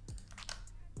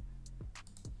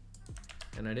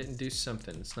 And I didn't do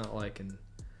something. It's not liking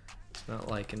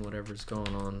whatever's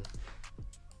going on.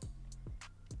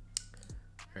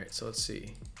 All right, so let's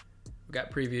see. We got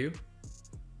preview.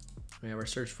 We have our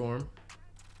search form.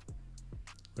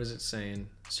 What is it saying?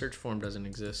 Search form doesn't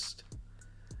exist.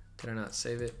 Did I not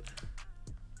save it?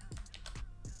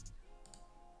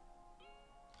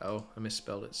 Oh, I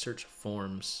misspelled it. Search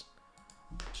forms.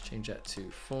 Let's change that to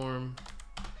form.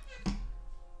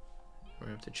 We're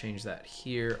gonna have to change that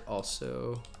here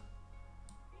also.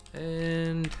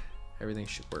 And everything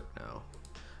should work now.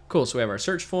 Cool, so we have our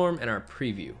search form and our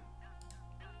preview.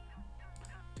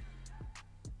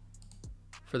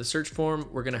 For the search form,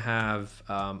 we're gonna have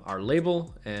our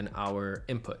label and our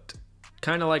input.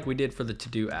 Kind of like we did for the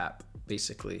to-do app,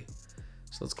 basically.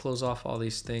 So let's close off all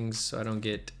these things so I don't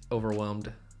get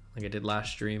overwhelmed like I did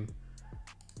last stream.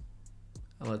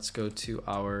 And let's go to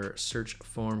our search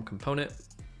form component.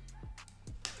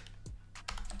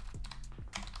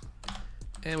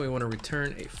 And we want to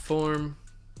return a form,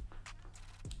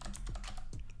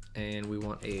 and we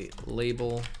want a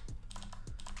label,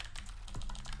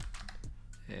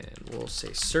 and we'll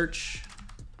say search,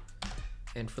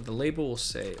 and for the label we'll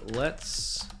say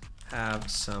let's have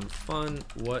some fun.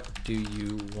 What do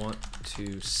you want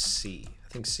to see? I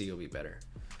think C will be better.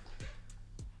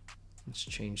 Let's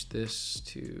change this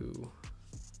to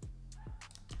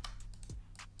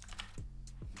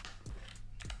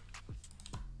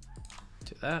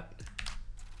that.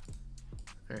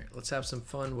 All right, let's have some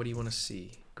fun. What do you want to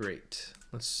see? Great.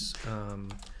 Let's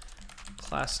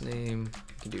class name,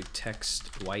 we can do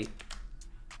text white,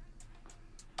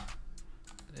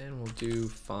 and we'll do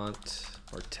font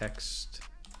or text.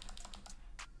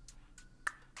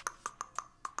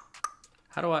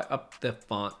 How do I up the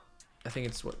font? I think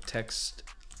it's what, text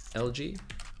LG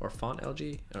or font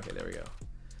LG. Okay, there we go.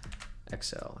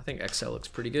 XL. I think XL looks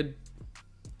pretty good.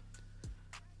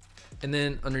 And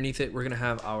then underneath it, we're gonna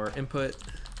have our input,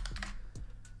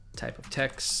 type of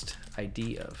text,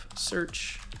 ID of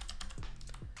search.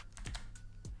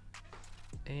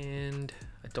 And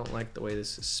I don't like the way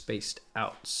this is spaced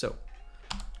out. So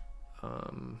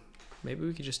maybe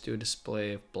we could just do a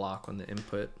display of block on the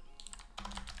input.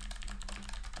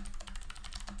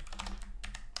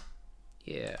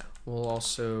 Yeah, we'll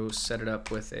also set it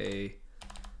up with a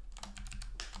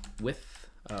width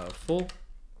full.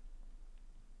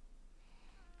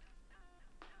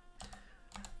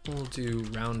 We'll do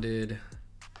rounded.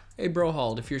 Hey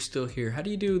Brohald, if you're still here, how do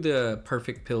you do the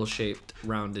perfect pill-shaped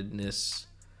roundedness?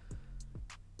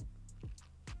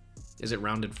 Is it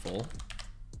rounded full?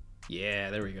 Yeah,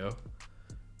 there we go.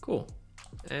 Cool.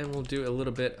 And we'll do a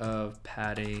little bit of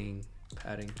padding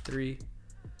 3.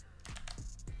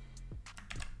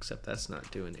 Except that's not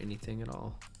doing anything at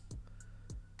all.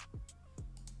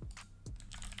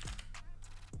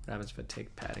 What happens if I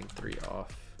take padding 3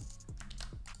 off?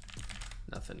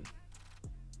 Nothing.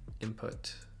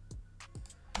 Input.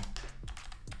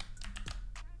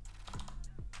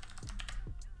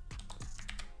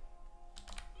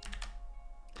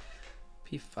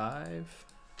 P5.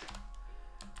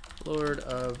 Lord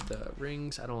of the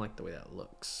Rings. I don't like the way that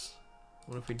looks.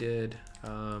 What if we did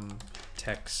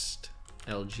text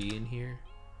LG in here?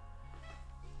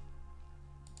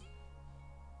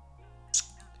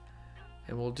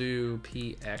 And we'll do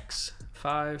px5.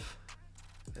 I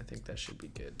think that should be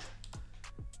good.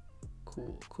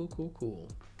 Cool, cool, cool, cool.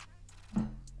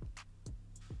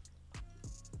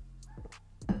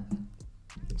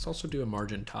 Let's also do a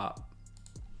margin top.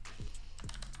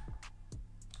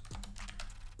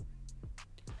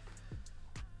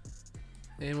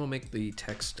 And we'll make the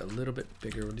text a little bit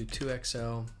bigger. We'll do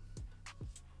 2XL.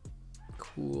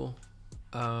 Cool.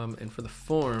 And for the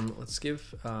form, let's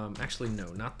give, actually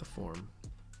no, not the form.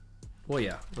 Well,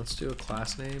 yeah, let's do a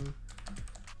class name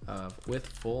with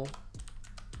full.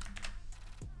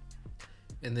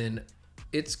 And then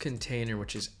its container,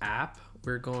 which is app,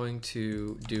 we're going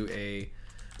to do a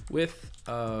width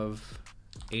of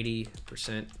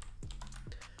 80%,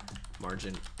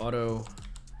 margin auto,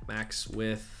 max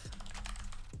width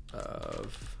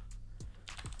of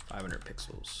 500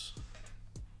 pixels.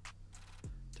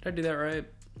 Did I do that right?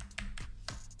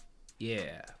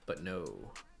 Yeah, but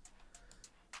no.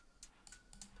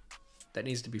 That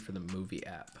needs to be for the movie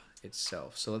app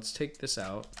itself. So let's take this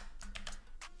out.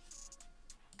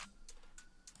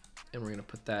 And we're gonna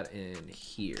put that in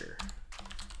here.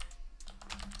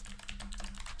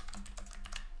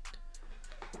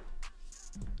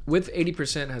 Width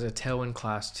 80% has a tailwind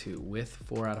class 2, width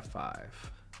 4 out of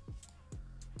 5.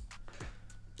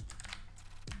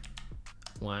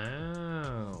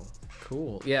 Wow,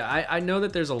 cool. Yeah, I know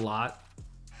that there's a lot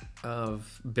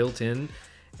of built in,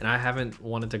 and I haven't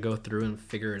wanted to go through and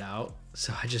figure it out.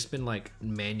 So I just been like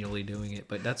manually doing it,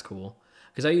 but that's cool.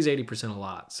 Because I use 80% a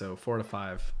lot, so 4 to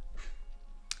 5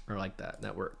 are like that.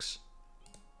 That works.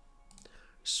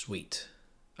 Sweet.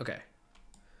 Okay.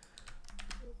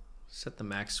 Set the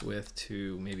max width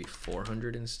to maybe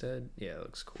 400 instead. Yeah, that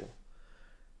looks cool.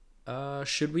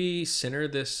 Should we center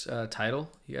this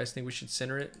title? You guys think we should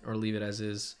center it or leave it as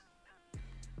is?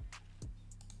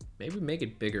 Maybe make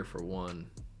it bigger for one.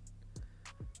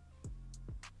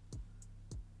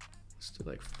 Let's do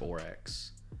like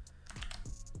 4x.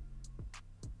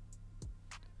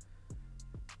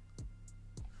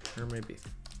 Or maybe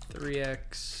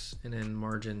 3x, and then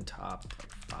margin top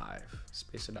like 5.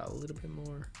 Space it out a little bit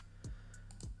more.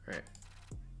 All right.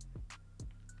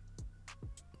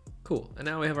 Cool. And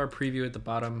now we have our preview at the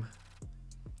bottom.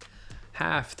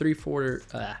 Half, 3/4,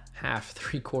 half,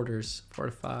 3/4, 4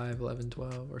 to 5, 11,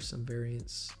 12, or some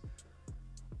variants.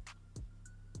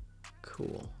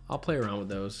 Cool. I'll play around with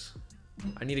those.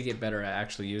 I need to get better at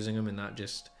actually using them and not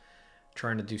just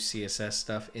trying to do CSS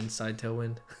stuff inside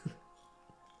Tailwind.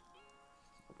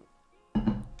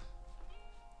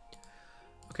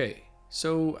 Okay,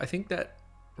 so I think that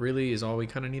really is all we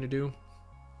kind of need to do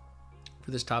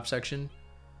for this top section.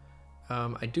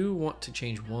 I do want to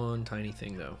change one tiny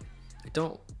thing though. I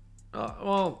don't,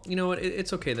 well, you know what?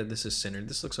 It's okay that this is centered.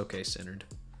 This looks okay centered.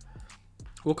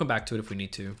 We'll come back to it if we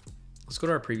need to. Let's go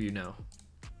to our preview now.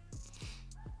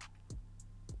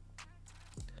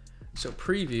 So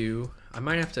preview, I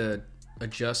might have to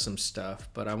adjust some stuff,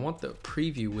 but I want the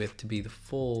preview width to be the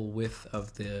full width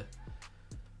of the,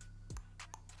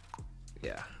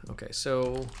 yeah, okay.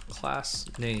 So class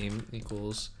name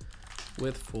equals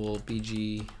width full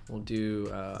BG, we'll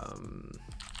do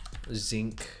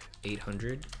zinc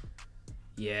 800.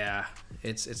 Yeah,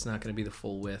 it's not gonna be the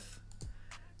full width.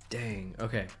 Dang,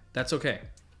 okay, that's okay.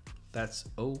 That's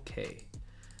okay.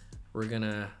 We're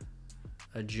gonna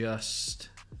adjust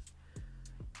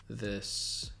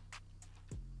this.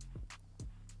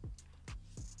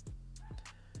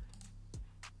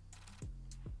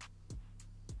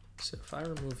 So if I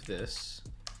remove this,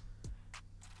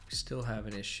 we still have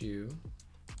an issue.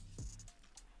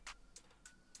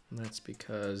 And that's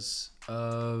because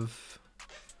of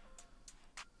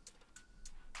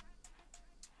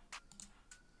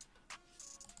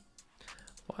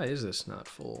why is this not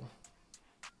full?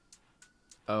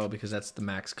 Oh, because that's the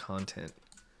max content.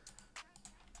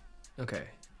 Okay.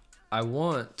 I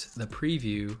want the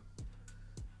preview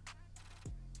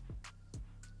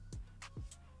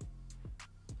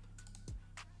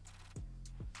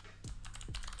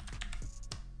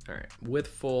all right, width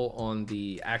full on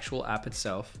the actual app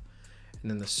itself, and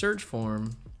then the search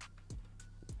form,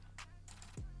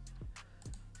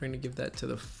 we're going to give that to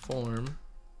the form.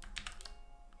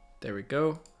 There we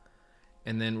go.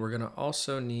 And then we're going to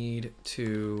also need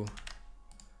to,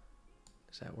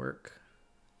 does that work?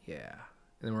 Yeah.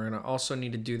 And then we're going to also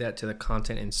need to do that to the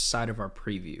content inside of our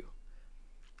preview.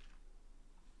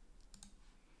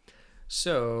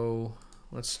 So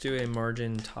let's do a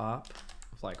margin top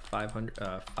of like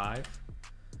 500, 5,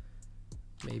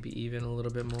 maybe even a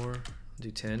little bit more. Do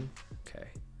 10. Okay.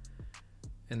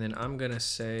 And then I'm going to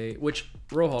say, which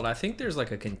Rohold, I think there's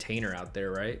like a container out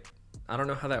there, right? I don't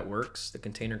know how that works, the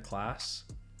container class.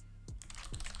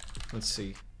 Let's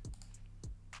see.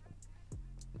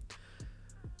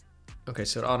 Okay,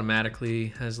 so it automatically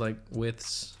has like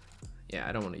widths. Yeah,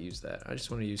 I don't want to use that. I just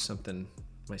want to use something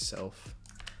myself.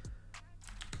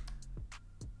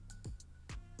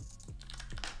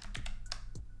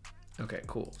 Okay,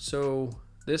 cool. So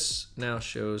this now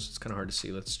shows, it's kind of hard to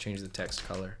see. Let's change the text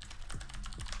color.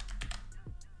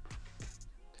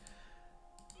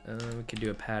 We could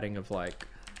do a padding of like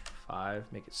 5,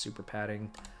 make it super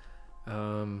padding.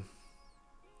 All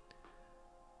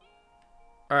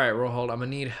right, Rohold, I'm gonna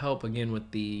need help again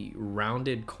with the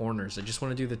rounded corners. I just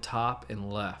want to do the top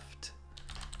and left.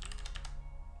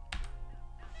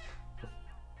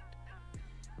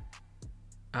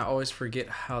 I always forget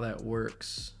how that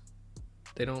works.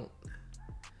 They don't.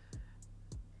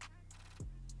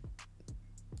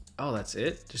 Oh, that's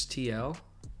it? Just TL?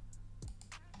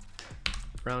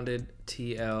 Rounded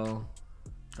TL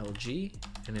LG,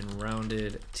 and then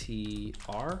rounded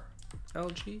TR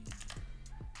LG?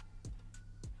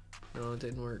 No, it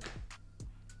didn't work.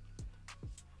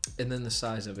 And then the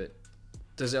size of it.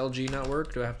 Does LG not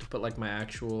work? Do I have to put like my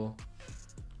actual...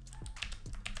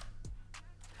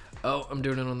 Oh, I'm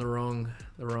doing it on the wrong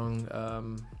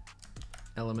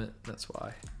element. That's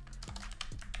why.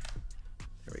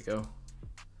 There we go.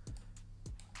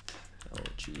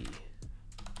 LG.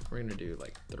 We're gonna do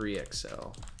like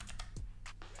 3XL.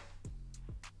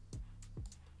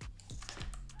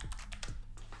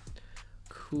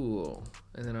 Cool.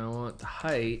 And then I want the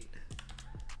height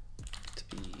to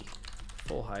be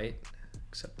full height,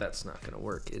 except that's not gonna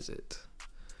work, is it?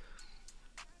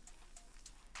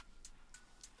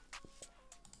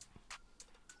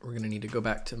 We're gonna need to go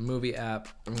back to movie app.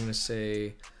 I'm gonna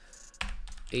say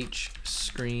H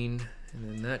screen, and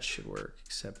then that should work,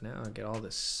 except now I get all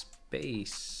this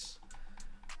space.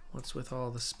 What's with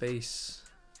all the space?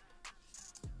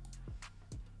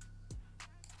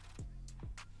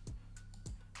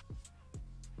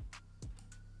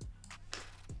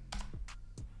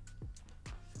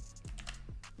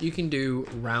 You can do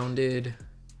rounded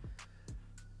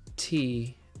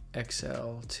T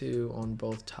XL2 on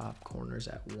both top corners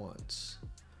at once.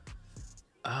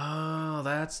 Oh,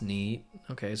 that's neat.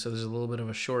 Okay, so there's a little bit of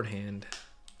a shorthand.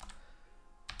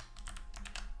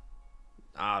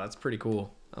 Ah, that's pretty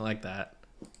cool. I like that.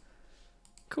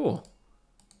 Cool.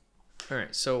 All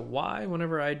right, so why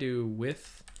whenever I do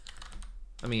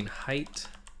height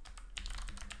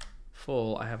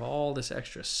full, I have all this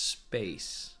extra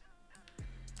space?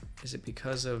 Is it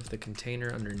because of the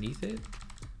container underneath it?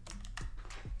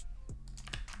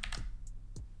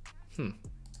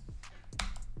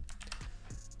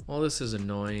 Well, this is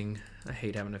annoying. I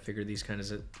hate having to figure these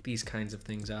kinds of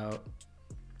things out.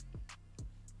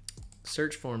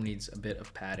 Search form needs a bit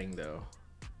of padding though.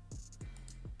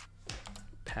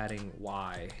 Padding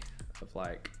Y of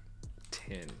like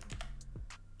 10.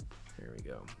 There we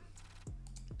go.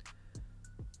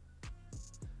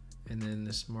 And then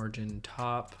this margin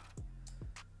top.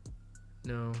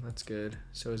 No, that's good.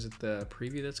 So is it the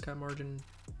preview that's got margin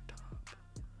top?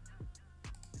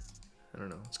 I don't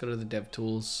know. Let's go to the dev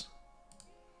tools.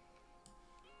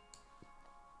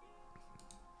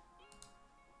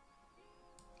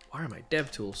 Why are my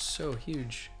dev tools so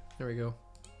huge? There we go.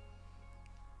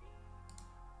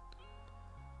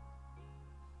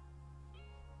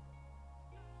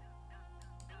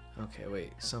 Okay,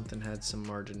 wait, something had some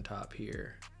margin top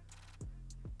here.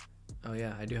 Oh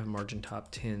yeah, I do have margin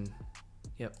top 10.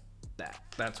 Yep,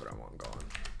 that's what I want going.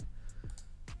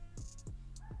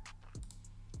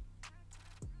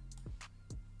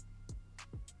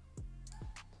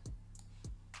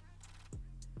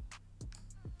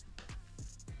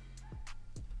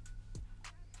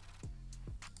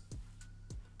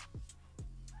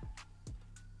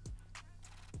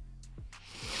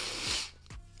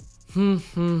 I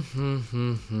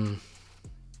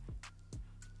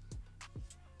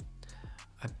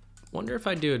wonder if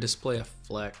I do a display of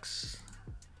flex,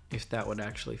 if that would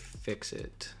actually fix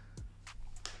it.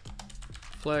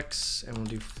 Flex, and we'll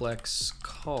do flex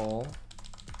call.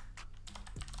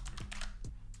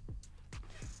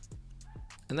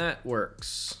 And that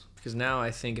works, because now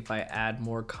I think if I add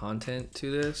more content to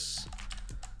this,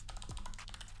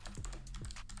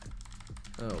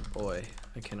 oh boy,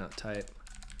 I cannot type.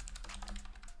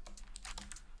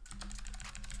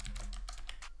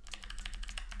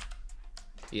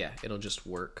 Yeah, it'll just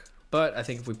work. But I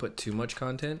think if we put too much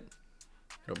content,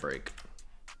 it'll break.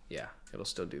 Yeah, it'll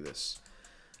still do this.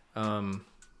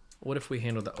 What if we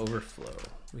handle the overflow?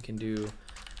 We can do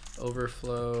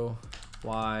overflow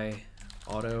Y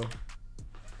auto,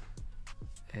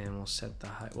 And we'll set the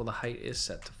height. Well, the height is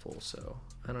set to full, so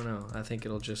I don't know. I think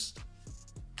it'll just.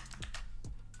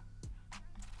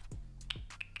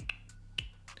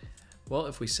 Well,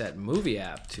 if we set movie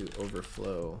app to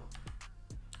overflow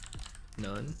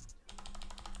none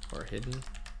or hidden,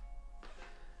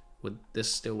 this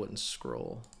still wouldn't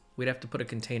scroll. We'd have to put a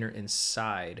container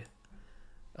inside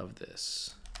of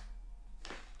this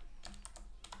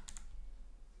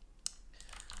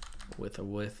with a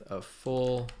width of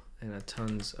full and a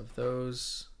tons of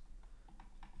those.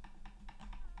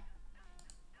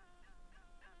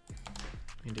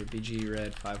 We can do BG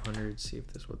red 500, see if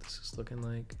this is what this is looking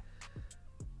like.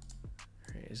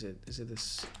 All right, is it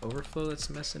this overflow that's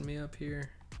messing me up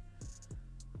here?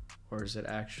 Or is it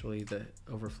actually the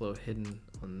overflow hidden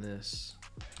on this?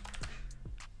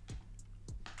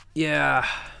 Yeah,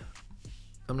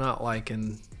 I'm not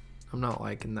liking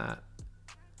that.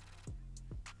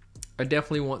 I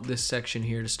definitely want this section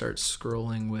here to start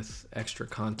scrolling with extra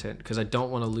content because I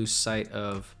don't want to lose sight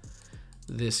of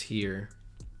this here.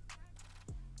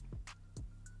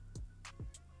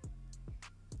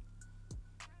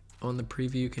 On the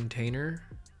preview container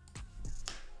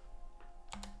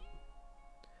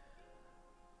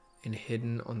and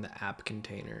hidden on the app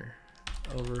container.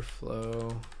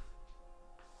 Overflow.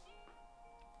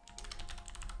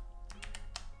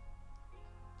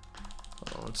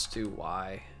 Hold on, let's do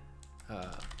Y.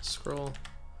 Scroll.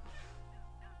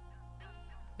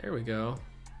 There we go.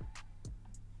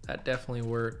 That definitely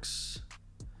works.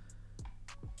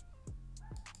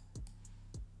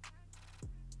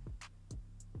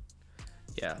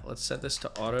 Yeah, let's set this to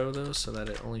auto though so that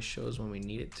it only shows when we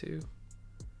need it to.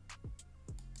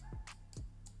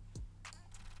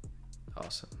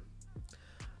 Awesome.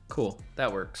 Cool,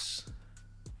 that works.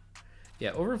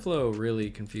 Yeah, overflow really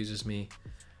confuses me.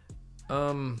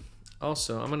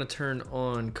 Also, I'm gonna turn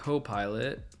on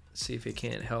Copilot, see if it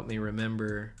can't help me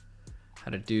remember how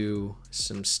to do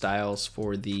some styles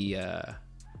for the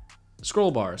scroll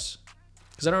bars,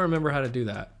 because I don't remember how to do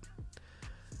that.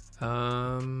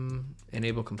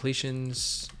 Enable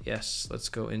completions. Yes, let's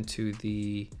go into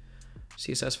the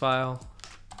CSS file.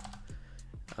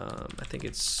 I think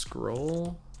it's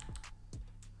scroll.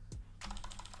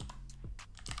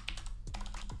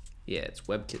 Yeah, it's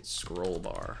WebKit scroll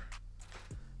bar.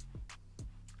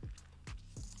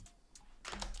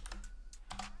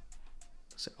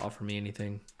 Does it offer me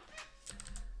anything?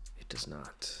 It does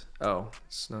not. Oh,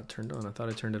 it's not turned on. I thought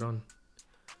I turned it on.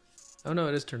 Oh no,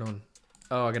 it is turned on.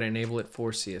 Oh, I gotta enable it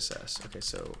for CSS. Okay,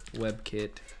 so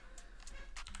WebKit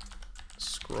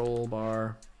scroll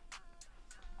bar.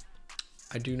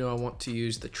 I do know I want to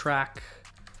use the track.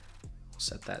 We'll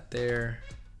set that there.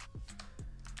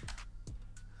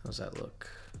 How's that look?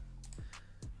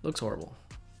 Looks horrible.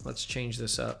 Let's change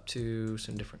this up to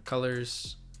some different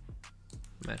colors.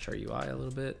 Match our UI a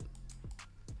little bit.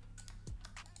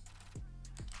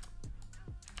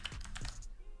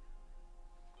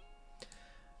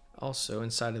 Also,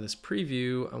 inside of this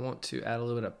preview, I want to add a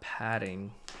little bit of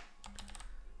padding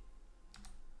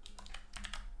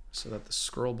so that the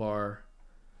scroll bar.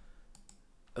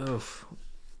 Oh,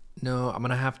 no, I'm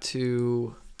gonna have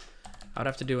to. I'd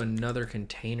have to do another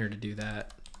container to do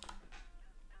that,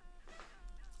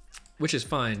 which is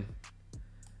fine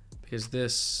because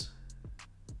this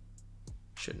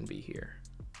shouldn't be here.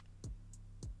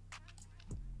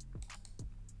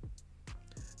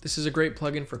 This is a great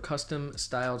plugin for custom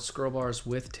styled scroll bars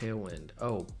with Tailwind.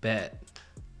 Oh, bet.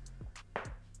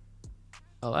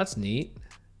 Oh, that's neat.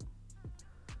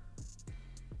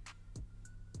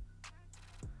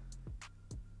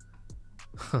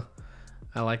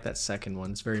 I like that second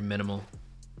one. It's very minimal.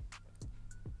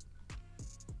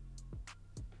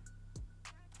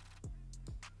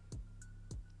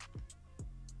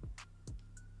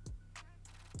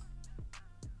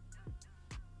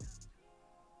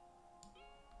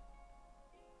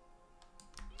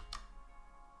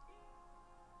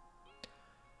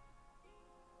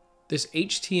 This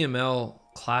HTML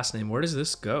class name, where does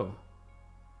this go?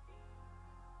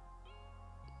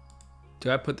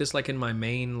 Do I put this like in my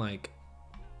main, like...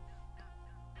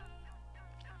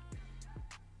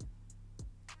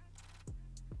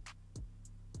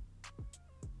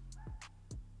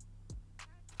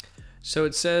 So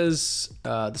it says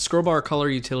the scroll bar color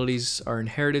utilities are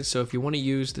inherited. So if you want to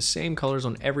use the same colors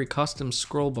on every custom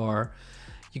scroll bar,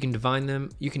 you can define them.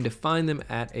 You can define them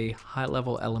at a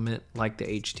high-level element like the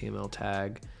HTML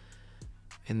tag,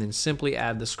 and then simply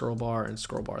add the scroll bar and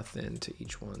scroll bar thin to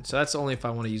each one. So that's only if I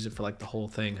want to use it for like the whole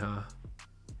thing, huh?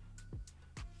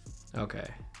 Okay.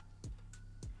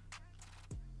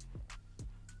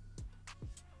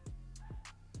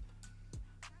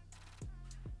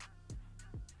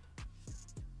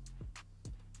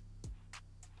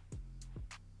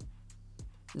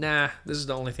 Nah, this is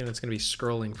the only thing that's gonna be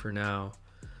scrolling for now.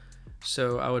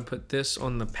 So I would put this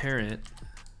on the parent,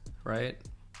 right?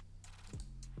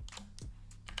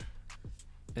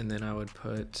 And then I would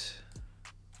put,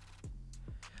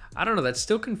 I don't know, that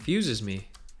still confuses me.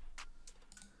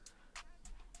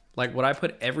 Like, would I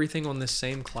put everything on this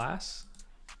same class?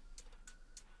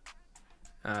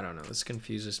 I don't know, this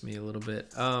confuses me a little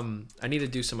bit. I need to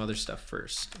do some other stuff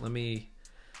first.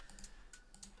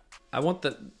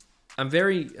 I'm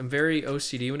very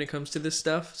OCD when it comes to this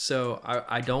stuff, so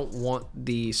I don't want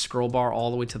the scroll bar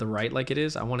all the way to the right like it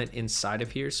is. I want it inside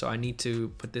of here, so I need to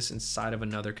put this inside of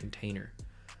another container.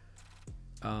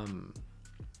 I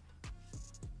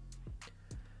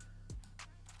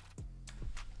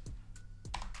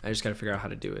just gotta figure out how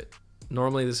to do it.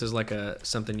 Normally this is like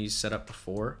something you set up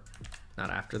before,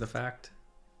 not after the fact.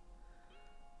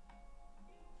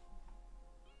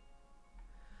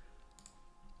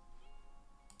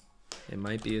 It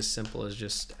might be as simple as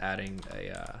just adding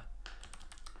a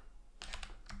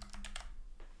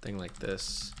thing like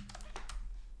this,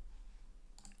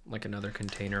 like another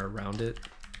container around it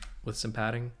with some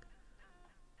padding.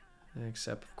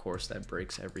 Except, of course, that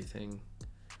breaks everything.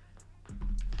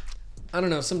 I don't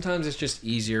know, sometimes it's just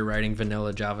easier writing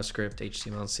vanilla JavaScript,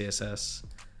 HTML, and CSS.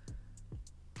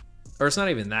 Or it's not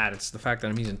even that, it's the fact that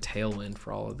I'm using Tailwind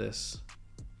for all of this.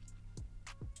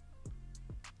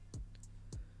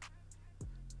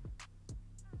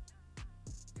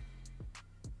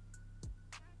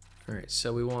 All right,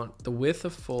 so we want the width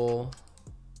of full,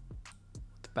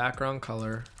 the background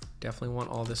color, definitely want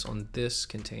all this on this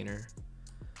container.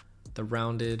 The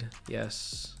rounded,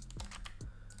 yes.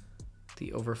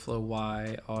 The overflow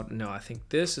Y, no, I think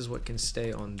this is what can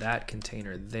stay on that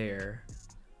container there.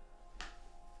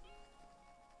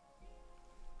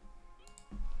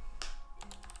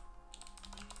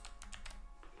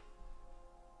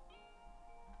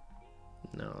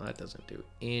 No, that doesn't do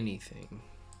anything.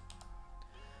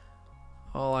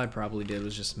 All I probably did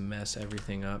was just mess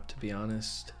everything up, to be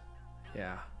honest.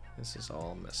 Yeah, this is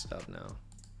all messed up now.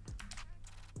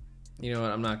 You know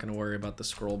what, I'm not gonna worry about the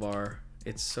scroll bar.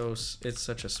 It's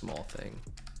such a small thing.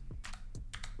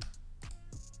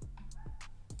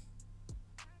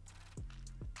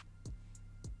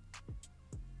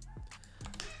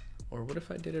 Or what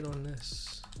if I did it on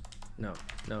this? No.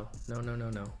 We're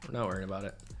not worrying about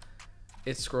it.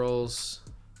 It scrolls.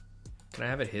 Can I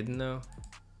have it hidden though?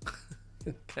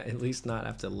 Can I at least not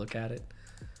have to look at it?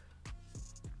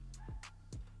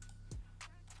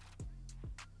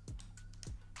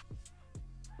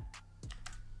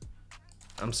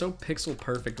 I'm so pixel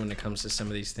perfect when it comes to some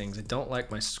of these things. I don't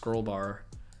like my scroll bar,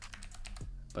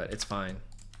 but it's fine.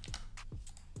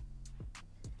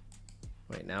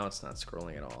 Wait, now it's not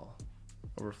scrolling at all.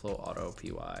 Overflow auto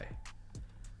PY.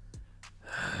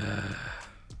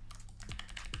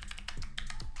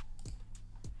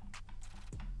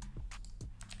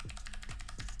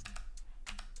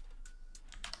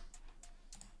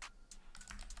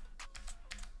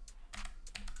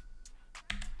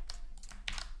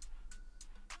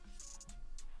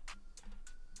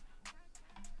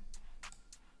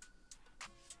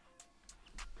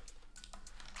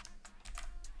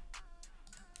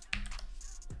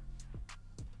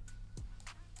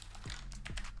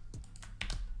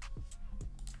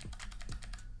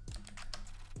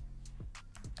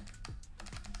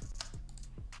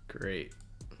 Great.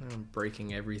 I'm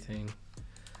breaking everything.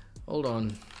 Hold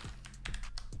on.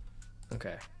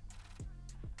 Okay.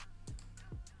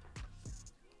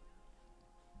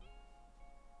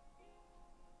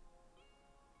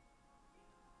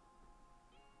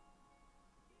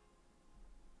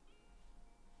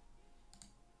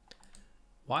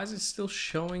 Why is it still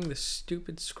showing the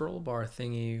stupid scroll bar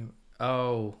thingy?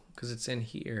 Oh, because it's in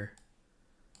here.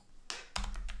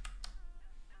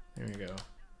 There we go.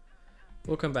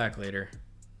 We'll come back later.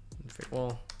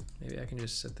 Well, maybe I can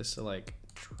just set this to like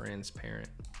transparent.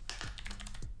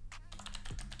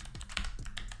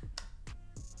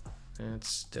 And it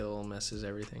still messes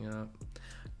everything up.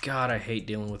 God, I hate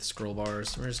dealing with scroll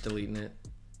bars. We're just deleting it.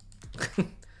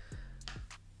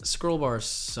 Scroll bars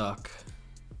suck.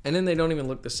 And then they don't even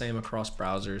look the same across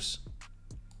browsers.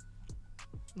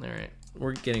 All right,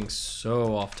 we're getting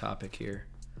so off topic here.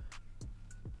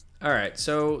 All right,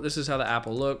 so this is how the app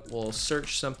will look. We'll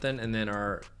search something and then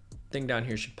our thing down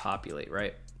here should populate,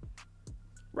 right?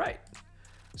 Right.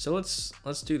 So let's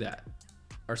do that.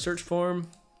 Our search form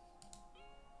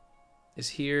is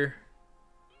here.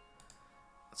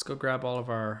 Let's go grab all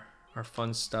of our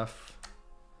fun stuff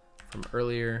from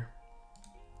earlier.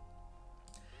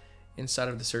 Inside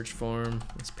of the search form,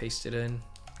 let's paste it in.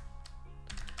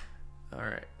 All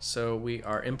right, so we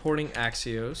are importing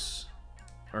Axios.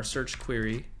 Our search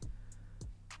query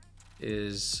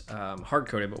is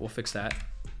hard-coded, but we'll fix that.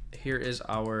 Here is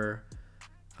our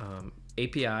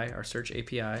API, our search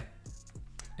API,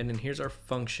 and then here's our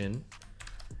function,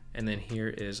 and then here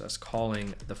is us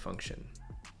calling the function.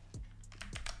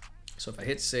 So if I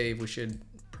hit save, we should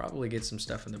probably get some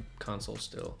stuff in the console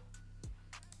still.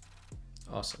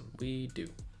 Awesome, we do.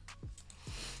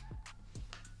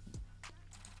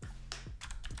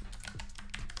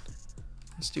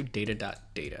 Let's do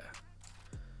data.data.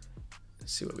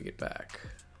 Let's see what we get back.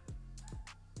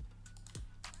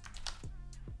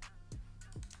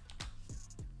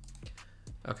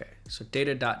 Okay, so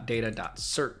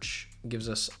data.data.search gives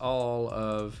us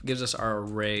our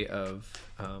array of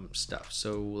stuff.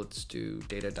 So let's do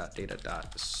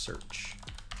data.data.search.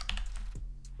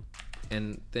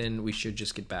 And then we should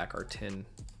just get back our 10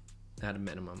 at a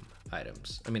minimum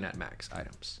items. At max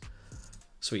items.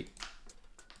 Sweet.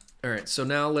 All right, so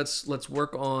now let's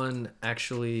work on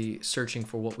actually searching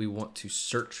for what we want to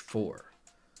search for.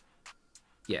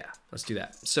 Yeah, let's do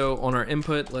that. So on our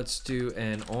input, let's do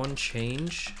an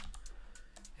onChange.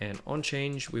 And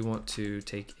onChange, we want to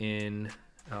take in,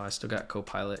 I still got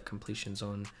Copilot completions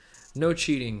on. No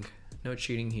cheating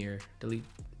here. Delete,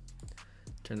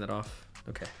 turn that off.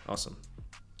 Okay, awesome.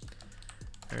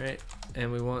 All right,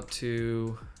 and we want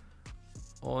to,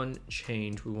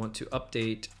 onChange, we want to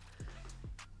update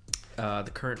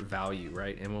the current value,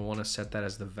 right? And we'll want to set that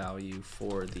as the value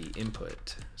for the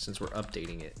input since we're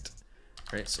updating it.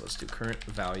 All right, so let's do current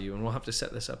value, and we'll have to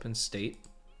set this up in state.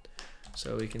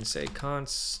 So we can say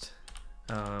const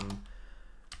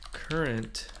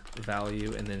current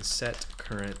value and then set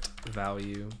current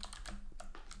value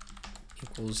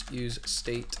equals use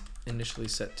state initially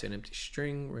set to an empty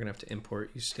string. We're gonna have to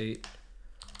import use state.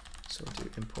 So we'll do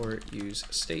import use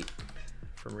state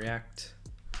from React.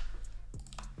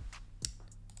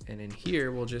 And in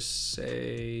here, we'll just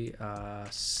say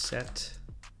set,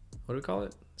 what do we call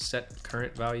it? Set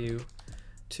current value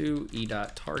to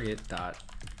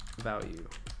e.target.value.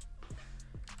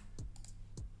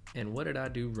 And what did I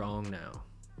do wrong now?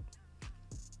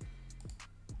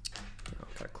 Oh,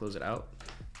 gotta close it out.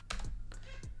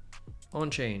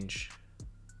 onChange,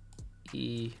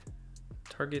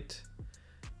 e.target,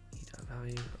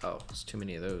 e.value. Oh, it's too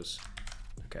many of those.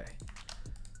 Okay.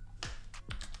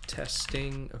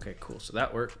 Testing. Okay, cool. So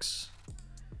that works.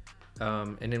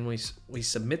 And then we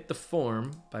submit the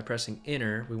form by pressing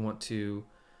enter. We want to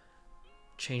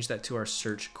change that to our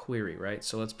search query, right?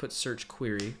 So let's put search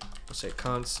query. We'll say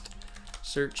const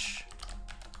search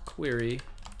query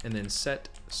and then set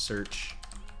search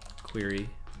query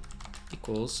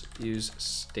equals use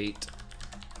state,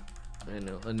 and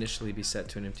it'll initially be set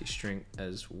to an empty string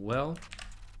as well.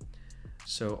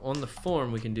 So on the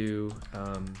form we can do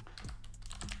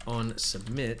on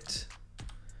submit,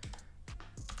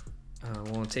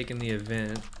 we'll take in the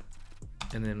event,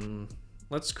 and then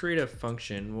let's create a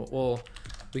function.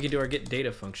 We can do our get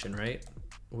data function, right?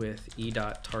 With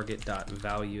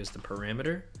e.target.value as the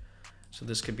parameter. So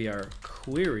this could be our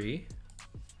query.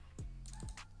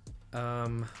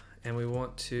 And we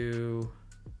want to,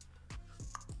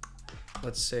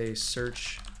 let's say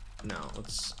search, no,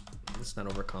 let's not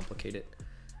overcomplicate it.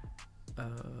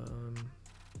 All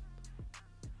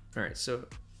right, so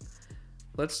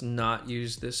let's not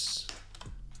use this.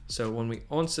 So when we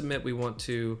on submit, we want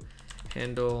to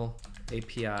handle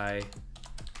API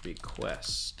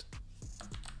request.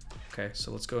 Okay,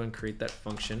 so let's go and create that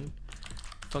function.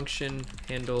 Function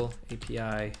handle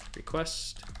API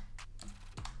request.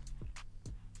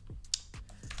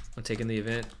 I'll take in the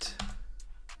event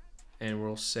and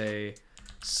we'll say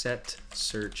set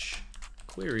search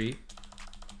query,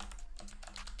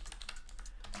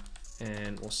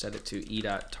 and we'll set it to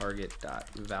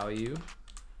e.target.value.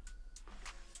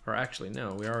 Or actually,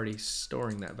 no, we're already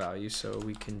storing that value, so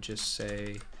we can just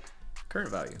say current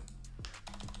value.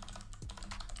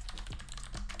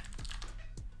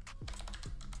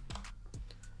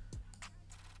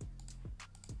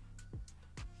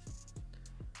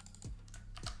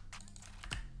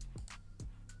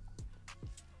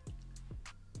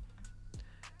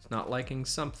 It's not liking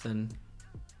something.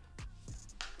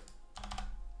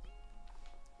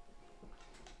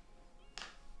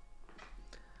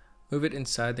 Move it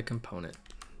inside the component.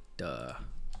 Duh.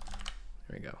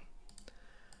 There we go.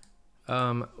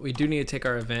 We do need to take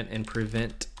our event and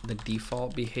prevent the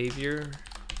default behavior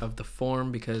of the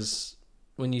form, because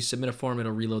when you submit a form,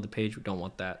 it'll reload the page. We don't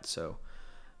want that, so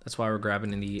that's why we're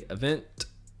grabbing in the event.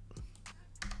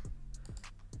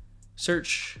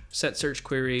 Search, set search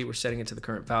query. We're setting it to the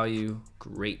current value.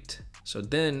 Great. So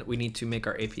then we need to make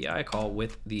our API call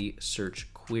with the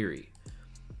search query.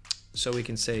 So we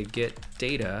can say get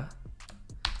data,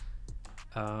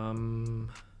 and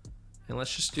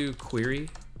let's just do query.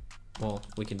 Well,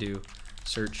 we can do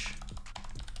search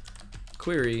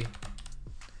query,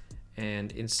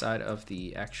 and inside of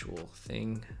the actual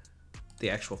thing, the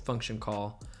actual function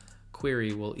call,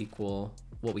 query will equal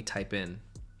what we type in.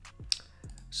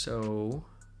 So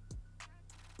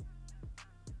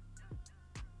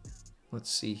let's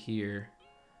see here.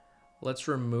 Let's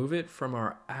remove it from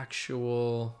our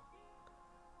actual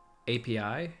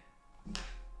API.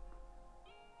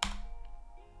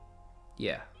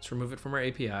 Yeah, let's remove it from our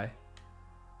API.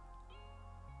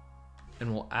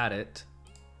 And we'll add it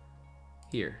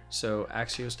here. So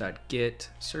axios.get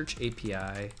search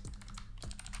API.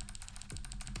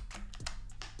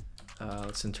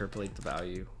 Let's interpolate the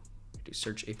value. Do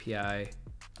search API.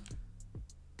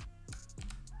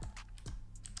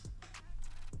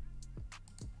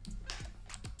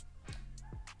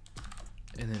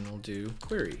 And then we'll do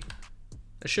query.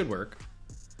 That should work.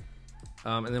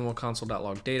 And then we'll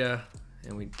console.log data,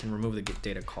 and we can remove the get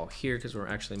data call here because we're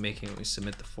actually making it when we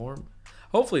submit the form.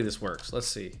 Hopefully this works. Let's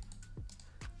see.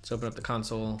 Let's open up the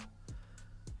console.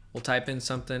 We'll type in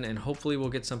something and hopefully we'll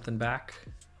get something back.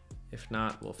 If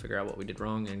not, we'll figure out what we did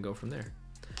wrong and go from there.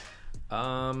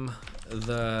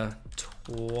 The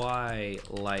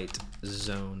twilight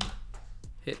zone.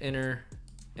 Hit enter,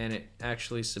 and it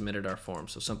actually submitted our form,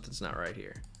 so something's not right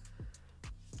here.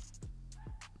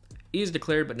 E is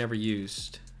declared but never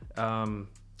used. Oh,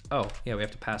 yeah, we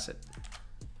have to pass it.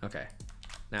 Okay,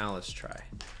 now let's try.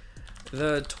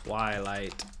 The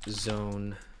twilight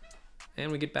zone,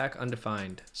 and we get back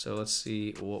undefined. So let's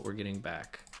see what we're getting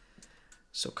back.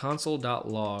 So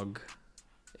console.log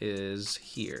is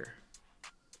here.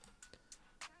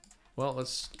 Well,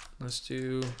 let's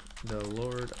do the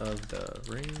Lord of the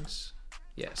Rings.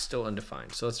 Yeah, still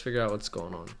undefined. So let's figure out what's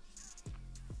going on.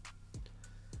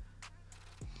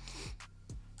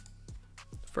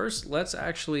 First, let's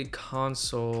actually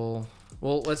console.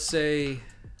 Well, let's say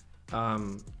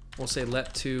we'll say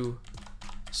let2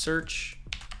 search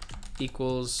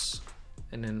equals,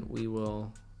 and then we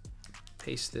will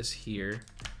paste this here,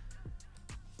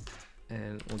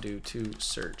 and we'll do to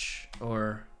search,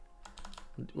 or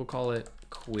we'll call it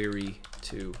query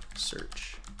to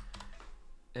search.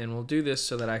 And we'll do this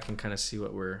so that I can kind of see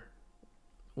what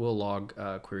we'll log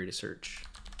query to search.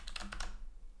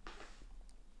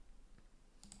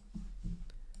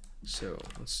 So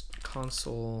let's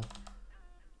console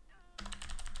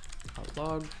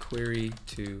log query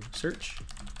to search.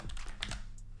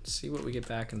 Let's see what we get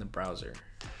back in the browser.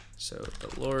 So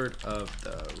the Lord of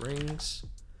the Rings,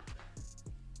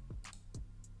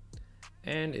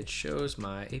 and it shows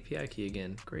my API key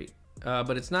again. Great,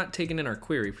 but it's not taking in our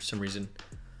query for some reason.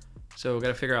 So we got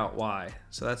to figure out why.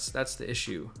 So that's the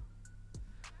issue.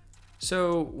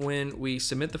 So when we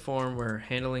submit the form, we're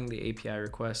handling the API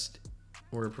request.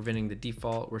 We're preventing the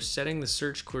default. We're setting the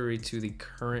search query to the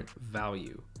current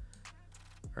value.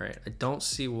 All right, I don't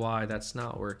see why that's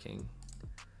not working.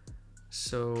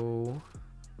 So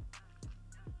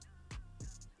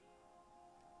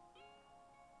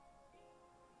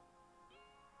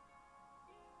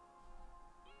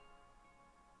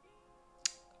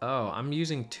oh, I'm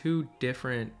using two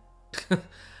different,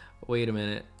 wait a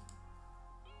minute.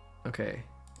 Okay,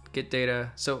 get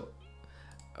data. So,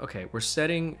 okay, we're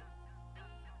setting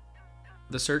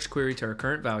the search query to our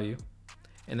current value,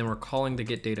 and then we're calling the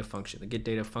get data function. The get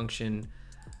data function,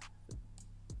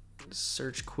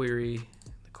 search query,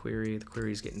 the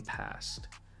query is getting passed.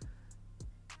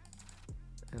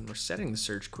 And we're setting the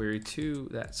search query to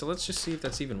that. So let's just see if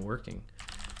that's even working.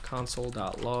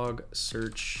 Console.log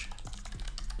search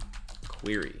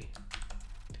query.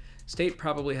 State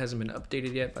probably hasn't been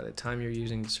updated yet by the time you're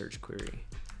using the search query.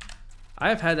 I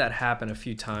have had that happen a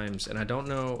few times, and I don't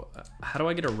know, how do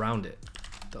I get around it?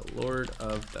 The Lord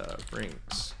of the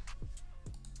Rings.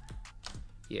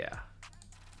 Yeah.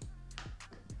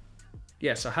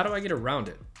 Yeah, so how do I get around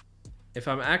it? If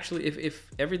I'm actually, if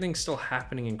everything's still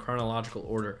happening in chronological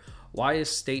order, why is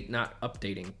state not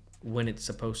updating when it's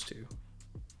supposed to?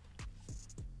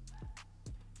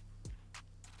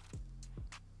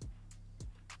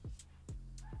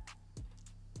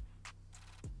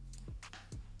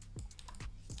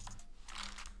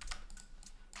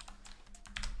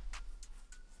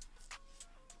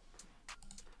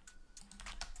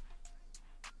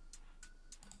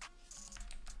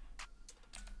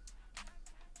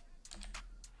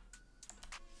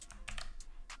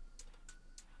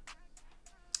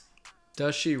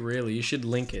 Does she really? You should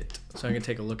link it so I can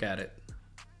take a look at it.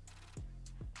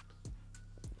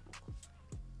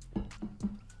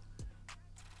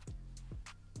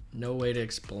 No way to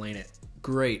explain it.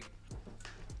 Great.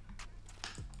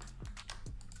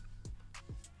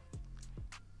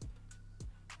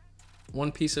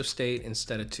 One piece of state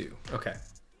instead of two. Okay.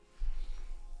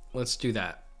 Let's do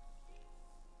that.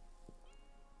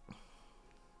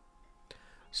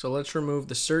 So let's remove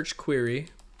the search query.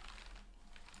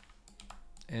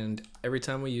 And every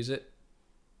time we use it,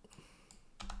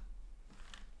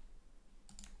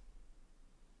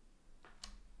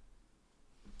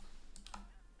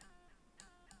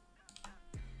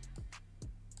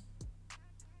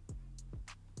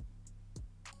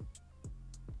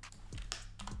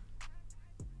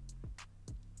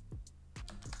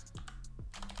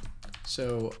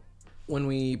 so when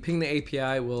we ping the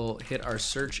API, we'll hit our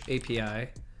search API,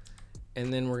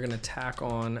 and then we're going to tack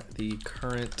on the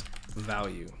current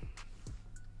value,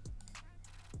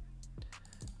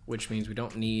 which means we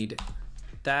don't need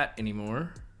that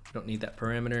anymore. We don't need that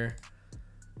parameter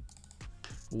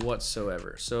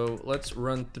whatsoever. So let's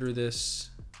run through this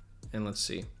and let's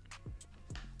see.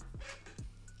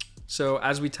 So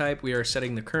as we type, we are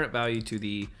setting the current value to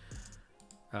the,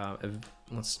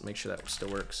 let's make sure that still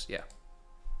works. Yeah.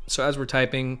 So as we're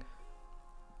typing,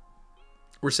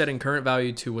 we're setting current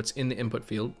value to what's in the input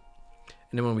field.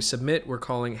 And then when we submit, we're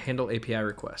calling handle API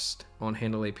request. On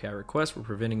handle API request, we're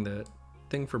preventing the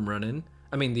thing from running.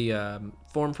 I mean, the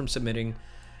form from submitting. And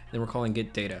then we're calling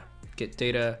get data. Get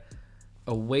data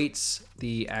awaits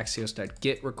the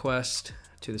axios.get request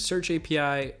to the search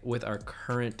API with our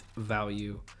current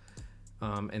value.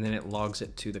 And then it logs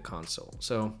it to the console.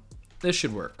 So this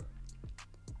should work.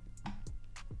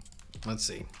 Let's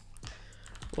see.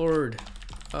 Lord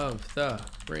of the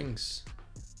Rings.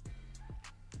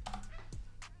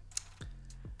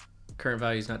 Current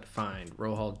value is not defined.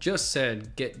 Rohal just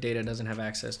said get data doesn't have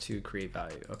access to create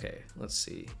value. Okay, let's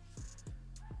see.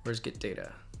 Where's get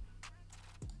data?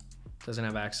 Doesn't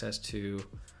have access to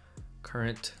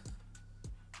current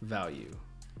value.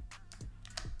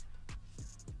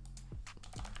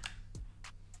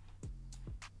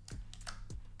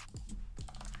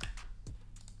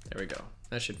 There we go.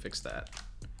 That should fix that.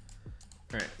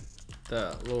 All right.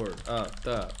 The Lord of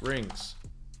the Rings.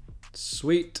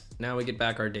 Sweet. Now we get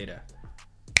back our data.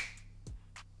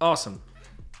 Awesome.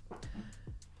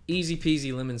 Easy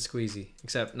peasy lemon squeezy.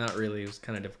 Except not really. It was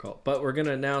kind of difficult. But we're going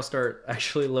to now start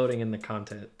actually loading in the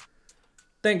content.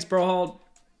 Thanks, Brohald.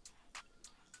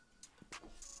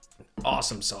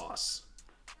 Awesome sauce.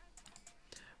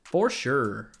 For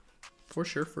sure. For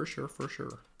sure, for sure, for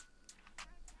sure.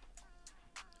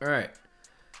 All right,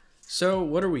 so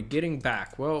what are we getting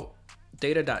back? Well,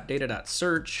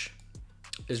 data.data.search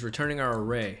is returning our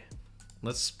array.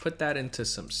 Let's put that into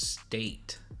some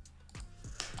state.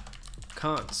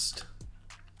 Const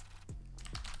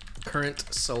current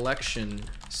selection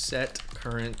set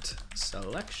current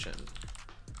selection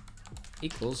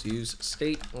equals use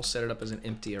state. We'll set it up as an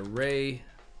empty array.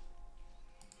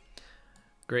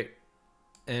 Great.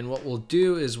 And what we'll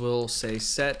do is we'll say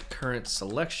set current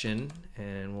selection,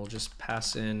 and we'll just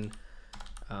pass in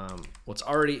what's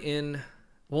already in.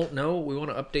 Well, no, we want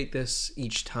to update this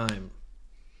each time.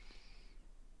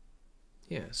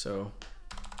 Yeah, so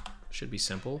should be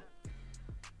simple,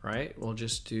 right? We'll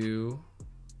just do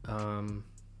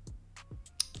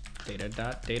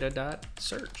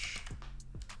data.data.search,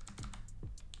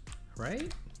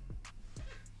 right?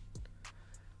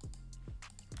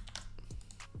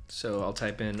 So I'll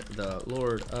type in the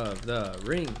Lord of the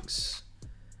Rings,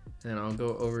 and I'll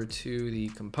go over to the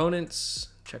components,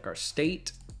 check our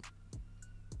state,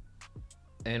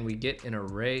 and we get an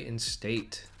array in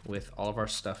state with all of our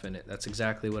stuff in it. That's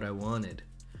exactly what I wanted.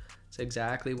 That's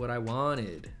exactly what I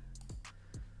wanted.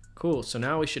 Cool, so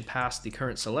now we should pass the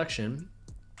current selection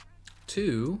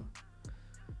to,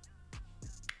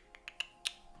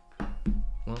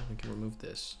 well, we can remove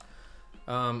this.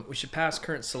 We should pass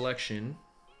current selection.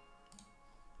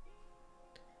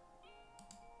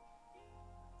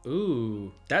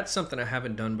 Ooh, that's something I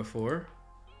haven't done before.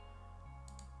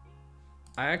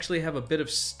 I actually have a bit of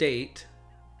state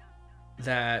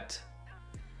that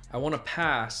I want to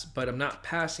pass, but I'm not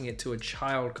passing it to a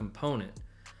child component.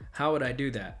 How would I do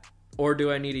that? Or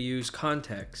do I need to use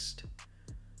context?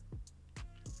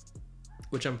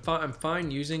 Which I'm fine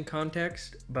using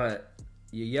context, but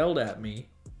you yelled at me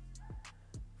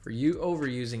for you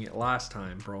overusing it last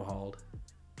time, Brohald.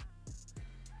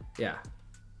 Yeah.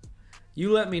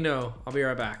 You let me know. I'll be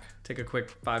right back. Take a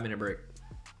quick 5-minute break.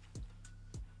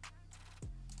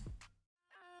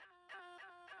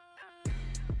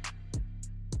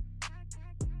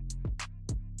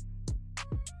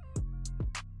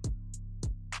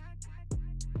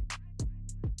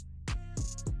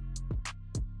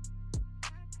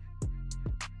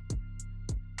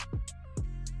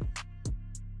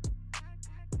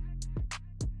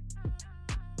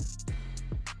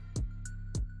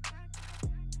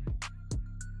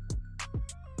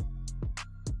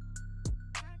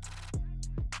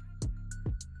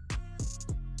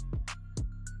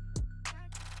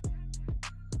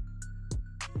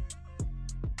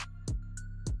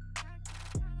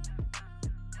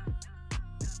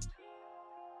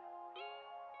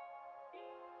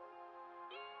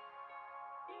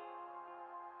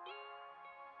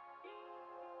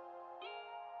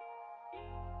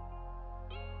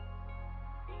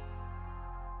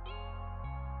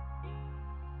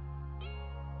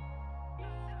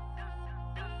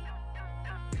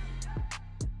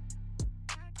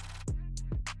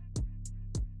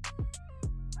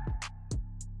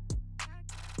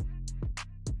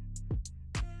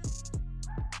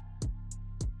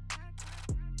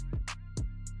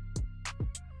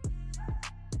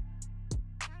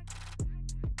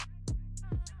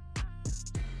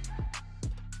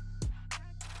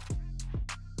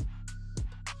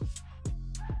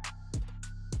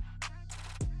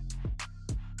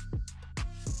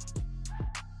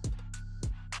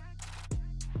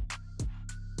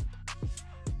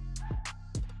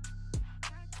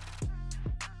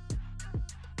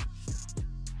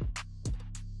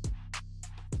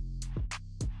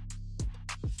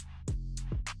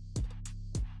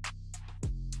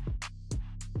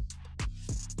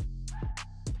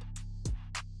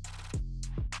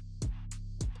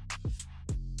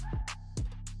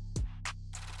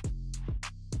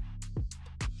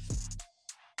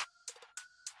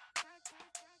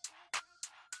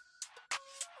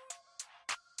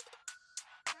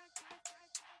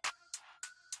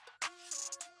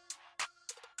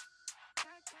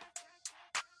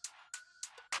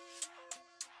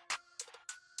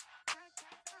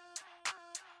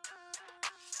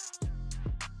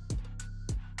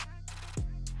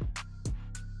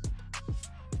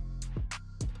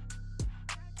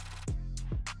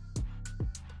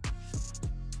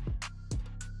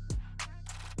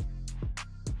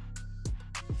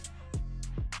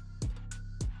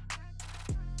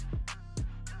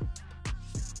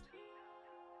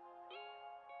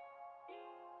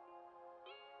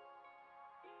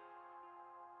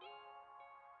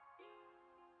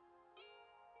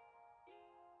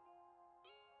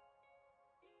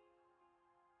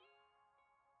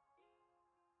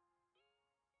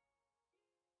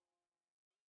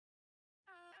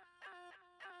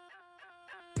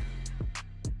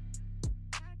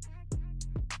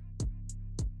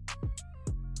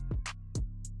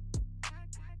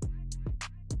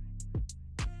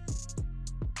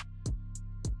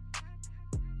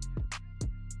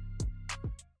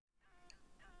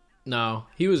 No,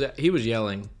 he was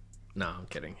yelling. No, I'm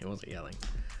kidding. He wasn't yelling.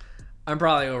 I'm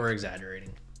probably over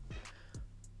exaggerating.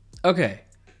 Okay.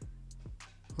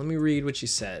 Let me read what you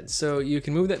said. So you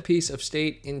can move that piece of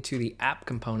state into the app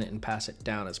component and pass it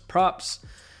down as props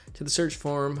to the search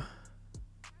form.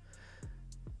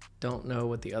 Don't know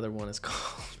what the other one is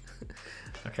called.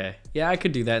 Okay. Yeah, I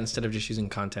could do that instead of just using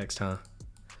context, huh?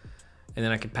 And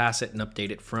then I could pass it and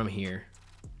update it from here.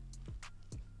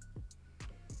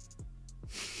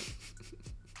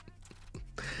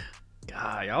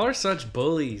 God, y'all are such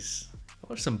bullies.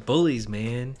 Y'all are some bullies,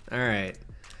 man. All right.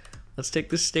 Let's take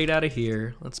this state out of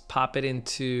here. Let's pop it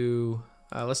into,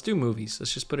 let's do movies.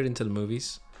 Let's just put it into the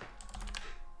movies.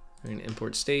 And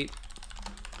import state.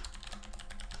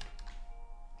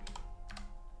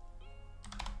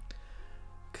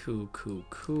 Cool, cool,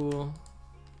 cool.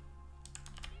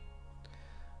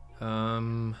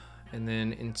 And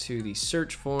then into the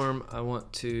search form, I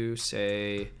want to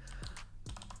say,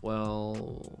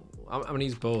 well, I'm gonna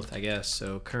use both, I guess.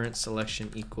 So current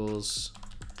selection equals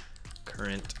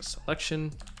current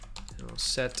selection, and we'll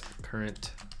set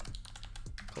current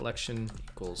collection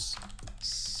equals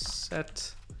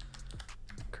set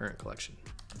current collection.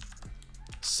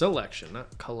 Selection,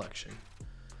 not collection.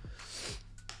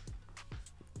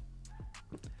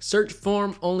 Search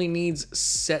form only needs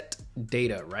set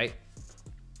data, right?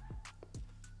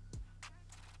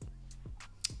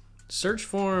 Search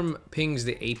form pings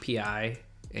the API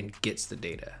and gets the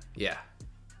data. Yeah.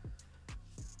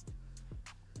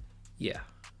 Yeah.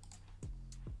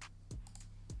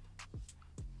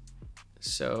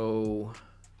 So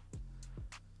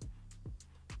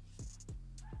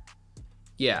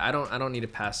yeah, I don't need to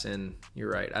pass in, you're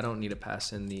right. I don't need to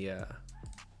pass in the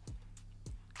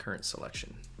current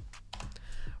selection.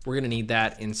 We're gonna need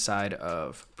that inside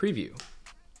of preview.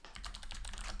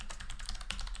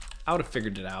 I would have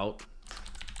figured it out.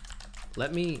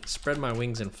 Let me spread my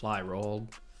wings and fly, Roald.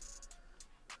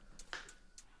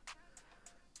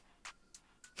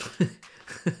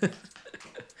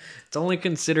 It's only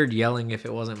considered yelling if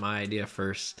it wasn't my idea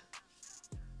first.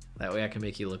 That way I can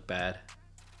make you look bad.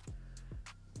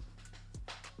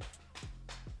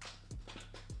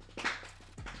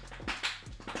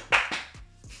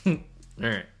 All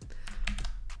right.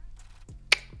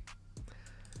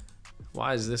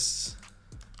 Why is this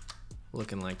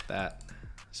looking like that?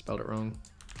 Spelled it wrong.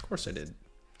 Of course I did.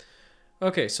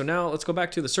 Okay, so now let's go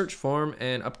back to the search form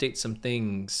and update some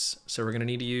things. So we're gonna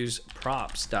need to use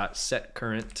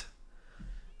props.setCurrent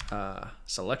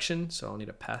selection. So I'll need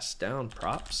to pass down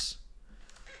props.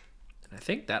 And I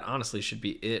think that honestly should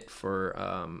be it for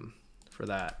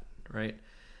that, right?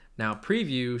 Now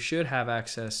preview should have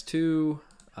access to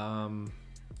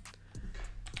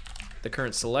the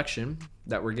current selection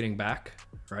that we're getting back,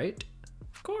 right?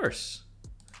 Of course.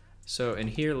 So in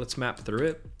here, let's map through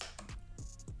it.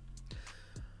 We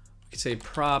could say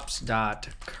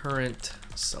props.current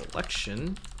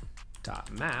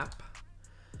selection.map.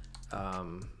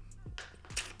 What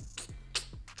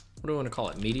do I want to call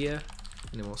it? Media.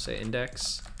 And then we'll say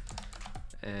index.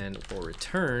 And we'll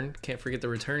return. Can't forget the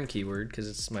return keyword because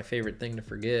it's my favorite thing to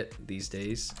forget these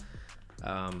days.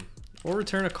 We'll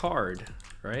return a card,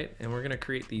 right? And we're going to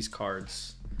create these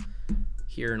cards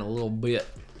here in a little bit.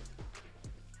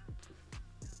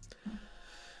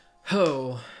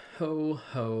 Ho, ho,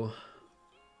 ho.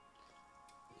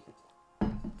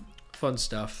 Fun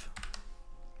stuff.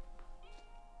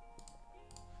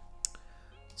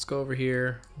 Let's go over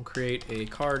here. We'll create a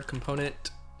card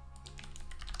component.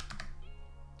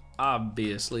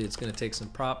 Obviously, it's going to take some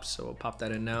props, so we'll pop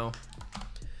that in now.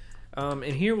 And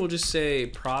here we'll just say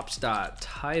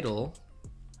props.title.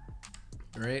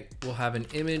 All right, we'll have an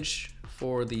image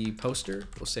for the poster.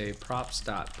 We'll say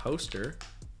props.poster.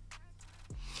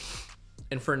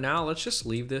 And for now, let's just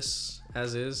leave this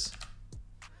as is.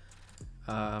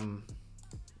 And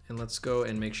let's go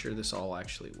and make sure this all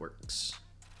actually works.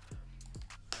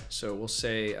 So we'll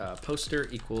say poster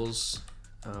equals,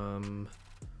 it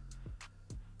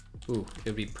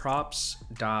would be props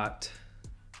dot,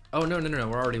 oh, no,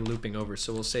 we're already looping over.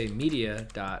 So we'll say media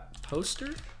dot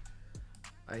poster,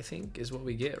 I think is what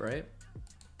we get, right?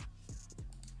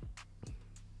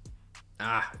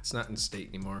 It's not in state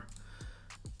anymore.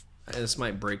 This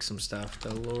might break some stuff.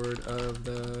 The Lord of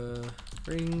the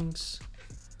Rings.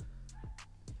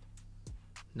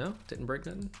 No, didn't break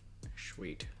nothing.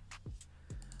 Sweet.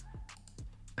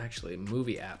 Actually,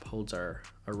 movie app holds our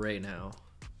array now.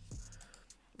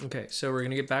 Okay, so we're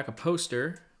gonna get back a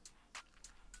poster.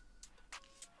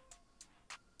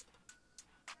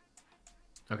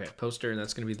 Okay, poster, and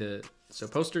that's gonna be so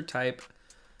poster type,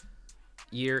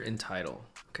 year, and title.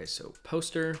 Okay, so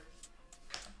poster.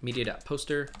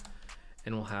 media.poster,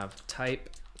 and we'll have type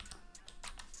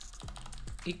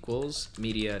equals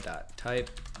media.type.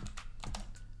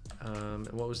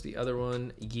 And what was the other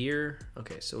one? Year.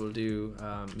 Okay, so we'll do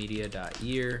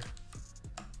media.year.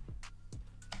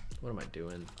 What am I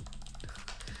doing?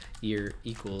 Year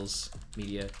equals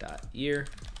media.year.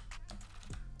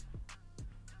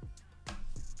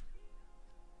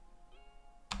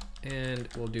 And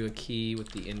we'll do a key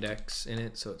with the index in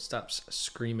it so it stops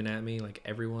screaming at me like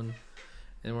everyone.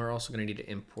 And we're also going to need to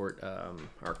import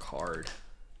our card.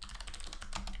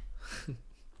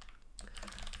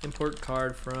 Import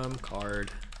card from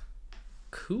card.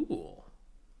 Cool.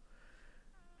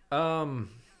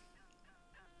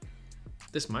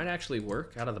 This might actually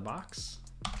work out of the box.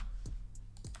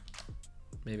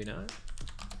 Maybe not.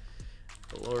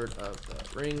 The Lord of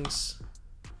the Rings.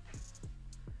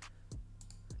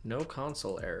 No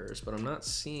console errors, but I'm not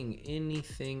seeing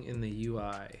anything in the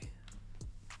UI.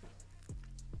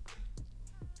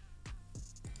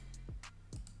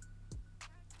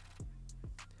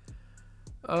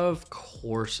 Of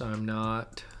course I'm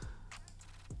not.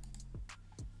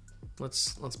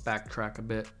 Let's backtrack a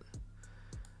bit.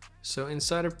 So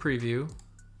inside of preview,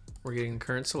 we're getting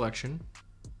current selection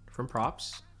from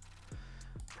props.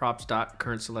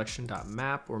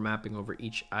 Props.currentSelection.map. We're mapping over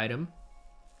each item.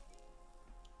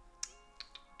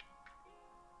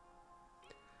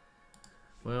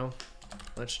 Well,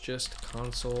 let's just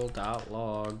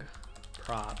console.log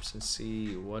props and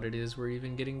see what it is we're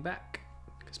even getting back.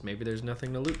 Because maybe there's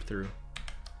nothing to loop through.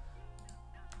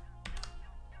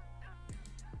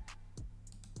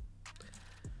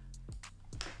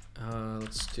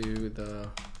 Let's do the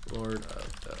Lord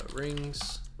of the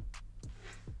Rings.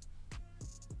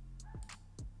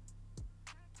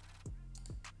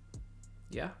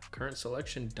 Yeah, current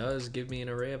selection does give me an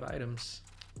array of items.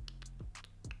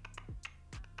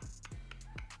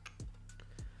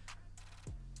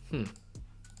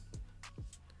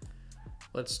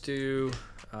 Let's do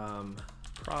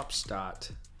props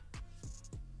dot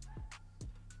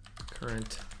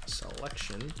current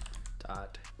selection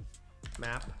dot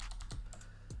map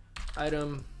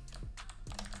item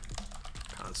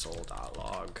console dot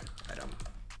log item.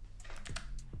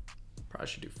 Probably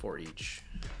should do for each.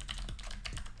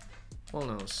 Well,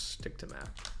 no, stick to map.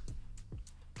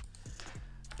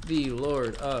 The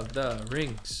Lord of the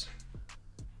Rings.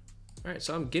 All right,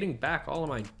 so I'm getting back all of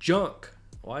my junk.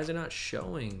 Why is it not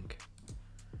showing?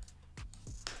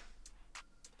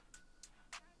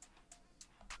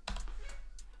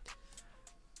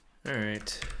 All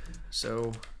right,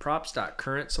 so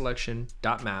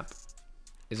props.currentSelection.map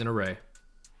is an array.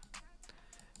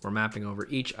 We're mapping over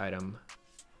each item,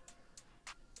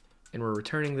 and we're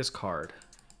returning this card.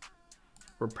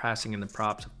 We're passing in the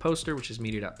props of poster, which is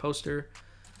media.poster.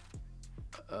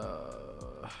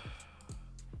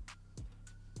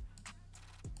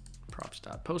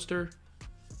 Props.poster,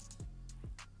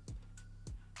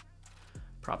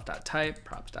 props.type,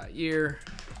 props.year.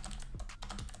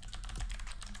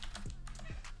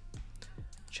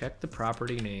 Check the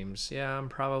property names. Yeah, I'm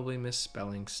probably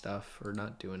misspelling stuff or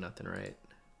not doing nothing right.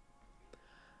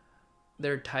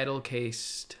 They're title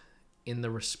cased in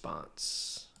the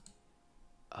response.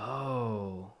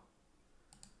 Oh.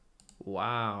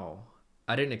 Wow.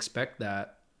 I didn't expect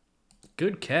that.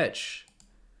 Good catch.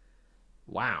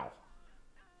 Wow.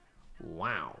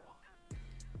 Wow.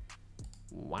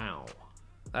 Wow.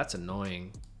 That's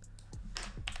annoying.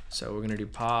 So we're going to do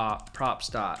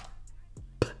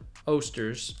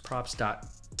props.posters,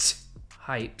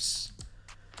 props.hypes,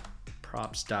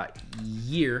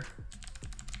 props.year.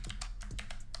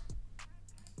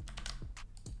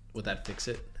 Would that fix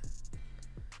it?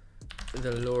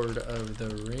 The Lord of the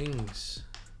Rings.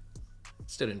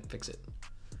 Still didn't fix it.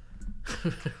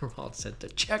 We're all set to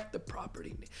check the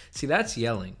property. See, that's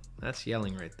yelling. That's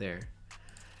yelling right there.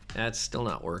 That's still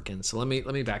not working. So let me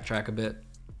backtrack a bit.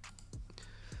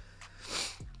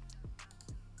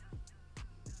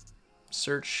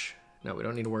 Search. No, we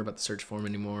don't need to worry about the search form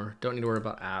anymore. Don't need to worry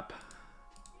about app.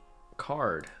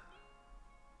 Card.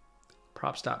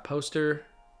 Props.poster.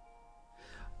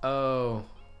 Oh.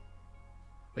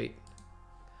 Wait.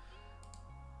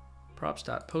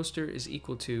 Props.poster is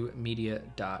equal to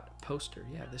media.poster.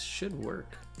 Yeah, this should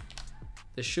work.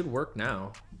 This should work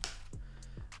now.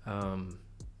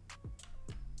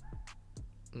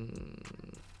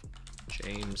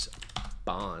 James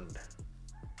Bond.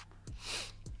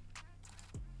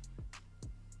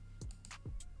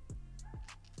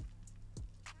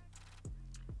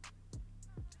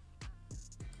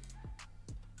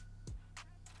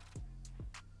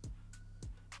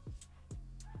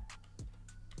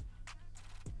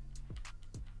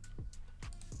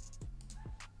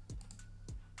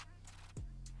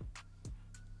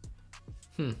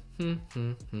 I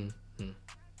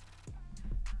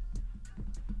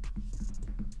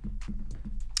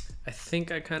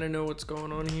think I kind of know what's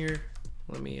going on here.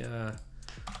 Let me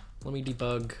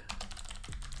debug.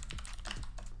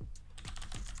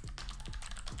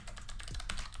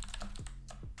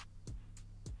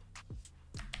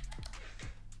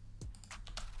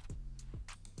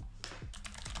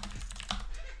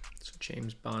 So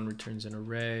James Bond returns an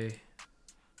array.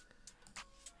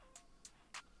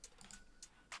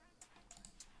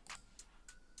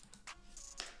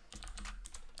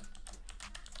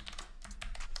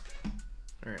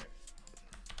 All right.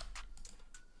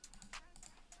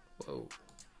 Whoa.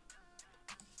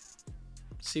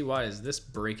 See, why is this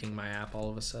breaking my app all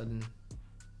of a sudden?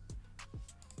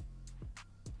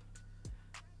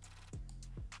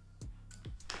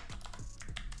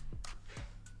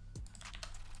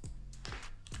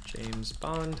 James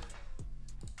Bond.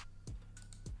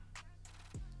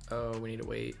 Oh, we need to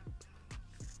wait.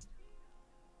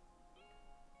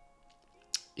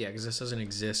 Yeah, because this doesn't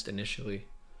exist initially.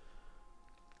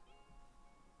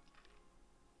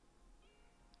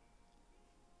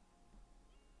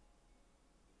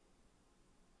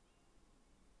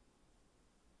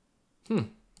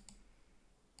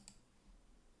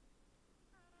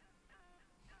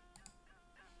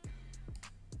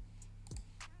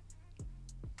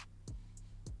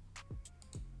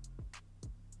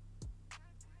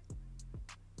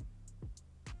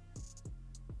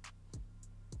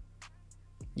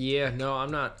 Yeah, no,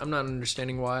 I'm not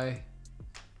understanding why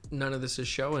none of this is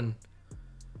showing.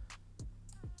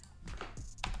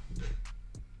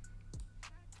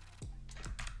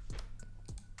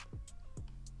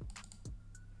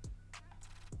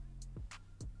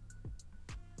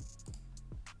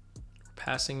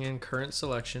 Passing in current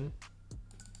selection.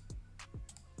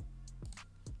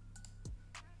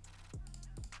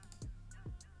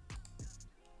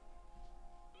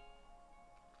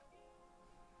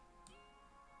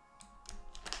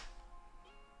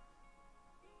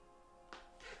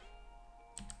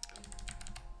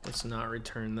 Let's not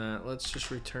return that. Let's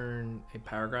just return a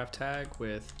paragraph tag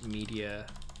with media.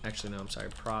 Actually, no, I'm sorry.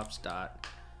 Props dot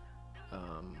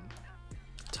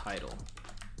title.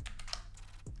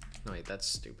 No, wait, that's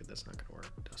stupid. That's not gonna work,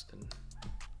 Dustin.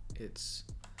 It's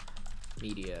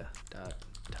media dot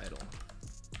title.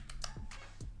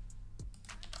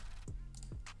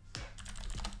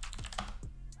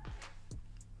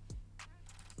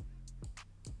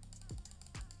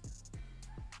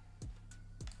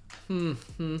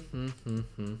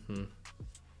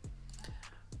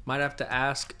 Might have to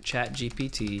ask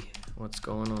ChatGPT what's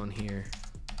going on here.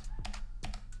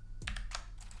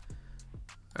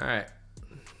 All right.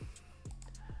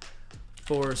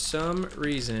 For some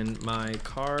reason, my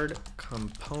card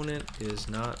component is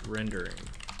not rendering.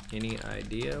 Any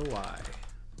idea why?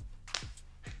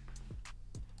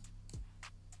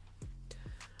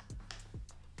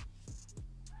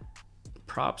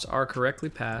 Props are correctly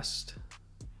passed.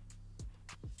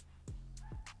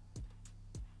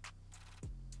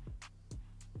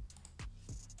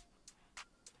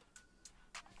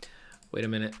 Wait a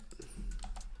minute.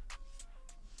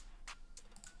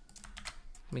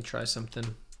 Let me try something.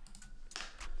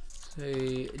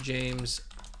 Say James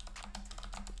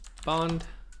Bond.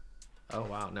 Oh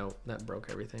wow, no, that broke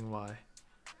everything. Why?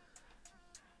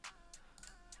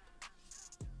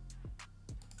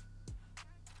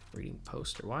 Reading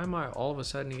poster. Why am I all of a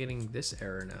sudden getting this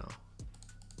error now?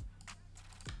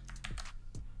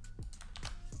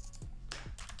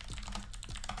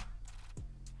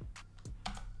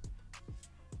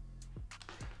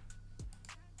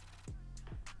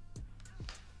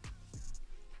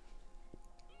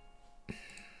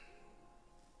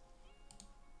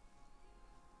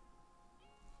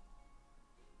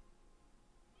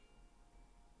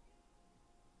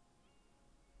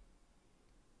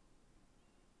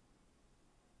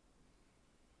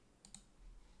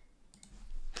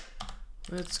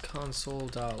 Let's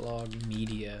console.log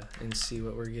media and see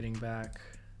what we're getting back.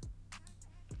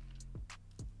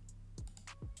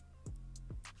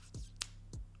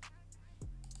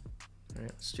 All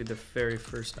right, let's do the very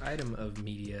first item of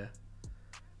media.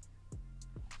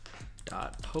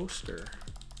 Dot poster.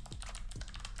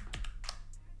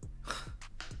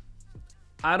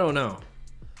 I don't know.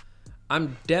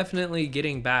 I'm definitely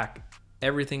getting back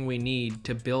everything we need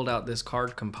to build out this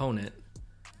card component.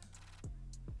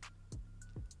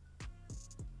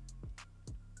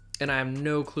 And I have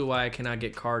no clue why I cannot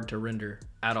get card to render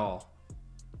at all.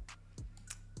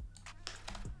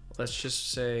 Let's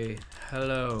just say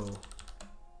hello.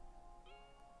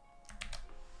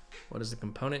 What does the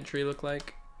component tree look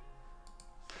like?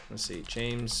 Let's see,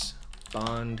 James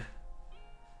Bond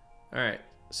All right,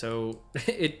 so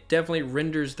it definitely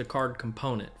renders the card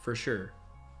component for sure.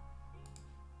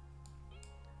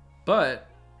 But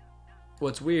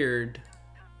what's weird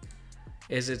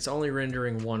is it's only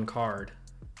rendering one card.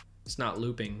 It's not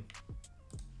looping.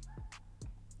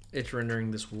 It's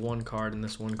rendering this one card and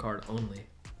this one card only.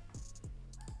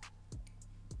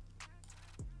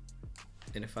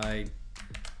 And if I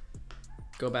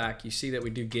go back, you see that we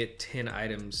do get 10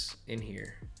 items in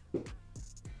here.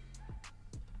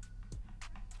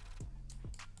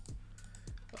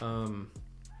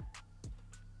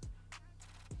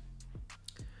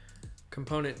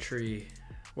 Component tree.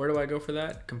 Where do I go for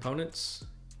that? Components.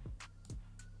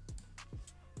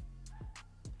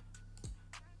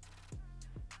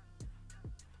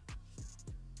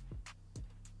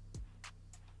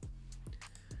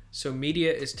 So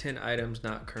media is 10 items,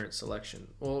 not current selection.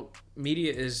 Well,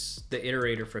 media is the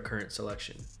iterator for current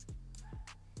selection.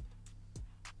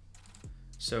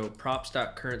 So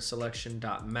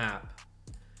props.currentselection.map,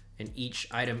 and each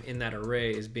item in that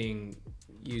array is being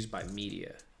used by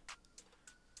media.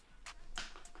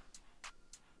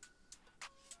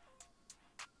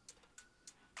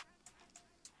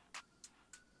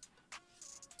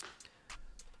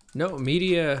 No,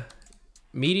 media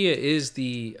is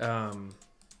the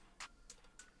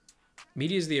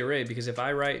media is the array, because if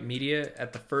I write media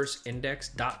at the first index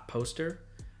dot poster,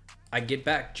 I get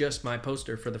back just my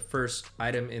poster for the first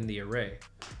item in the array.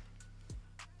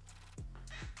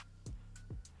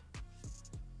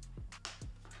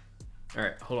 All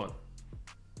right, hold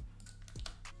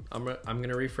on. I'm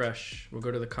gonna refresh. We'll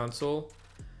go to the console,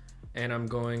 and I'm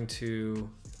going to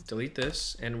delete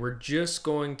this, and we're just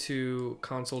going to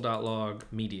console.log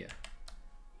media.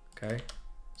 Okay,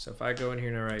 so if I go in here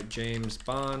and I write James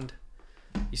Bond,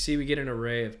 you see we get an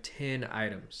array of 10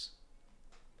 items.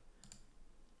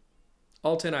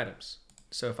 All 10 items.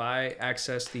 So if I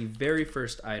access the very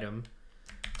first item,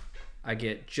 I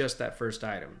get just that first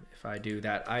item. If I do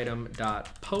that item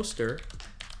dot poster,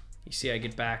 you see I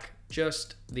get back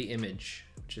just the image,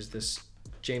 which is this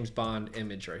James Bond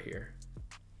image right here.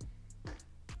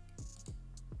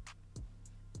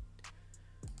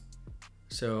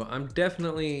 So I'm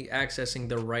definitely accessing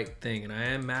the right thing, and I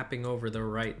am mapping over the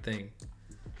right thing.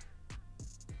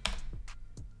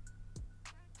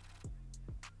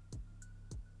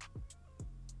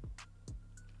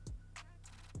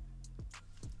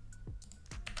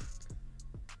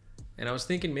 And I was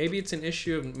thinking maybe it's an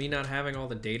issue of me not having all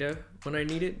the data when I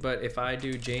need it, but if I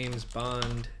do James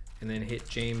Bond and then hit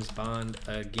James Bond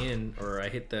again, or I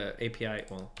hit the API,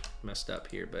 well, messed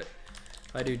up here, but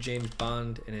if I do James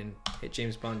Bond and then hit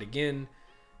James Bond again,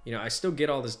 you know, I still get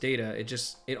all this data.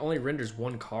 It only renders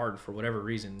one card for whatever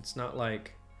reason. It's not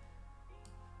like,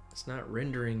 it's not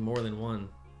rendering more than one.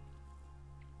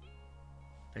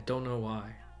 I don't know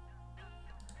why.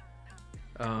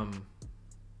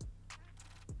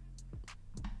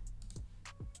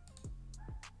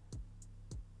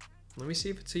 Let me see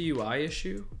if it's a UI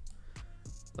issue.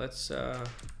 Let's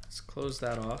close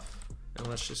that off, and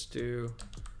let's just do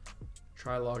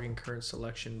try logging current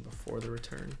selection before the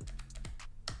return.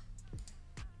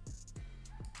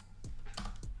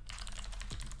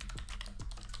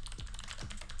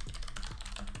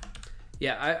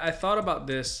 Yeah, I thought about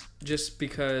this just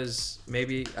because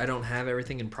maybe I don't have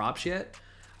everything in props yet,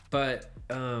 but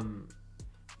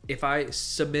if I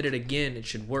submit it again, it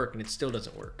should work, and it still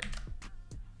doesn't work.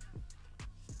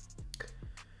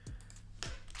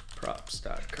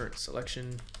 Props.current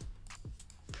selection,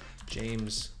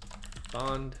 James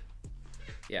Bond.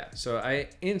 Yeah, so I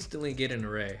instantly get an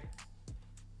array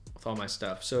with all my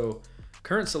stuff. So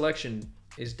current selection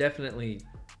is definitely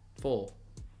full.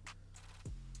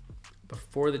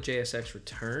 Before the JSX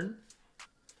return,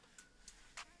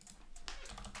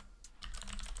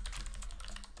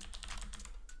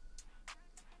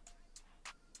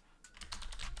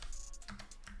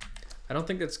 I don't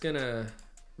think that's gonna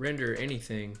render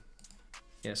anything.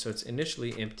 Yeah, so it's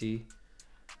initially empty.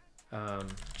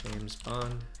 James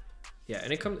Bond. Yeah,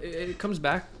 and it comes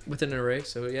back with an array,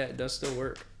 so yeah, it does still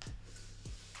work.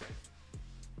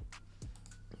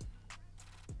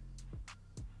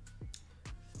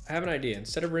 I have an idea.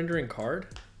 Instead of rendering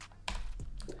card,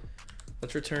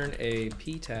 let's return a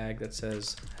p tag that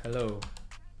says hello.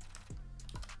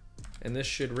 And this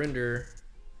should render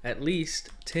at least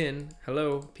 10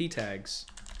 hello p tags.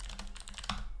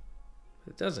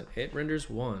 It doesn't. It renders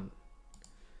 1.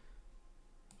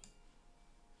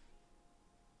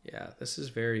 Yeah, this is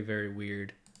very, very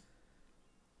weird.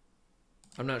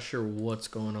 I'm not sure what's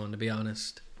going on, to be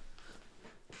honest.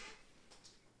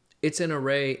 It's an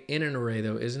array in an array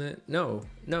though, isn't it? No,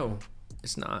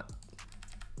 it's not.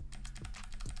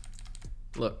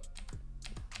 Look.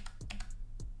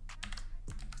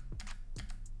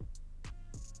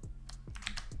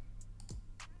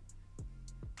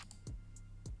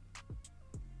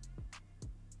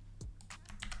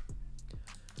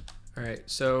 All right,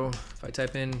 so if I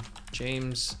type in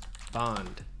James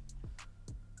Bond.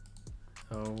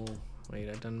 Oh, wait,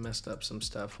 I done messed up some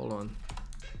stuff. Hold on.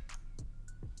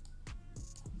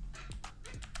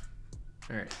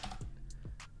 All right.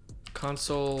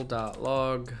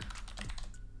 Console.log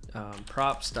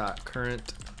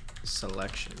props.current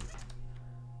selection.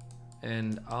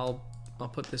 And I'll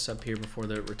put this up here before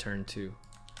the return to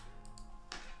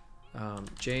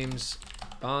James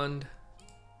Bond.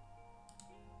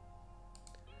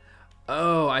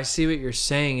 Oh, I see what you're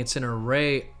saying. It's an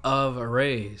array of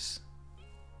arrays.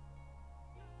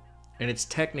 And it's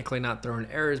technically not throwing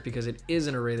errors because it is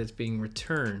an array that's being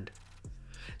returned.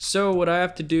 So would I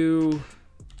have to do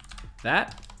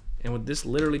that? And would this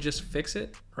literally just fix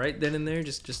it right then and there?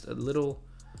 Just a little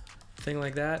thing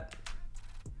like that?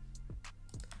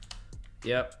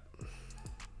 Yep.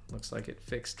 Looks like it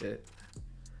fixed it.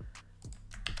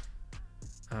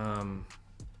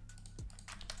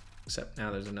 Except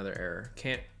now there's another error.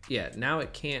 Now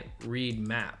it can't read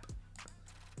map.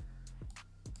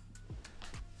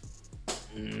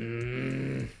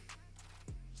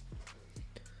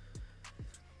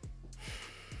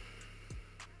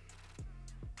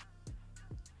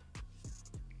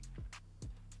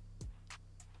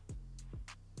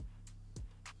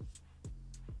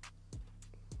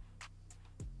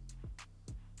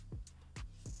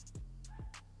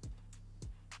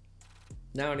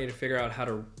 Now I need to figure out how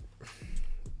to...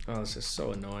 Oh, this is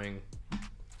so annoying.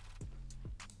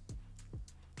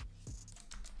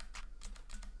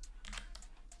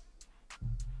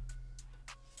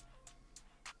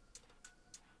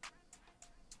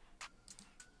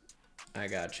 I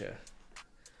gotcha.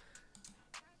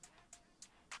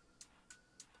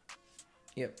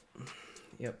 Yep.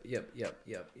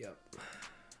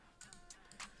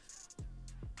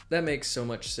 That makes so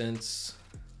much sense.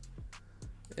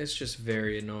 It's just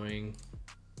very annoying.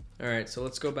 All right, so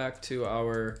let's go back to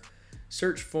our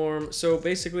search form. So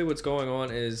basically what's going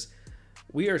on is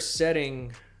we are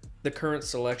setting the current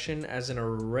selection as an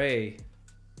array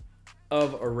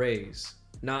of arrays,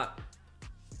 not...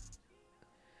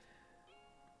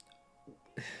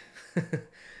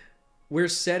 We're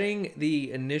setting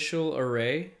the initial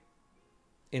array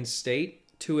in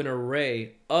state to an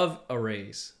array of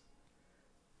arrays.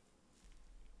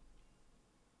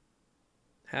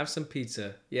 Have some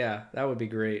pizza. Yeah, that would be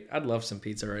great. I'd love some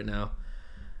pizza right now.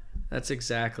 That's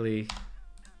exactly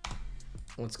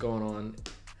what's going on.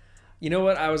 You know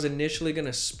what? I was initially going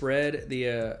to spread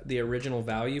the original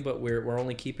value, but we're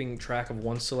only keeping track of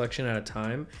one selection at a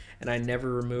time, and I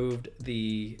never removed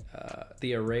the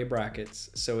array brackets,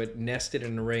 so it nested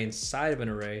an array inside of an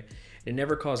array. It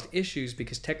never caused issues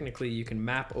because technically you can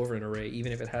map over an array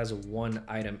even if it has one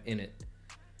item in it.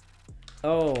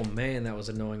 Oh man, that was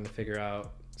annoying to figure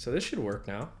out. So this should work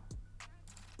now.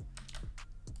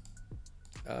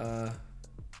 I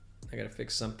gotta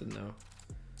fix something though.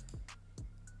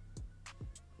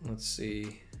 Let's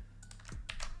see.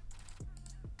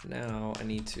 Now I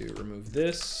need to remove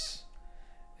this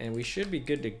and we should be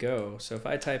good to go. So if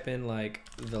I type in like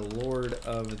the Lord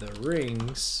of the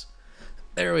Rings,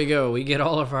 there we go. We get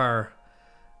all of our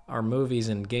movies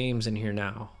and games in here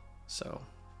now. So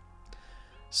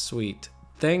sweet.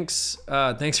 Thanks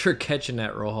for catching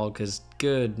that, Rohal, because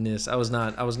goodness, I was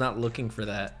not looking for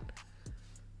that.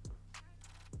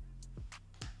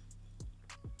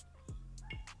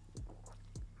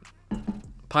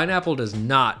 Pineapple does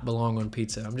not belong on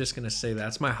pizza. I'm just gonna say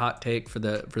that's my hot take for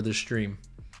the stream.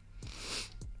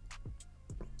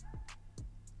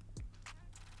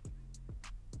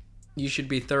 You should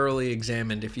be thoroughly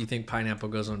examined if you think pineapple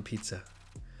goes on pizza.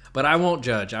 But I won't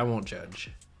judge. I won't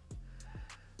judge.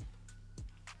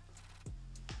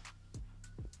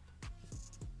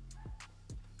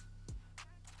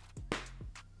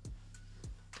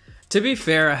 To be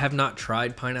fair, I have not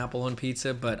tried pineapple on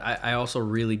pizza, but I also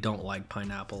really don't like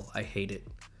pineapple. I hate it.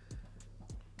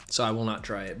 So I will not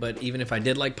try it. But even if I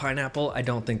did like pineapple, I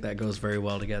don't think that goes very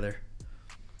well together.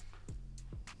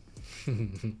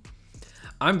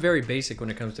 I'm very basic when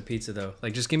it comes to pizza though.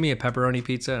 Like just give me a pepperoni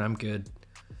pizza and I'm good.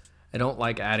 I don't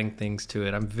like adding things to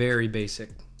it. I'm very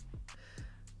basic.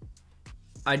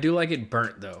 I do like it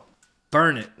burnt though.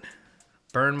 Burn it.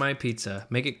 Burn my pizza.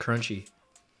 Make it crunchy.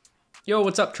 Yo,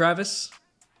 what's up, Travis?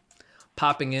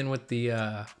 Popping in with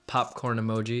the popcorn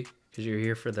emoji because you're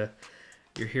here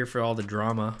for all the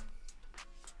drama.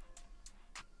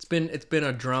 It's been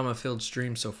a drama-filled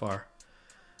stream so far,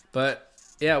 but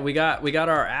yeah, we got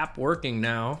our app working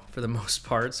now for the most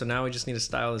part. So now we just need to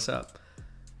style this up.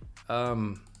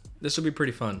 This will be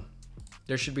pretty fun.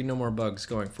 There should be no more bugs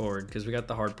going forward because we got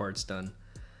the hard parts done.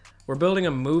 We're building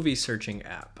a movie searching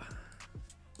app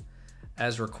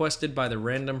as requested by the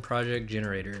random project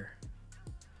generator.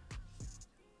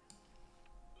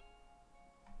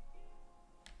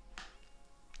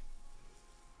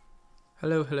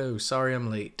 Hello, hello. Sorry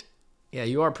I'm late. Yeah,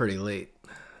 you are pretty late.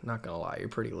 Not gonna lie, you're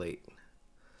pretty late.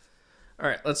 All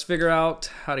right, let's figure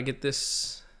out how to get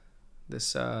this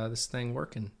thing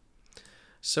working.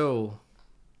 So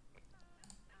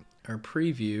our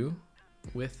preview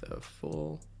with a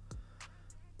full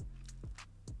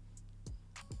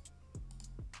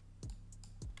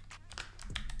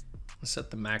let's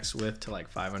set the max width to like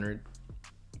 500.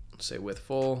 Let's say width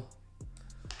full.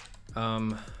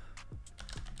 I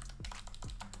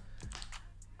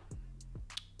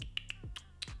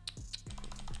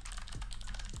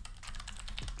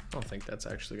don't think that's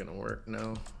actually gonna work.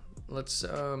 No. Let's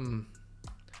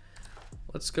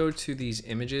go to these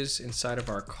images inside of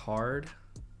our card.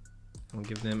 We'll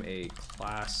give them a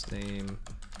class name.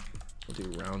 We'll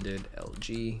do rounded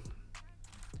LG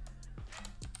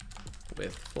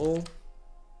with full.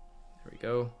 There we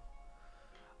go.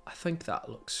 I think that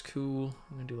looks cool.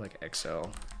 I'm gonna do like XL.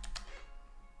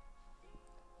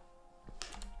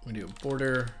 I'm gonna do a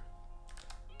border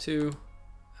 2,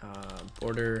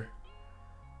 border.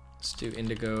 Let's do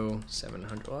indigo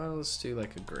 700. Well, let's do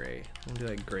like a gray. We'll do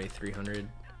like gray 300.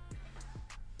 I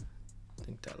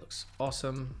think that looks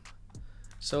awesome.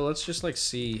 So let's just like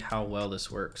see how well this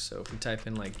works. So if we type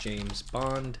in like James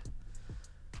Bond,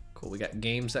 cool. We got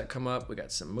games that come up. We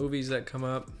got some movies that come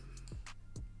up.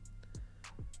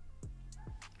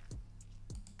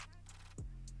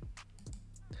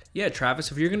 Yeah,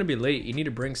 Travis, if you're gonna be late, you need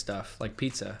to bring stuff like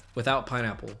pizza without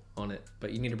pineapple on it,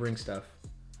 but you need to bring stuff.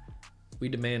 We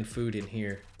demand food in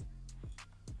here.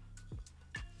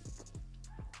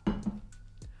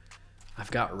 I've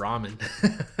got ramen.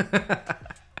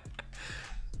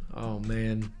 Oh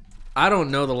man. I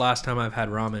don't know the last time I've had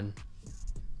ramen.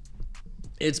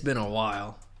 It's been a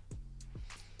while.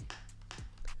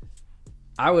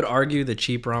 I would argue the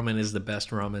cheap ramen is the best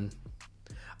ramen.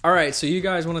 All right, so you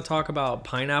guys want to talk about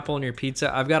pineapple in your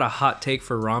pizza? I've got a hot take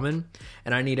for ramen,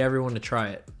 and I need everyone to try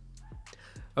it.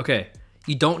 Okay.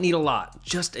 You don't need a lot,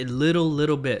 just a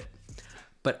little bit.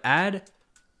 But add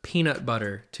peanut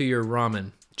butter to your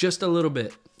ramen, just a little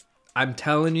bit. I'm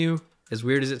telling you, as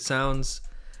weird as it sounds,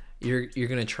 you're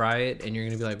gonna try it and you're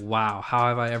gonna be like, wow, how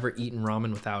have I ever eaten ramen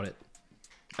without it?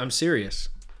 I'm serious.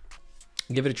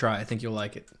 Give it a try. I think you'll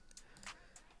like it.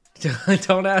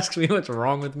 Don't ask me what's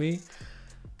wrong with me.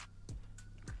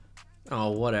 Oh,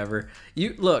 whatever.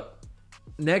 You look.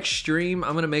 Next stream,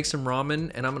 I'm gonna make some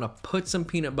ramen and I'm gonna put some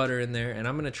peanut butter in there and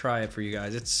I'm gonna try it for you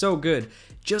guys. It's so good.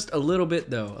 Just a little bit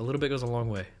though. A little bit goes a long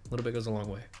way. A little bit goes a long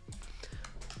way.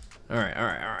 All right.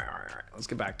 Let's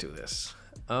get back to this.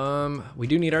 We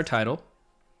do need our title.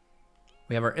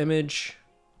 We have our image.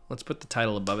 Let's put the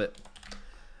title above it.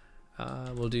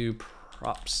 We'll do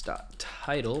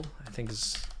props.title, I think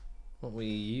is what we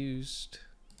used.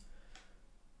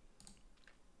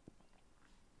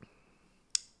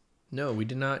 No, we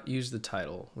did not use the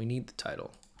title. We need the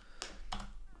title.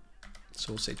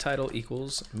 So we'll say title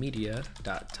equals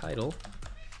media.title.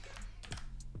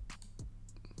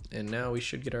 And now we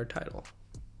should get our title.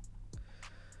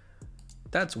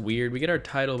 That's weird. We get our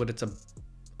title, but it's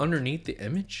underneath the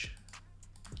image.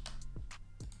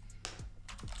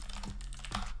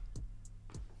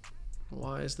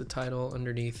 Why is the title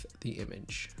underneath the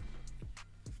image?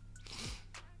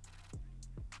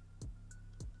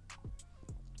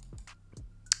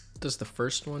 Does the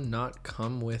first one not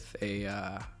come with a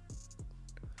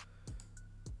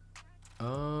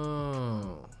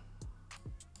oh,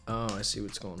 I see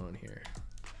what's going on here.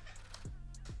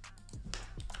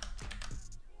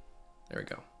 There we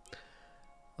go.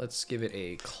 Let's give it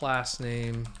a class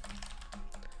name.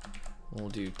 We'll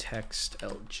do text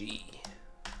LG.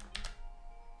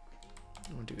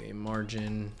 We'll do a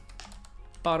margin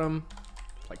bottom,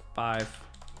 like 5.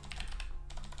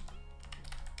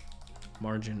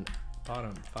 Margin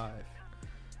bottom 5.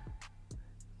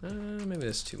 Maybe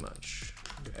that's too much.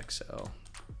 Do XL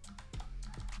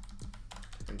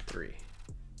and 3.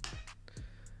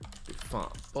 Do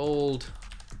font bold.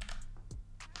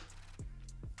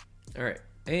 All right,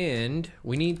 and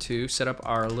we need to set up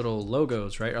our little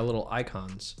logos, right? Our little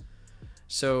icons.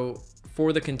 So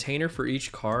for the container for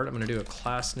each card, I'm gonna do a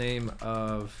class name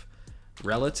of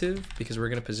relative because we're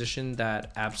gonna position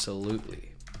that absolutely.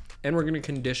 And we're gonna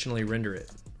conditionally render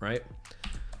it, right?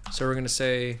 So we're gonna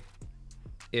say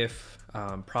if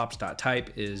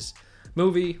Props.type is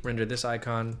movie, render this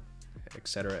icon,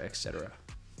 etc., etc.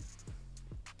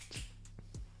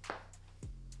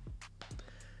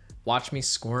 Watch me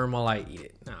squirm while I eat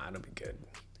it. Nah, it'll be good.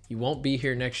 You won't be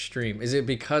here next stream. Is it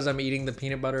because I'm eating the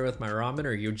peanut butter with my ramen,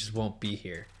 or you just won't be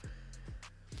here?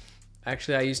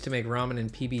 Actually, I used to make ramen in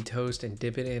PB toast and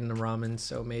dip it in the ramen,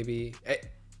 so maybe...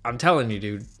 I'm telling you,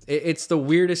 dude. It's the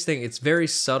weirdest thing. It's very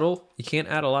subtle. You can't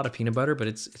add a lot of peanut butter, but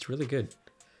it's really good.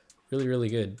 Really, really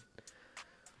good.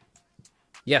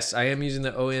 Yes, I am using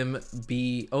the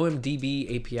OMDB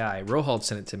API. Rohald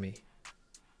sent it to me.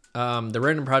 The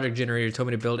random project generator told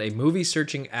me to build a movie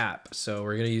searching app, so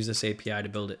we're going to use this API to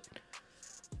build it.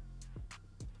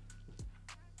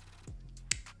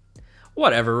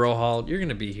 Whatever, Rohald, you're going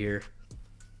to be here.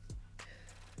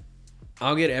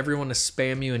 I'll get everyone to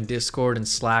spam you in Discord and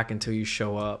Slack until you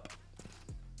show up.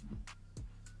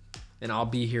 And I'll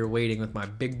be here waiting with my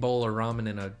big bowl of ramen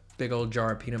and a big old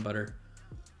jar of peanut butter.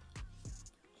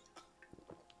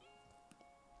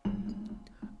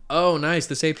 Oh, nice.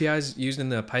 This API is used in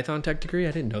the Python tech degree.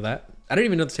 I didn't know that. I didn't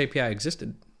even know this API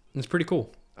existed. It's pretty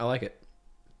cool. I like it.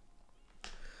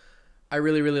 I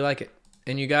really, really like it.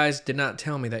 And you guys did not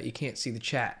tell me that you can't see the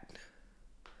chat.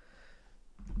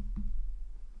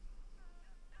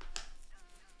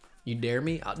 You dare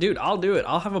me? Dude, I'll do it.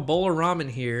 I'll have a bowl of ramen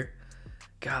here.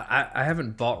 God, I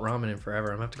haven't bought ramen in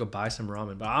forever. I'm going to have to go buy some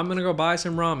ramen. But I'm going to go buy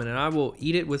some ramen, and I will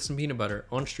eat it with some peanut butter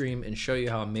on stream and show you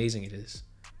how amazing it is.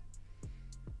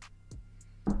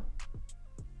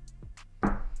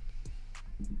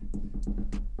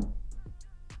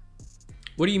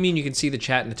 What do you mean you can see the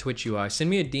chat in the Twitch UI? Send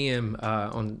me a DM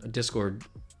on Discord,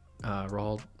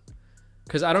 Roald.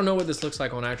 Because I don't know what this looks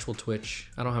like on actual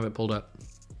Twitch. I don't have it pulled up.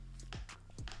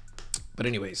 But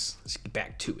anyways, let's get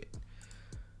back to it.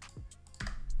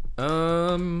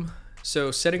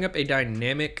 So setting up a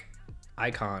dynamic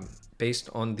icon based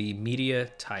on the media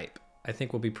type, I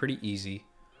think will be pretty easy.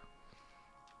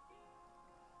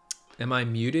 Am I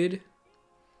muted?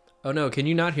 Oh no, can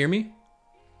you not hear me?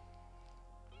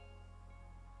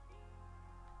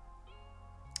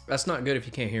 That's not good if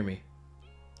you can't hear me.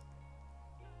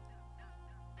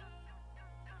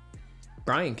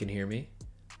 Brian can hear me.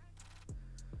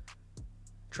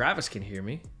 Travis can hear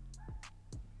me.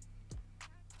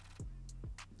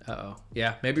 Uh-oh.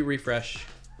 Yeah, maybe refresh.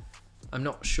 I'm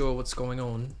not sure what's going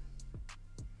on.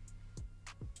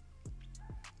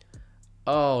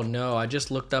 Oh no, I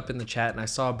just looked up in the chat and I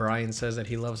saw Brian says that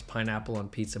he loves pineapple on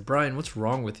pizza. Brian, what's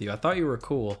wrong with you? I thought you were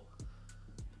cool.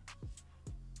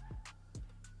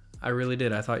 I really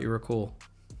did. I thought you were cool.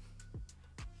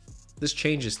 This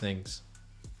changes things.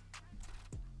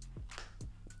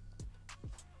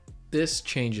 This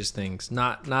changes things.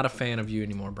 Not a fan of you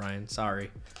anymore, Brian.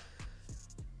 Sorry.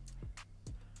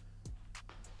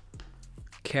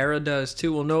 Kara does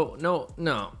too. Well, no.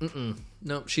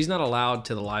 No, she's not allowed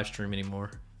to the live stream anymore.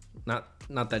 Not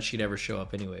that she'd ever show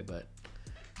up anyway, but.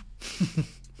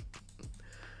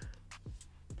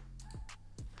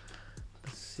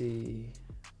 Let's see.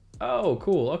 Oh,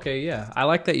 cool. Okay, yeah. I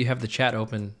like that you have the chat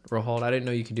open, Rohald. I didn't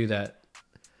know you could do that.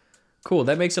 Cool.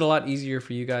 That makes it a lot easier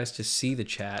for you guys to see the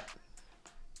chat.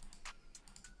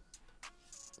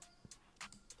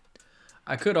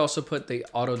 I could also put the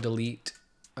auto delete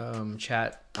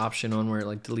chat option on where it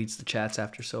like deletes the chats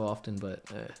after so often, but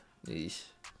I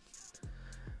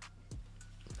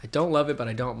don't love it, but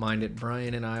I don't mind it.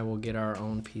 Brian and I will get our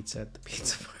own pizza at the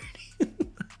pizza party.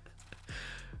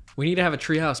 We need to have a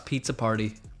Treehouse pizza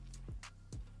party.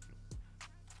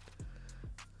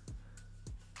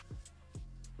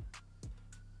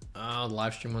 Oh, the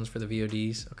live stream ones for the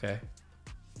VODs. Okay.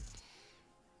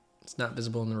 It's not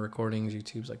visible in the recordings,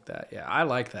 YouTube's like that. Yeah, I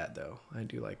like that though. I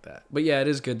do like that. But yeah, it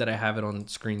is good that I have it on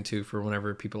screen too for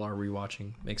whenever people are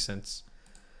rewatching. Makes sense.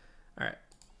 All right,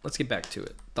 let's get back to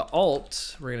it. The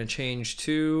alt, we're gonna change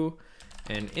to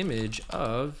an image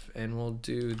of, and we'll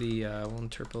do the, we'll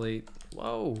interpolate,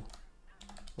 whoa.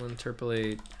 We'll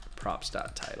interpolate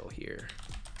props.title here.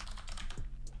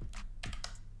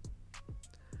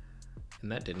 And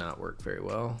that did not work very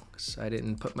well because I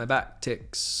didn't put my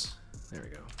backticks. There we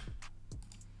go.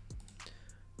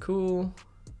 Cool.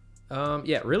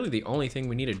 Yeah, really the only thing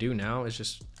we need to do now is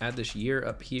just add this year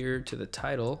up here to the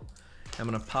title. I'm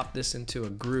gonna pop this into a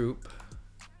group.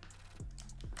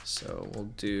 So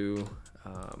we'll do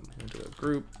a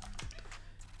group,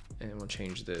 and we'll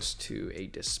change this to a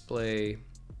display.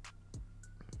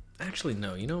 Actually,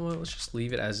 no, you know what? Let's just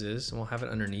leave it as is, and we'll have it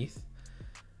underneath.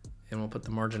 And we'll put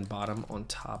the margin bottom on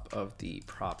top of the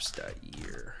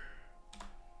props.year.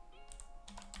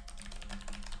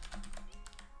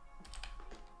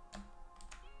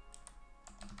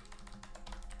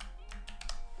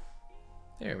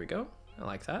 There we go. I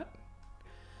like that.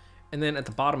 And then at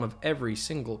the bottom of every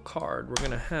single card, we're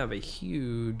gonna have a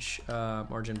huge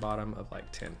margin bottom of like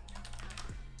 10.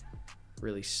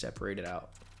 Really separate it out.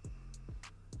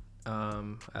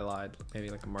 I lied,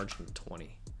 maybe like a margin of 20. I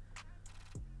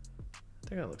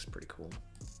think that looks pretty cool.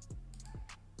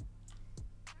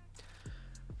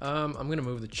 I'm gonna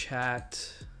move the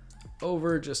chat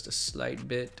over just a slight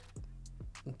bit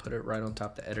and put it right on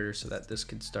top of the editor so that this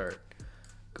could start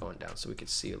going down so we could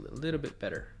see a little bit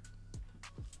better.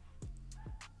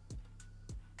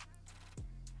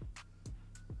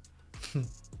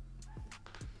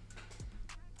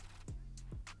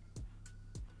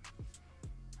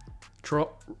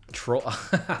 Troll.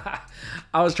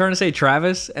 I was trying to say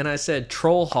Travis and I said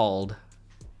troll-hauled.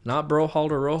 Not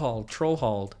bro-hauled or row-hauled.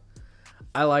 Troll-hauled.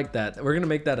 I like that. We're going to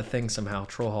make that a thing somehow.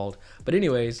 Troll-hauled. But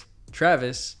anyways,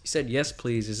 Travis, you said yes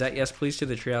please. Is that yes please to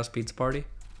the Treehouse pizza party?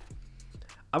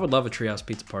 I would love a Treehouse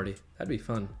pizza party. That'd be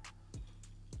fun.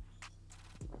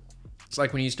 It's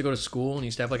like when you used to go to school and you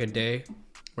used to have like a day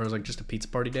where it was like just a pizza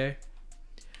party day.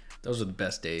 Those are the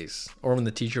best days. Or when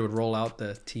the teacher would roll out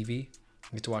the TV.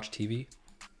 You get to watch TV.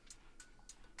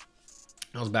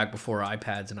 That was back before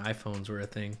iPads and iPhones were a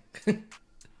thing.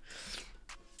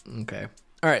 Okay.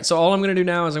 All right, so all I'm going to do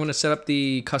now is I'm going to set up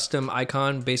the custom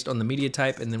icon based on the media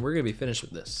type, and then we're going to be finished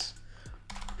with this.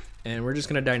 And we're just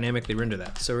going to dynamically render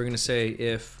that. So we're going to say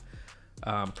if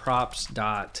props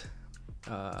dot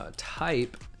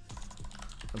type,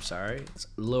 I'm sorry, it's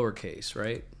lowercase,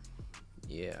 right?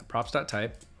 Yeah, props dot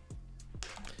type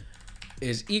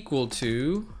is equal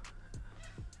to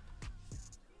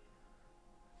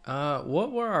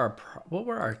what were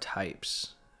our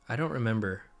types? I don't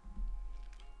remember.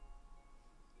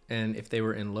 And if they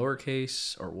were in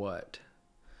lowercase or what?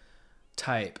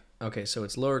 Type. Okay, so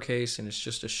it's lowercase and it's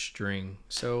just a string.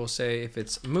 So we'll say if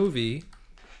it's movie,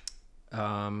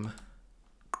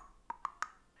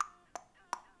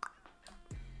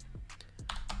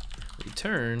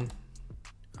 return,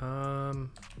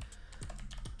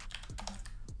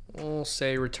 we'll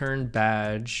say return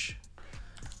badge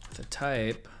with a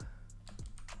type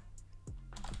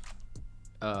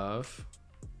of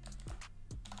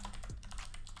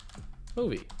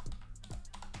movie.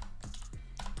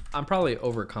 I'm probably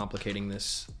overcomplicating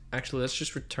this. Actually, let's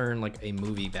just return like a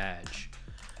movie badge.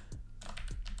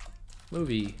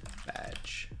 Movie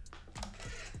badge.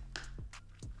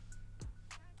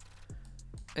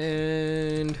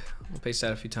 And we'll paste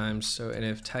that a few times. So, and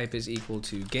if type is equal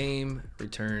to game,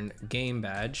 return game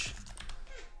badge.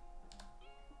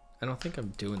 I don't think I'm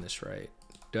doing this right.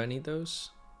 Do I need those?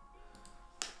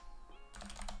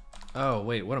 Oh,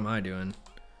 wait, what am I doing?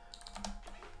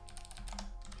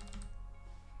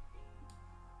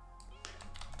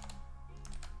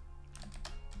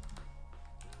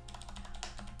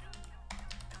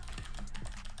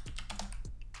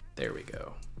 There we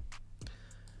go.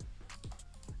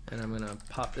 And I'm gonna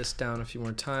pop this down a few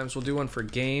more times. We'll do one for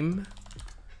game.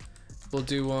 We'll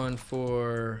do one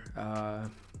for,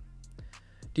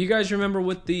 do you guys remember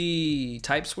what the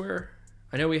types were?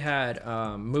 I know we had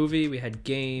movie, we had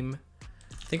game.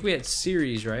 I think we had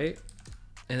series, right?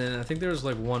 And then I think there was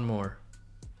like one more.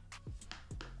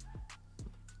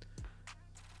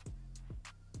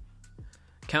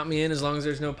 Count me in as long as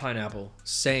there's no pineapple.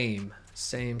 Same.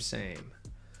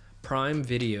 Prime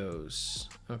videos.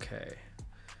 Okay.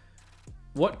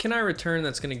 What can I return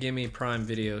that's going to give me Prime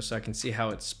Video so I can see how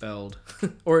it's spelled?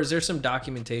 Or is there some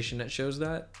documentation that shows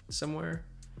that somewhere?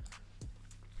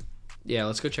 Yeah,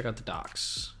 let's go check out the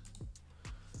docs.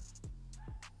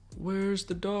 Where's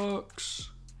the docs?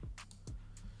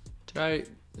 Did I?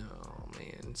 Oh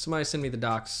man, somebody send me the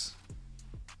docs.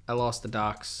 I lost the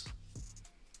docs.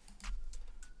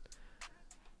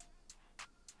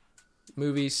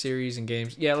 Movies, series, and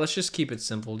games. Yeah, let's just keep it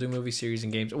simple. Do movie, series,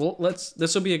 and games. Well,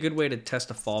 this will be a good way to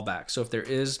test a fallback. So if there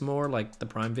is more like the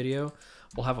Prime Video,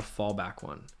 we'll have a fallback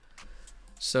one.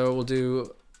 So we'll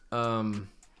do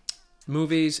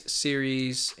movies,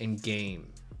 series, and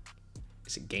game.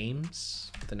 Is it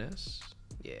games with an S?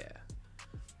 Yeah.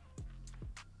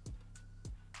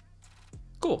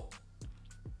 Cool.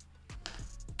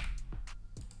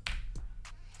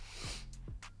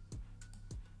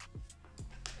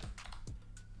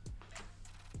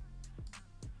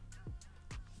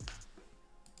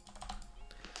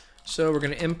 So we're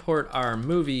going to import our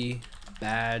movie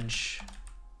badge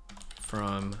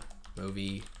from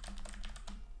movie.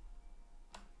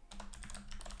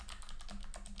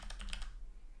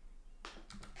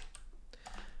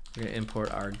 We're going to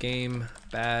import our game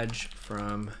badge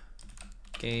from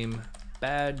game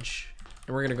badge.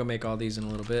 And we're going to go make all these in a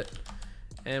little bit.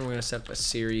 And we're gonna set up a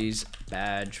series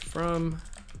badge from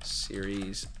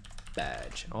series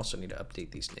badge. Also need to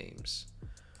update these names.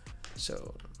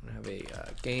 So I'm gonna have a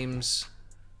games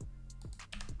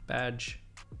badge,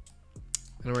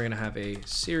 and we're gonna have a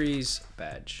series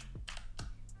badge.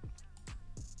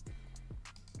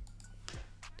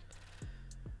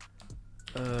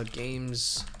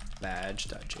 Games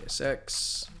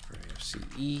badge.jsx for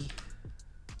AFCE.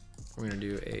 We're gonna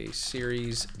do a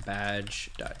series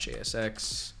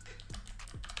badge.jsx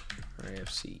for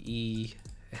AFCE,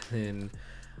 and then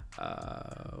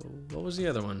what was the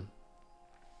other one?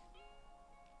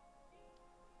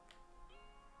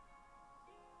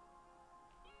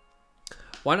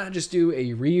 Why not just do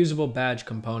a reusable badge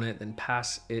component, then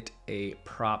pass it a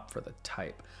prop for the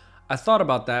type? I thought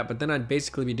about that, but then I'd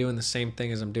basically be doing the same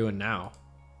thing as I'm doing now.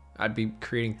 I'd be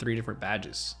creating 3 different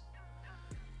badges,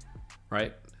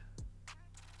 right?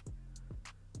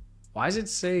 Why does it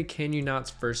say can you not's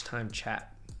first time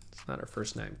chat? It's not our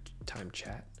first time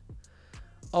chat.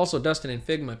 Also, Dustin, in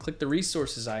Figma, click the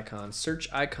resources icon,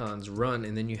 search icons, run,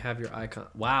 and then you have your icon.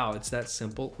 Wow, it's that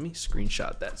simple. Let me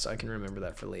screenshot that so I can remember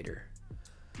that for later.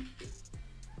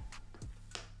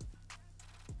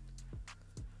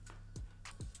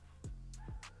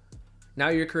 Now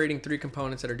you're creating 3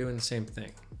 components that are doing the same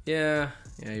thing. Yeah,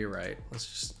 you're right.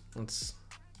 Let's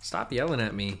stop yelling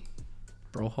at me,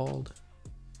 bro. Hold.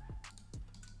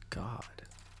 God,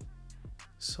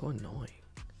 so annoying.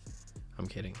 I'm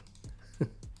kidding.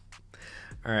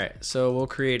 All right, so we'll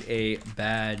create a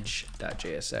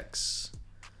badge.jsx.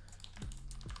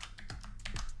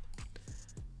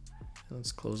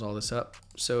 Let's close all this up.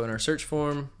 So in our search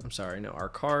form, our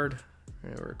card,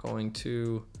 we're going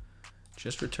to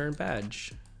just return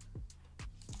badge.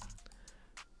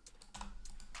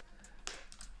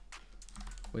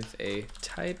 With a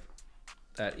type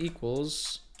that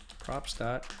equals props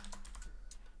dot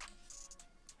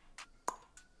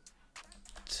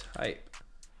type.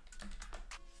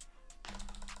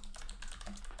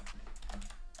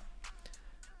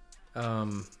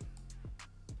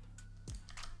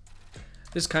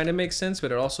 This kind of makes sense,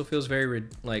 but it also feels very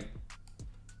like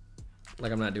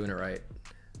I'm not doing it right.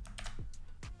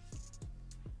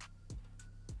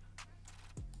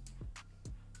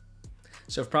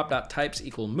 So if prop.types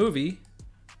equal movie,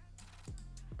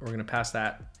 we're going to pass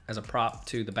that as a prop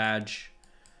to the badge.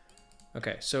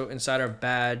 Okay, so inside our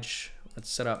badge, let's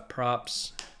set up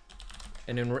props.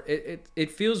 And then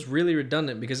it feels really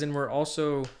redundant because then we're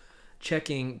also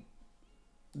checking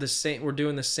the same, we're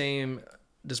doing the same,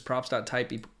 does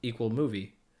props.type equal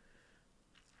movie?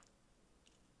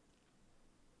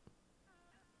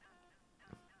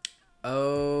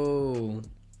 Oh,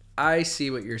 I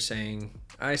see what you're saying.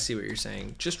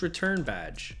 Just return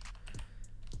badge.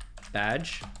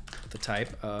 Badge, the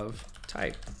type of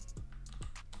type.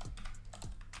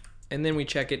 And then we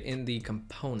check it in the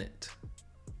component.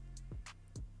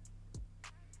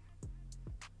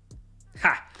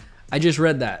 Ha! I just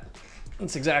read that.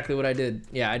 That's exactly what I did.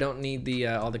 Yeah, I don't need the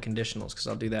all the conditionals because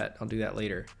I'll do that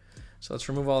later. So let's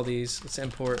remove all these. Let's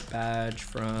import badge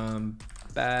from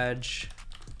badge.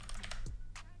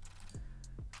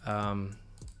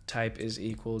 Type is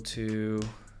equal to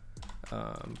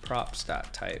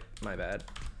props.type, my bad.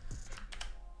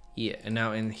 Yeah, and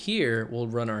now in here, we'll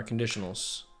run our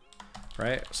conditionals,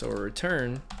 right? So we'll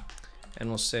return, and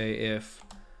we'll say if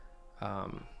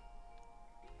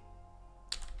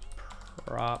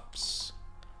props.type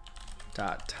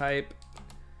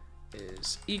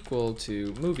is equal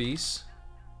to movies,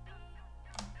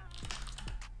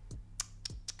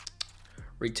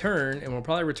 return, and we'll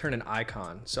probably return an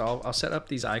icon. So I'll set up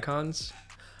these icons,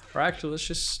 or actually let's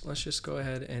just go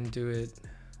ahead and do it.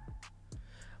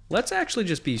 Let's actually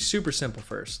just be super simple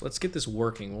first. Let's get this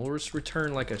working. We'll just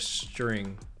return like a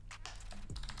string.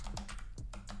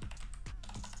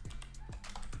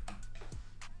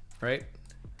 Right?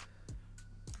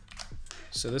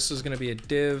 So this is gonna be a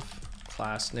div,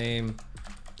 class name,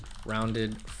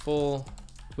 rounded full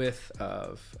width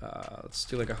of, let's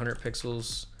do like 100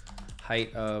 pixels,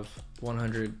 height of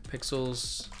 100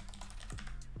 pixels.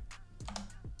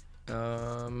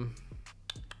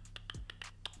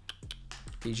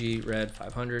 PG red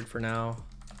 500 for now.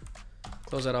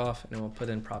 Close that off, and then we'll put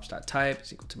in props.type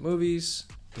is equal to movies,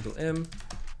 equal m.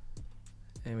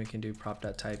 And we can do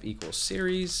prop.type equals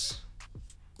series.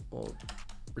 We'll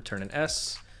return an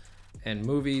S. And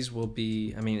movies will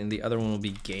be, and the other one will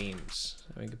be games.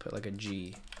 So we can put like a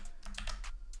G.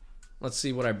 Let's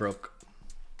see what I broke.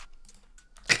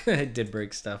 I did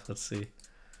break stuff. Let's see.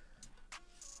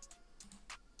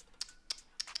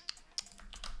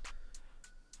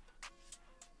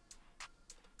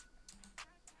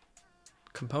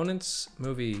 components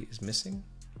movie is missing.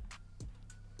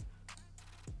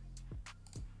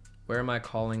 Where am I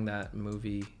calling that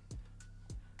movie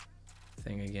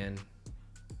thing again?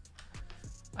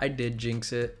 I did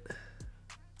jinx it.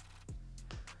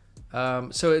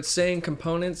 So it's saying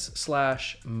components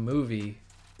slash movie.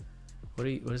 What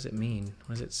does it mean?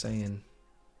 What is it saying?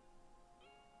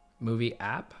 Movie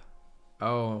app?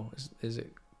 Oh, is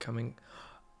it coming?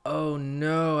 Oh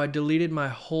no, I deleted my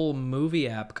whole movie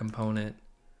app component.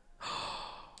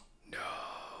 No.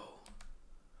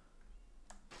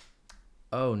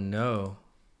 Oh no.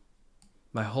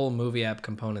 My whole movie app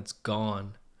component's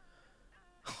gone.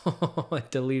 I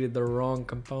deleted the wrong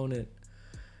component.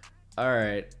 All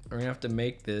right, we're gonna have to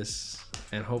make this,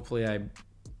 and hopefully I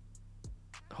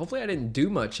didn't do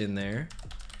much in there.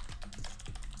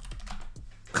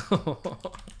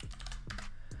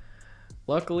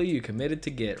 Luckily, you committed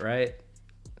to Git, right?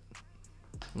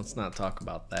 Let's not talk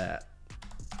about that.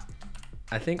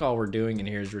 I think all we're doing in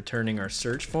here is returning our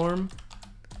search form,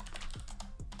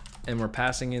 and we're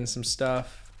passing in some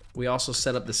stuff. We also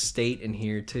set up the state in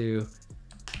here too.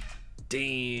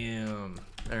 Damn.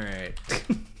 All right.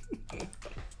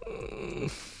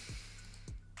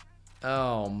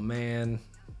 Oh man.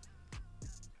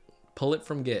 Pull it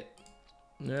from Git.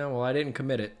 Yeah, well, I didn't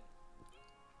commit it.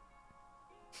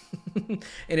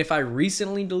 And if I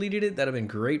recently deleted it, that'd have been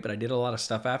great, but I did a lot of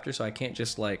stuff after, so I can't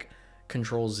just like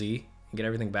Control Z and get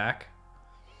everything back.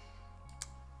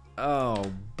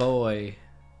 Oh boy.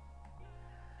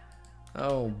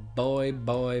 Oh boy,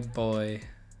 boy, boy.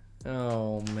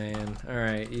 Oh man. All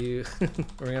right, we're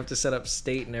gonna have to set up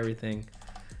state and everything.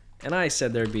 And I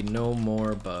said there'd be no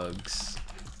more bugs.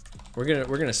 We're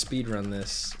gonna speed run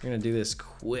this. We're gonna do this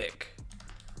quick.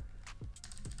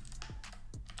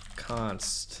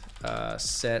 Const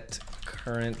set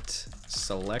current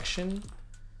selection,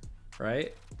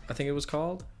 right? I think it was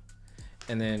called.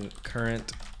 And then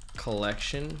current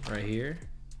collection right here.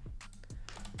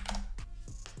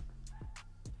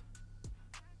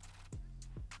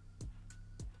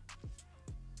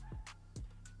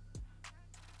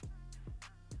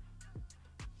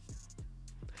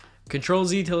 Control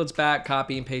Z till it's back,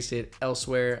 copy and paste it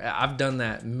elsewhere. I've done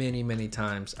that many, many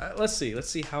times. Let's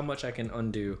see how much I can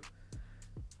undo.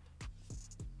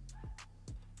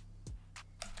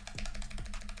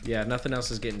 Yeah, nothing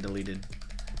else is getting deleted.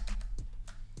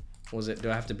 Do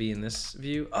I have to be in this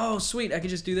view? Oh, sweet, I could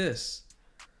just do this.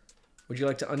 Would you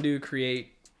like to undo,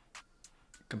 create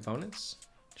components?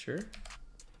 Sure.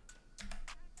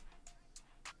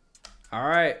 All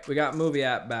right, we got movie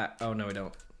app back. Oh, no, we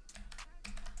don't.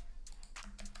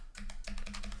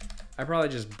 I probably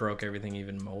just broke everything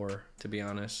even more, to be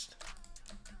honest.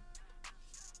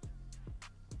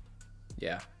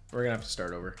 Yeah, we're gonna have to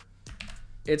start over.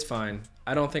 It's fine.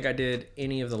 I don't think I did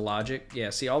any of the logic. Yeah,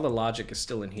 see, all the logic is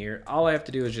still in here. All I have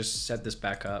to do is just set this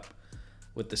back up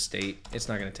with the state. It's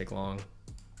not gonna take long.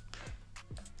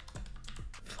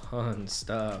 Fun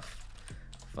stuff.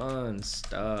 Fun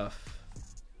stuff.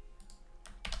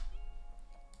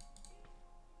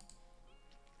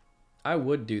 I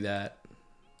would do that.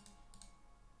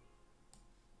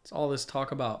 It's all this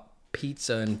talk about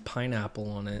pizza and pineapple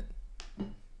on it.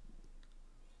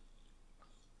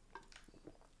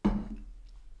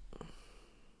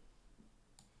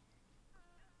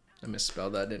 I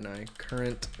misspelled that, didn't I?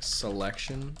 Current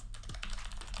selection.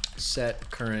 Set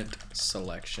current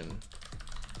selection.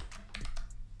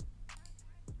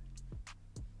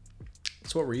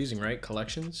 That's what we're using, right?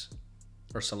 Collections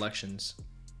or selections?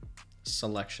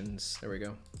 Selections. There we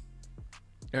go.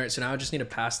 All right, so now I just need to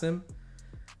pass them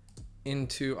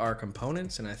into our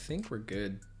components, and I think we're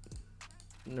good.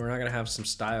 We're not gonna have some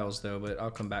styles though, but I'll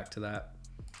come back to that.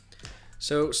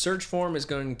 So search form is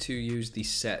going to use the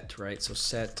set, right? So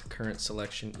set current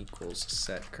selection equals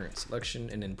set current selection,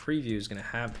 and then preview is gonna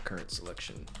have the current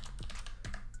selection.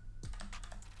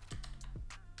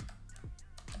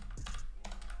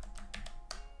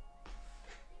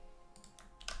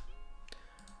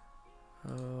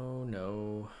 Oh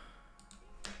no.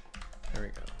 There we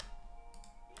go.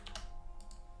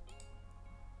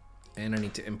 And I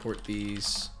need to import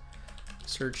these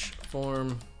search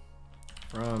form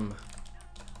from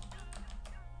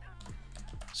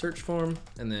search form,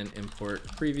 and then import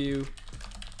preview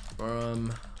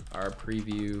from our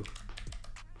preview.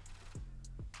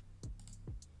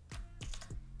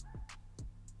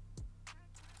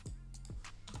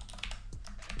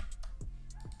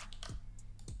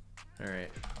 All right.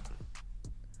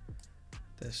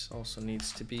 This also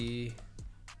needs to be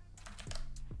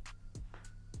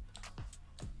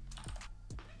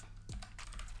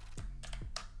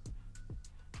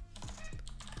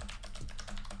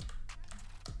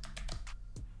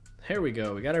Here we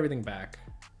go. We got everything back.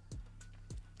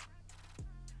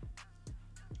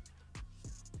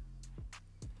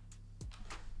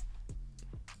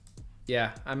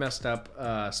 Yeah, I messed up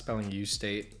spelling U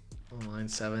state on line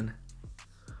 7.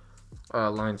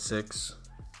 Line 6.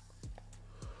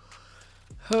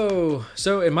 Oh,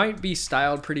 so it might be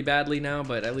styled pretty badly now,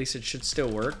 but at least it should still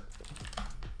work.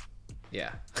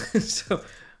 Yeah. So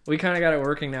we kind of got it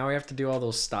working now. We have to do all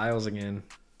those styles again.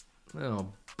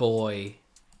 Oh, boy.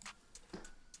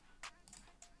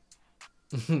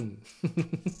 All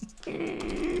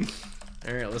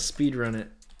right, let's speed run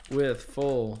it with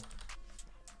full.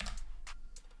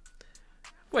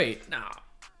 Wait, no.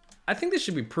 I think this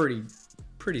should be pretty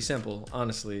simple,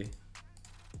 honestly.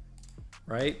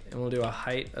 Right? And we'll do a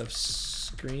height of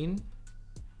screen.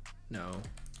 No.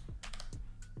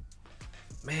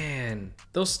 Man,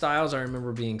 those styles I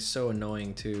remember being so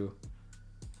annoying too.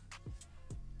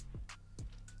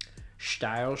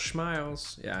 Style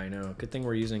schmiles. Yeah, I know. Good thing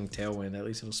we're using Tailwind. At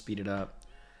least it'll speed it up.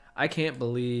 I can't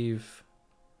believe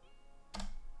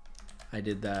I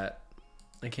did that.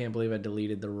 I can't believe I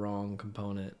deleted the wrong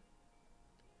component.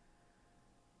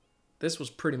 This was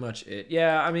pretty much it.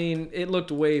 Yeah, I mean, it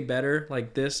looked way better.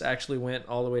 Like this actually went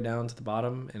all the way down to the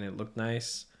bottom and it looked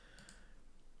nice.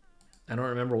 I don't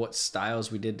remember what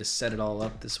styles we did to set it all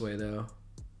up this way though.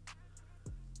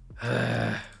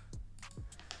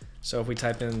 So if we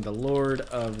type in the Lord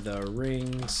of the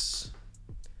Rings,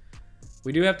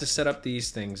 we do have to set up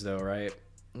these things though, right?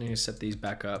 We need to set these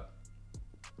back up.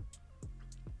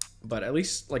 But at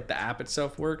least like the app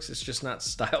itself works. It's just not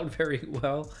styled very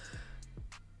well.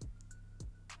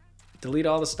 Delete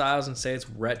all the styles and say it's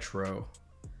retro.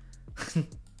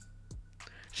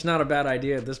 It's not a bad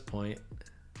idea at this point.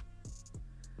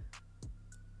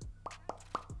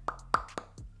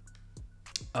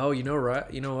 Oh, you know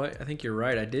what? I think you're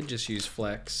right. I did just use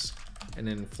flex and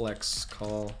then flex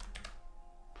call.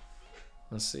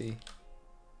 Let's see.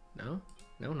 No.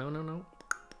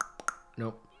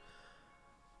 Nope.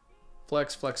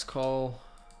 Flex call.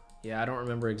 Yeah, I don't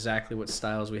remember exactly what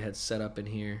styles we had set up in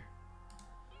here.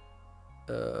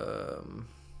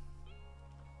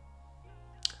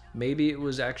 Maybe it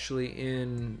was actually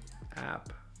in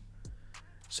app.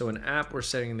 So in app, we're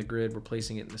setting the grid, we're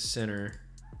placing it in the center.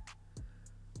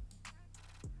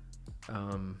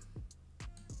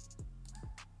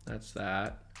 That's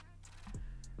that.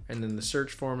 And then the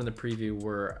search form and the preview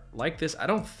were like this. I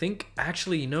don't think,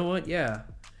 actually, you know what? Yeah.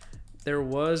 There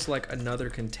was like another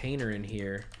container in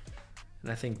here.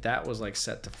 And I think that was like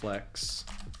set to flex.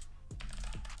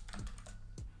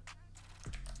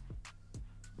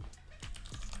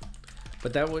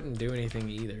 But that wouldn't do anything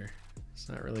either. It's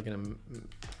not really gonna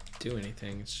do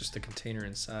anything. It's just a container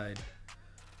inside.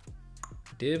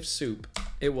 Div soup.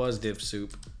 It was div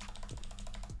soup.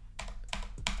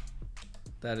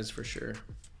 That is for sure.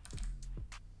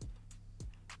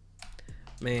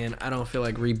 Man, I don't feel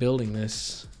like rebuilding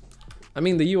this. I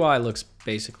mean, the UI looks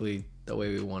basically the way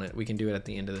we want it. We can do it at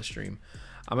the end of the stream.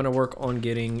 I'm gonna work on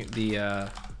getting the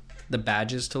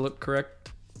badges to look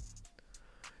correct,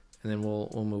 and then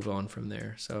we'll move on from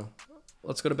there. So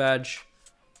let's go to badge.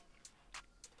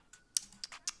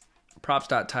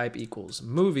 Props.type equals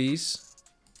movies.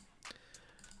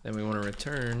 Then we want to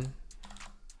return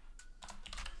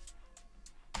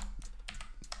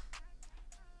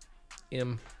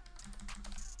M.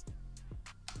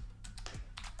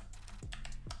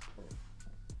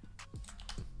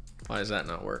 Why does that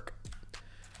not work?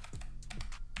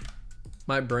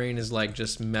 My brain is like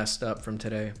just messed up from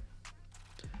today.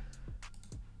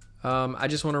 I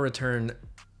just want to return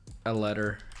a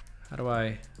letter. How do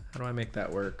I make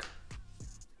that work?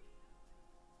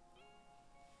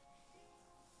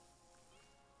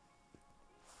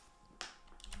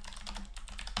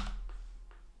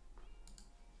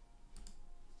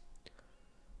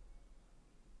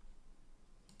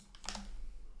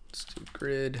 Let's do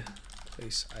grid,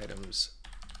 place items,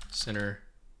 center,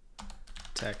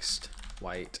 text,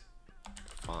 white,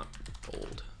 font,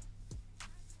 bold.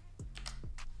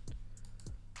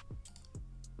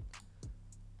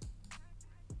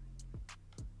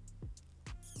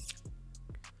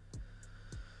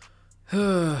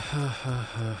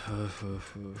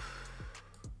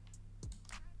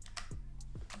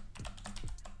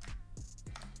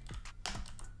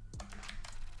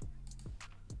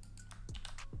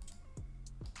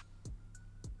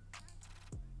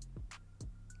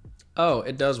 Oh,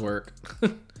 it does work.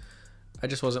 I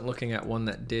just wasn't looking at one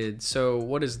that did. So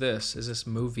what is this? Is this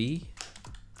movie?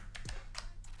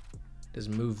 Does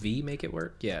movie make it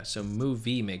work? Yeah, so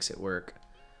movie makes it work.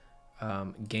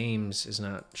 games is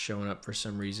not showing up for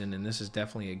some reason, and this is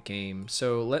definitely a game.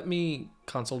 So let me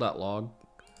console.log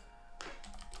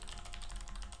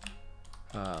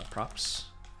props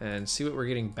and see what we're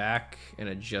getting back and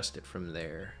adjust it from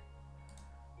there.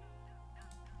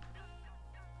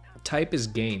 Type is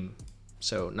game,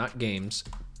 so not games,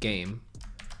 game.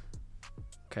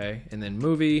 Okay, and then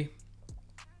movie,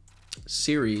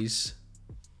 series.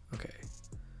 Okay,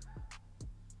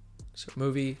 so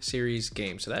movie, series,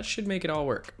 game. So that should make it all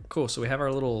work. Cool, so we have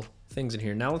our little things in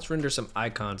here. Now let's render some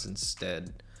icons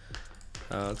instead.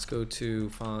 Let's go to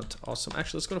font, awesome.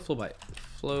 Actually, let's go to Flowbyte.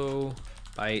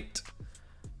 Flowbyte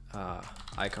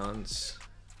icons.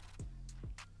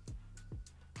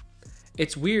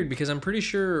 It's weird because I'm pretty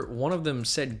sure one of them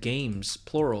said games,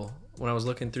 plural, when I was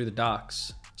looking through the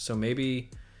docs. So maybe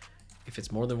if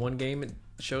it's more than one game, it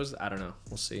shows, I don't know,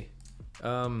 we'll see.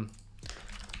 Let's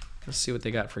see what they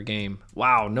got for game.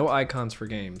 Wow, no icons for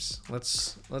games.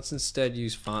 Let's instead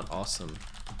use font awesome.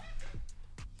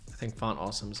 I think font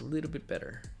awesome is a little bit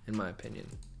better, in my opinion.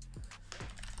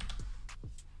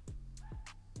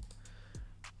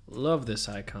 Love this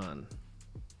icon.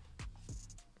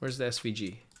 Where's the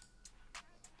SVG?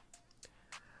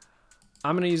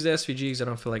 I'm gonna use the SVG because I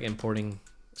don't feel like importing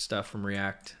stuff from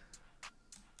React.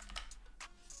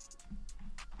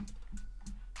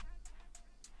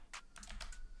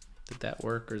 Did that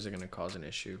work, or is it gonna cause an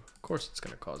issue? Of course it's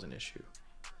gonna cause an issue.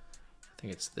 I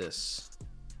think it's this.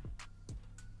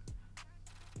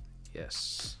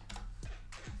 Yes.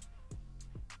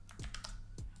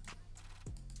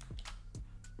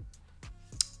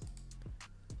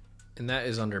 And that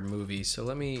is under movie. So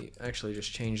let me actually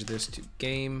just change this to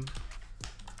game.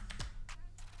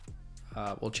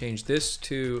 We'll change this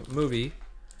to movie,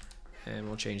 and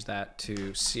we'll change that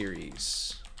to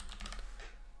series.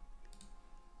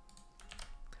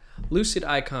 Lucid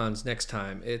icons next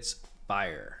time. It's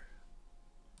fire.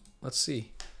 Let's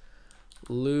see.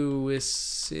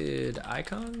 Lucid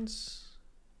icons?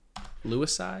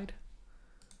 Lewiside?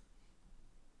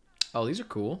 Oh, these are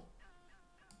cool.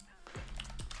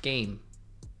 Game.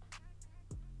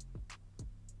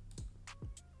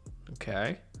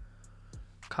 Okay.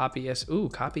 Copy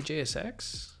copy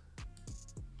JSX.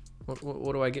 What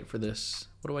do I get for this?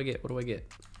 What do I get? What do I get?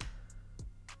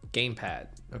 Gamepad.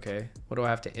 Okay. What do I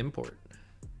have to import?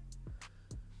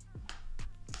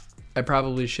 I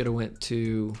probably should have went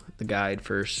to the guide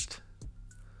first.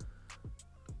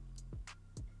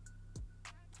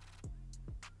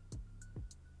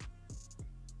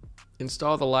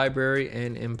 Install the library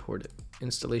and import it.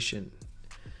 Installation.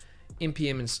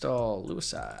 npm install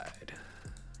Lewiside.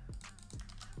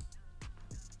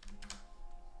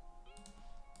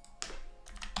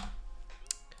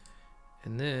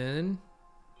 And then,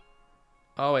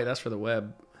 oh wait, that's for the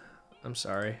web. I'm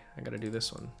sorry, I gotta do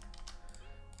this one.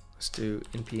 Let's do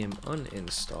npm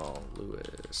uninstall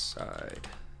Lewiside.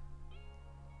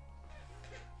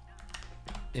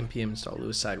 npm install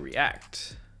Lewiside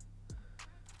React.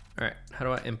 All right, how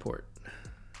do I import?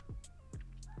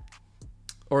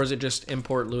 Or is it just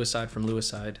import Lewiside from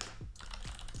Lewiside?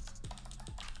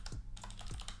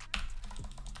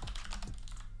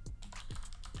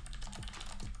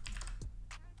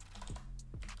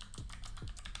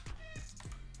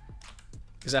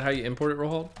 Is that how you import it,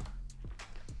 Rohold?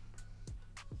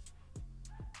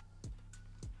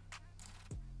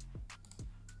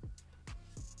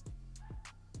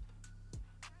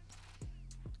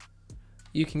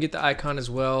 You can get the icon as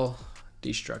well,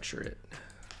 destructure it.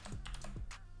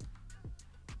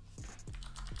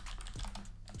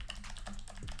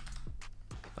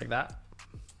 Like that.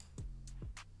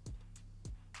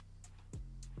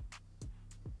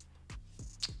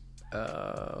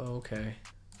 Okay.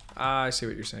 I see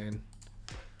what you're saying.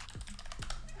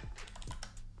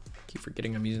 Keep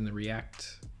forgetting I'm using the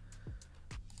React.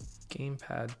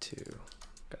 Gamepad 2.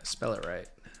 Gotta spell it right.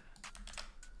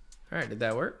 All right, did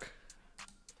that work?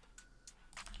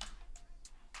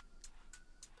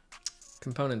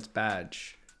 Components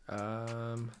badge.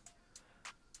 Yeah,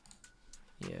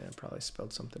 probably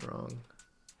spelled something wrong.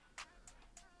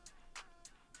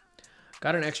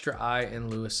 Got an extra I in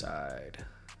Lewiside.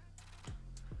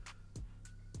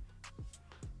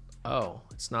 Oh,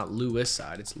 it's not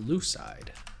Lewiside, it's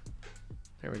Lewiside.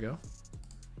 There we go.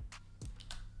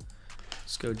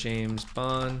 Let's go James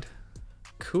Bond.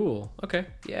 Cool, okay.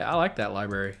 Yeah, I like that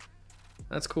library.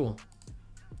 That's cool.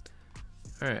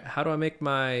 All right, how do I make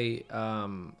my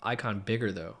icon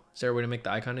bigger though? Is there a way to make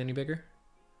the icon any bigger?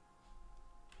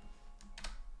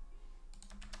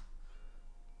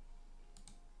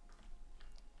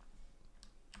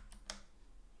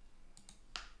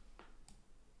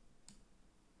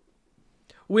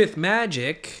 with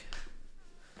magic.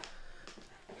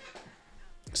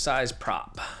 Size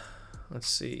prop. Let's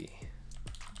see.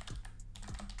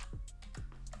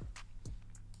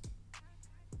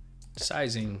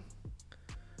 Sizing.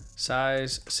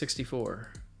 Size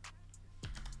 64.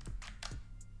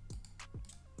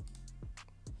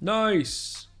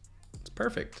 Nice. It's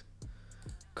perfect.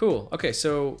 Cool. Okay,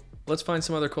 so let's find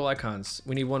some other cool icons.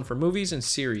 We need one for movies and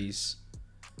series.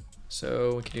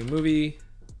 So we can do movie.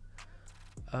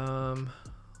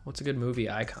 What's a good movie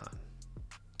icon?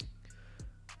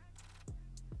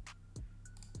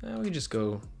 We can just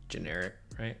go generic,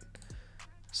 right?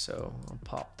 So I'll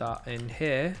pop that in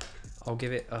here. I'll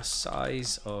give it a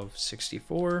size of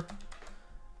 64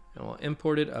 and we'll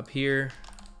import it up here.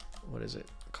 What is it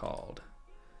called?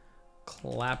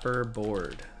 Clapper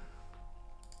board.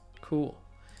 Cool.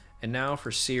 And now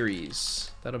for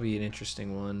series, that'll be an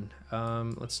interesting one.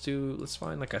 Let's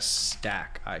find like a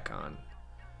stack icon.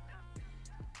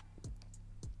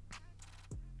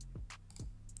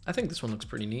 I think this one looks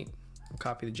pretty neat. I'll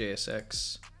copy the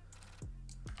JSX,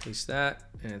 paste that,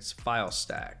 and it's file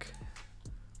stack.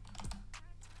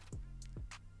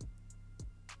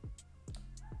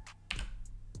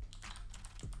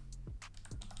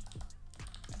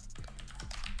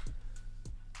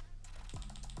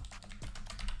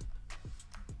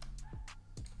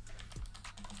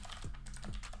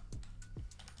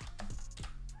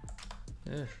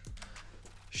 Yeah.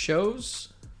 Shows?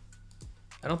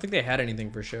 I don't think they had anything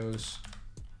for shows.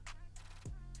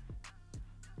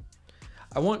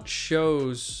 I want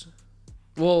shows.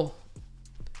 Well,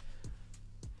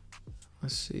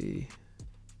 let's see.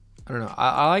 I don't know.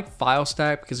 I like file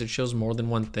stack because it shows more than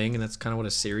one thing, and that's kind of what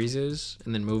a series is.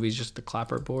 And then movies, just the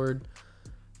clapper board.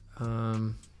 Yeah,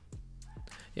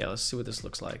 let's see what this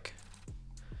looks like.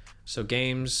 So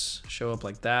games show up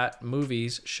like that.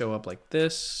 Movies show up like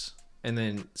this. And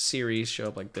then series show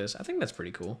up like this. I think that's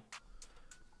pretty cool.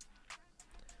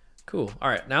 Cool. All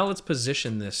right, now let's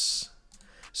position this.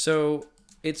 So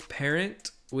its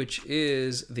parent, which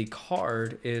is the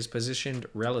card, is positioned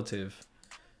relative.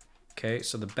 Okay,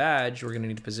 so the badge, we're gonna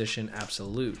need to position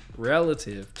absolute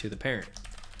relative to the parent.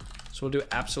 So we'll do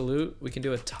absolute. We can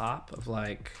do a top of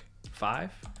like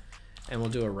 5, and we'll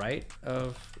do a right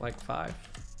of like 5.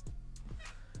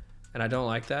 And I don't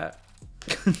like that.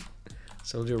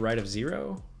 So we'll do a right of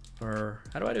 0, or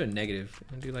how do I do a negative?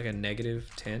 I'm gonna do like a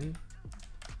negative 10.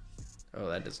 Oh,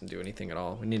 that doesn't do anything at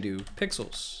all. We need to do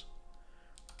pixels.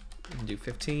 We can do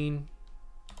 15,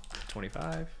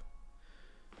 25.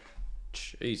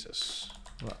 Jesus.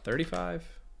 About 35.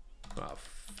 About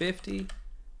 50.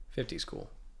 50 is cool.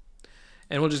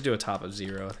 And we'll just do a top of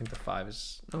 0. I think the 5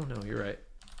 is, oh no, you're right.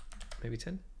 Maybe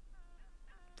 10?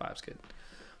 5's good.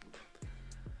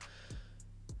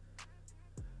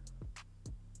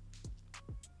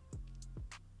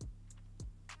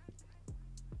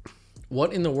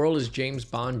 What in the world is James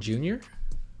Bond Jr.?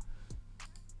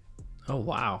 Oh,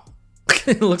 wow.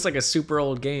 It looks like a super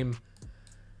old game.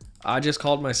 I just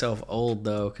called myself old,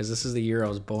 though, because this is the year I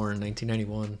was born,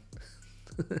 1991.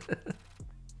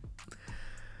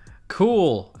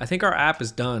 Cool. I think our app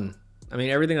is done. I mean,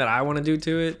 everything that I want to do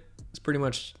to it is pretty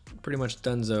much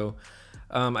donezo.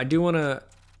 I do want to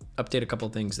update a couple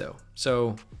of things, though.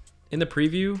 So in the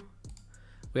preview,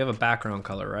 we have a background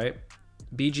color, right?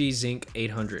 BG Zinc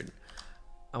 800.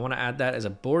 I want to add that as a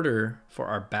border for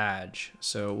our badge.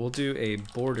 So we'll do a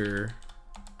border,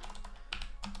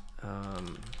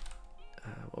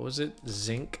 what was it?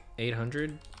 Zinc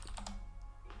 800.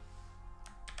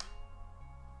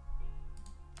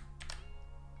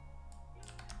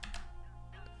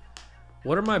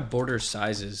 What are my border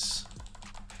sizes?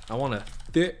 I want a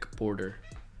thick border.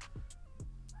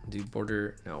 Do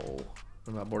border, no. What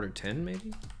about border 10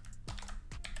 maybe?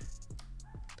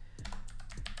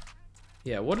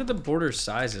 Yeah, what are the border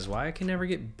sizes? Why I can never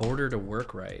get border to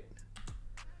work right?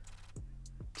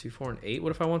 2, 4, and 8. What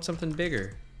if I want something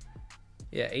bigger?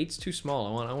 Yeah, 8's too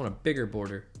small. I want a bigger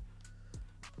border.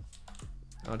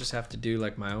 I'll just have to do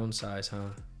like my own size, huh?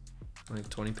 Like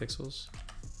 20 pixels.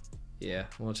 Yeah,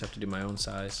 we'll just have to do my own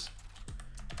size.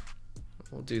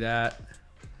 We'll do that.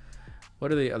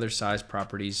 What are the other size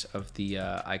properties of the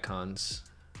icons?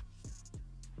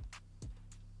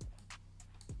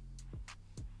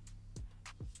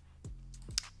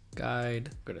 Guide,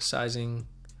 go to sizing,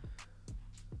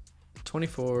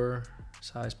 24,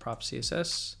 size prop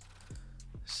CSS,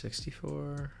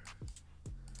 64,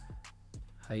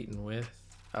 height and width.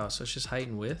 Oh, so it's just height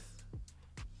and width?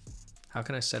 How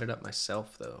can I set it up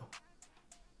myself though?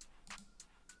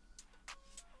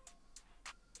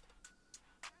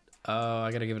 Oh,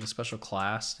 I gotta give it a special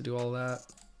class to do all that.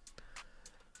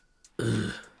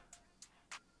 Ugh.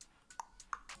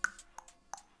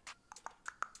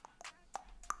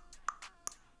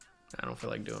 I don't feel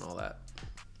like doing all that.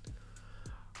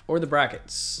 Or the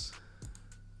brackets.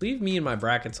 Leave me and my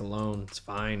brackets alone. It's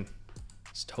fine.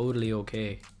 It's totally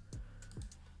okay.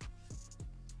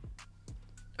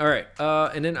 All right,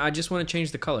 and then I just want to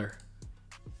change the color.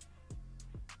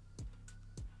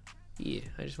 Yeah,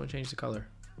 I just want to change the color.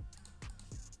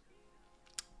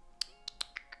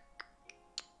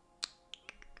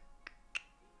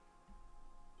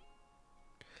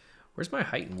 Where's my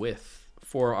height and width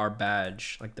for our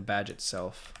badge, like the badge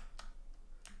itself?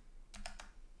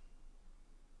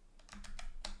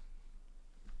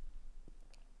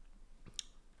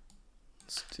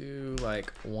 Let's do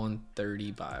like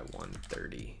 130 by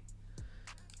 130.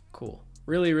 Cool.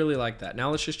 Really, really like that. Now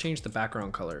let's just change the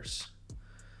background colors.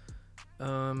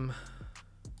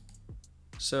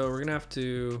 So we're gonna have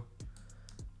to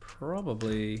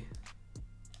probably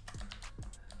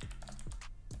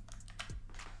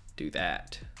do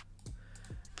that.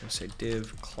 I'll say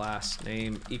div class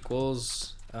name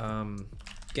equals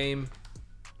game,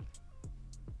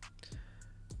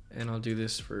 and I'll do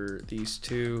this for these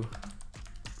two.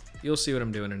 You'll see what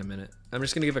I'm doing in a minute. I'm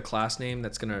just gonna give a class name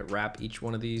that's gonna wrap each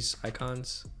one of these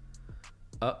icons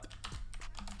up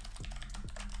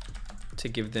to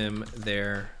give them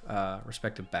their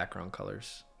respective background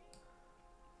colors.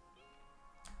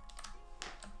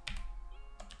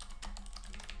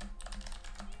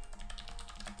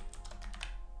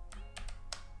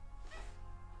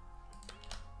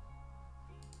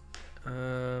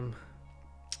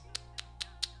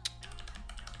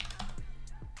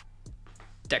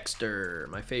 Dexter,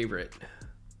 my favorite.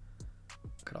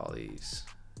 Look at all these.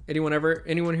 Anyone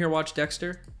here watch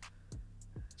Dexter?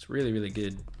 It's really, really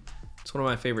good. It's one of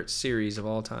my favorite series of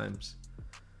all times.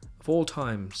 All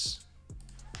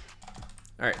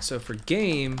right, so for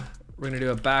game, we're gonna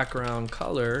do a background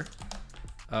color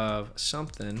of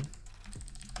something.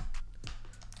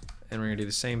 And we're gonna do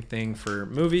the same thing for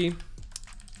movie. And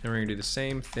we're gonna do the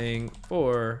same thing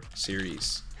for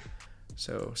series.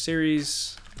 So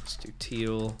series, let's do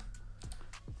teal,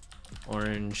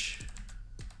 orange,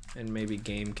 and maybe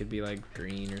game could be like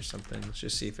green or something. Let's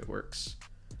just see if it works.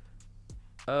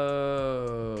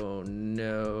 Oh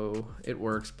no, it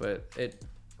works, but it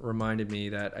reminded me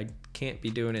that I can't be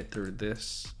doing it through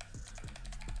this.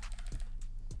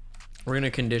 We're gonna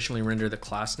conditionally render the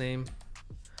class name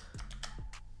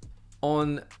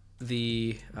on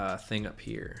the thing up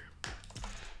here.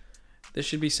 This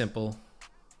should be simple.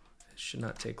 It should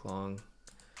not take long.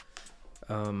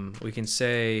 We can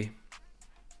say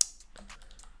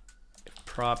if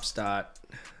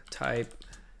props.type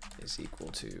is equal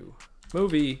to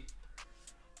movie,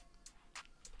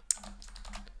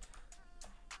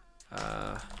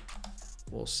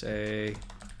 we'll say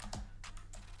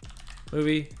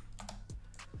movie,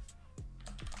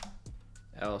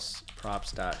 else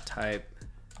props.type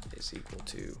is equal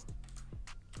to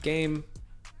game,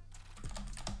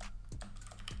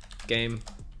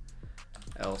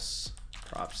 else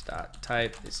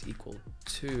props.type is equal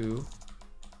to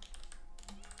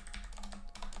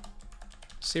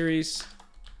series,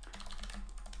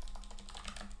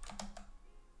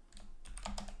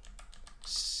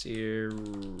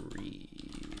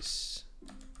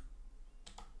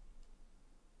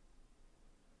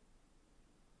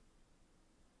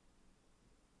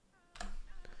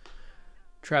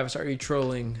 Travis, are you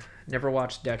trolling? Never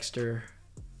watched Dexter.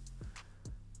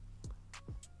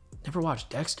 Never watched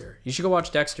Dexter. You should go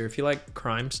watch Dexter. If you like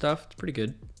crime stuff, it's pretty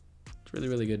good. It's really,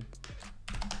 really good.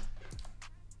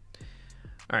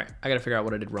 All right, I gotta figure out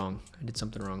what I did wrong. I did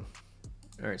something wrong.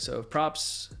 All right, so if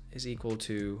props is equal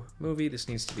to movie, this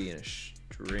needs to be in a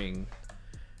string.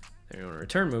 Then you want to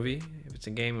return movie. If it's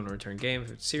a game, we want to return game.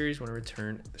 If it's series, we want to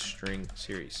return the string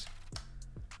series.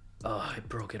 Oh, it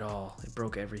broke it all. It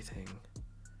broke everything.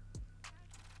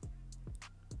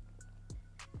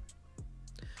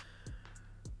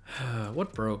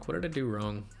 What broke? What did I do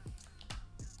wrong?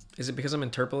 Is it because I'm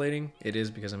interpolating? It is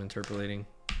because I'm interpolating.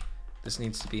 This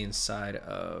needs to be inside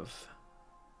of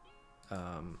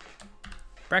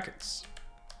brackets.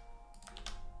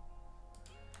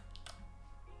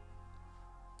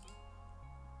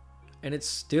 And it's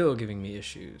still giving me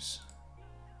issues.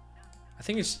 I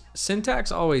think it's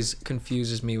syntax always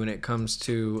confuses me when it comes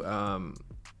to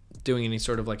doing any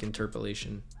sort of like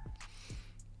interpolation.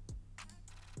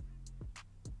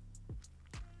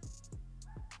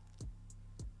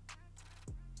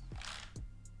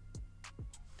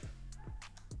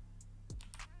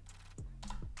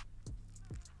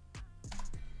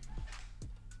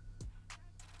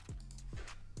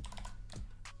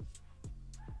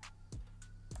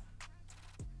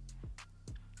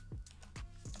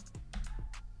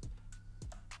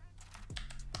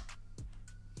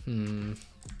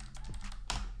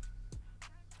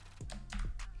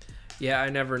 Yeah, I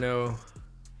never know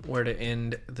where to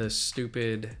end the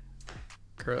stupid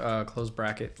close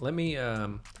bracket. Let me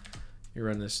you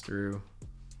run this through.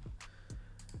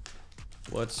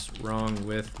 What's wrong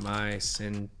with my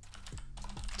syntax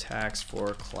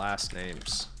for class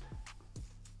names?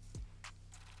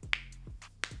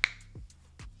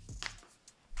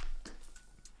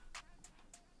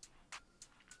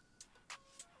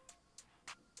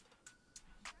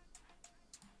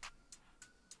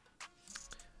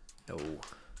 No.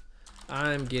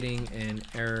 I'm getting an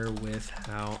error with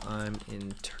how I'm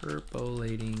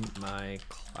interpolating my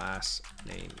class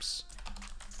names.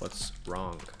 What's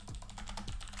wrong?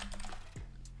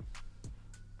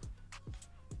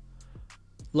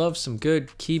 Love some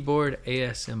good keyboard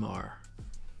ASMR.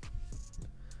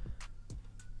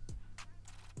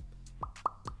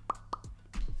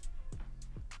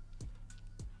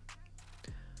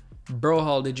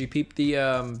 Brohall, did you peep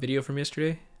the video from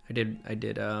yesterday? I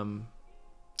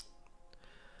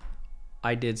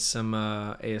did some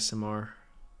ASMR.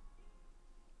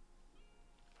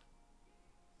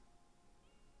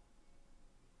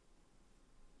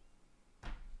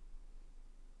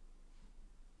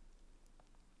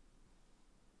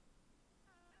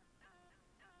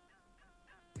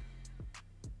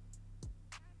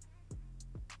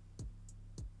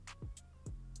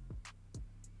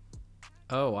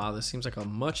 Oh wow, this seems like a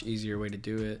much easier way to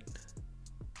do it.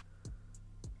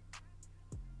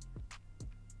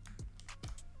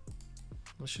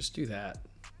 Let's just do that.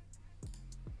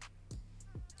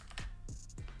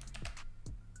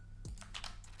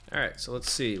 All right, so let's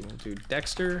see. We'll do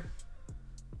Dexter,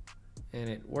 and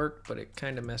it worked, but it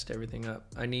kind of messed everything up.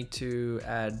 I need to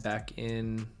add back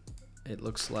in, it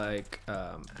looks like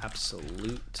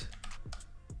absolute.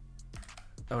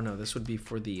 Oh no, this would be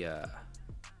for the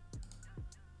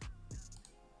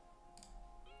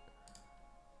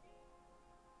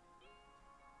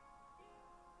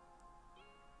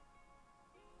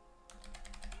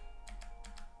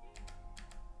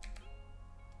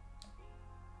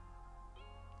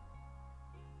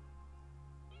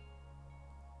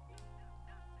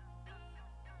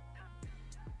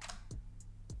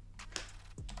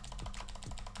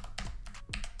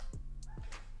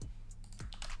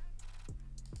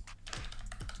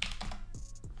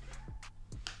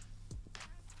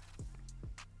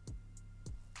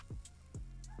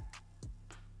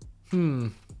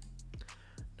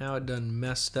now it done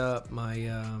messed up my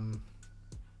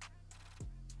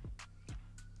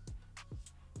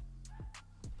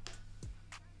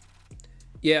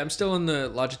yeah, I'm still in the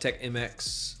Logitech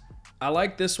MX. I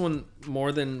like this one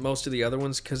more than most of the other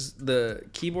ones because the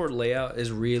keyboard layout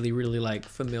is really like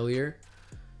familiar.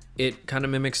 It kind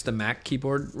of mimics the Mac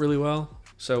keyboard really well.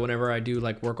 So whenever I do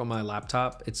like work on my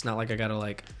laptop, it's not like I gotta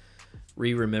like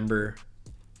remember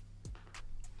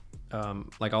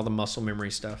like all the muscle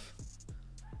memory stuff.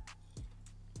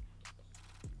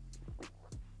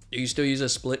 Do you still use a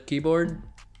split keyboard?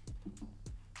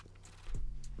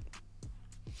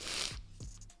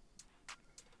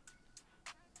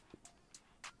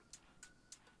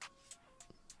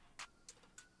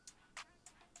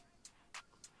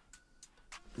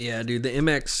 Yeah, dude, the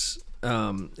MX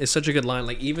is such a good line.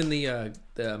 Like even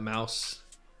the mouse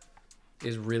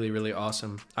is really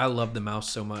awesome. I love the mouse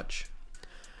so much.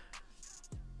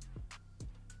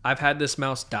 I've had this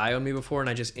mouse die on me before and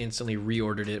I just instantly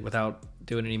reordered it without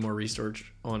doing any more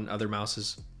research on other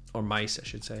mouses, or mice, I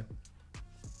should say.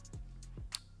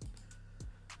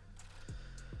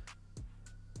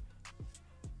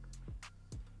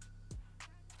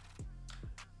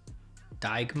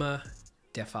 Digma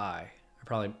Defy. I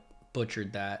probably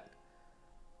butchered that.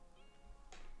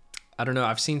 I don't know.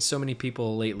 I've seen so many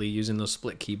people lately using those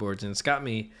split keyboards and it's got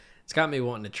me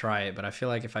wanting to try it, but I feel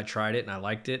like if I tried it and I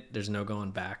liked it, there's no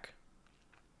going back.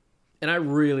 And I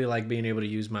really like being able to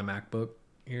use my MacBook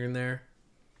here and there,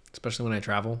 especially when I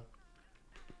travel.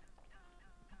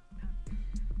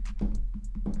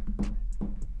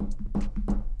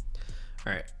 All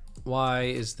right, why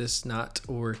is this not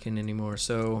working anymore?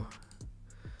 So,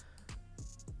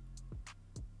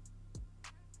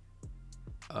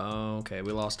 okay,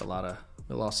 we lost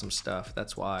some stuff.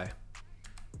 That's why.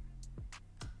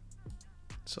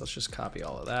 So let's just copy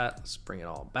all of that. Let's bring it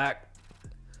all back.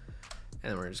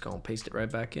 And then we're just gonna paste it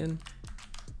right back in.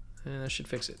 And that should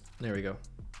fix it. There we go.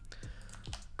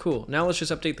 Cool, now let's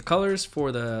just update the colors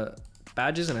for the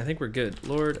badges and I think we're good.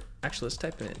 Lord, actually let's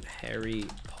type in Harry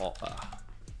Potter.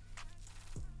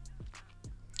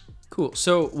 Cool,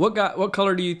 so what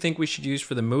color do you think we should use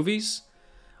for the movies?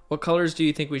 What colors do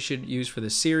you think we should use for the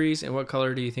series? And what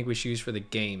color do you think we should use for the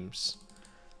games?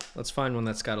 Let's find one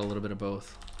that's got a little bit of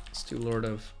both. Let's do Lord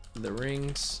of the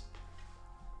Rings.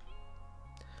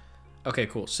 Okay,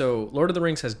 cool. So Lord of the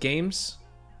Rings has games.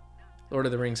 Lord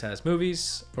of the Rings has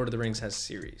movies. Lord of the Rings has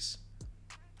series.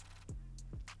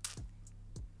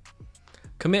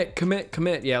 Commit, commit,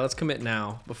 commit. Yeah, let's commit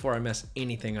now before I mess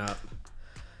anything up.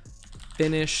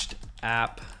 Finished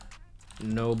app.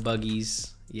 No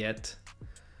buggies yet.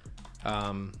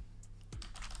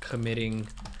 Committing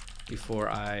before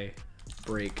I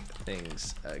break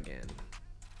things again.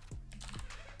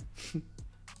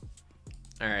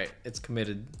 All right, it's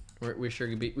committed. We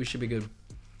should be good.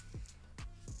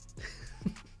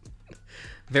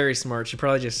 Very smart. She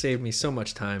probably just saved me so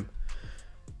much time.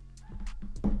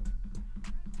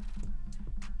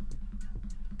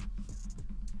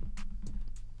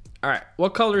 All right,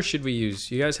 what color should we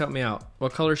use? You guys help me out.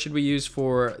 What color should we use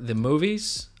for the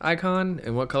movies icon?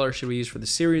 And what color should we use for the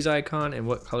series icon? And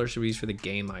what color should we use for the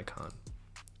game icon?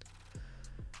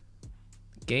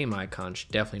 Game icon should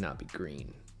definitely not be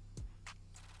green.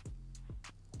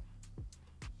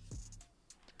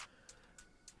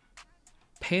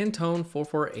 Pantone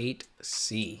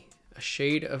 448C. A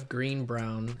shade of green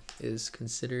brown is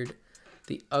considered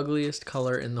the ugliest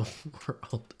color in the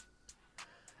world.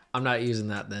 I'm not using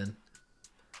that then.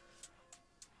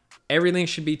 Everything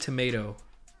should be tomato.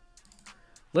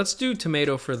 Let's do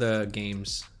tomato for the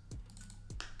games.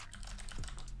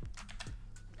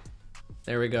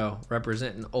 There we go.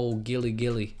 Representing old Gilly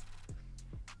Gilly.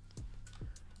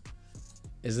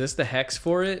 Is this the hex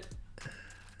for it?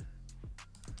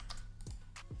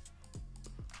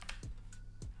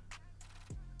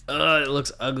 Ugh, it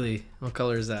looks ugly. What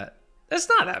color is that? That's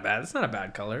not that bad. It's not a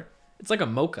bad color. It's like a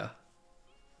mocha.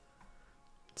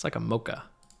 It's like a mocha.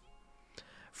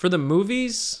 For the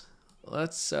movies,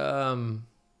 let's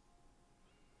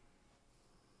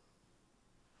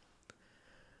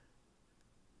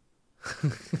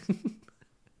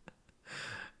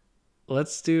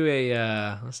let's do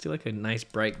like a nice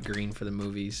bright green for the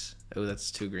movies. Oh, that's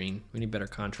too green. We need better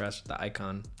contrast with the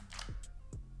icon.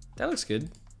 That looks good.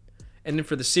 And then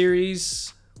for the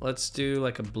series, let's do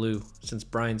like a blue, since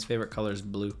Brian's favorite color is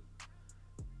blue.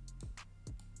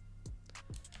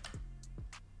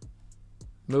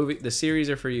 The series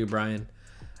are for you, Brian.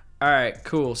 All right,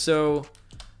 cool. So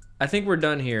I think we're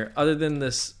done here, other than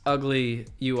this ugly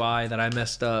UI that I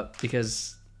messed up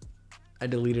because I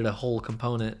deleted a whole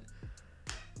component.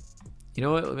 You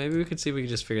know what? Maybe we could see if we can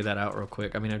just figure that out real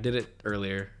quick. I mean, I did it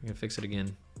earlier. I'm gonna fix it again.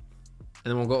 And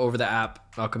then we'll go over the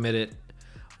app. I'll commit it.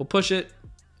 We'll push it.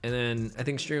 And then I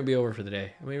think stream will be over for the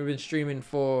day. I mean, we've been streaming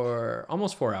for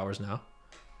almost 4 hours now.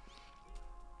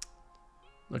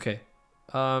 Okay.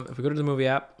 If we go to the movie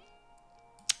app,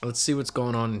 let's see what's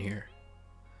going on in here.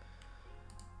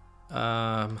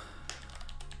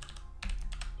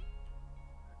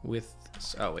 With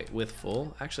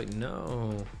full? Actually,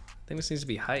 no. I think this needs to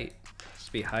be height. This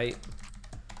be height.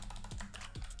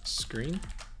 Screen.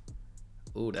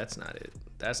 Ooh, that's not it.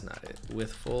 That's not it.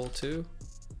 With full too.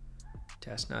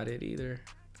 That's not it either.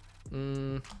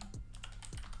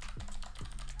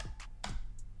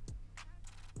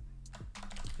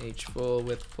 H full,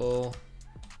 width full.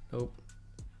 Nope.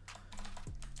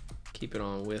 Keep it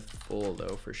on width full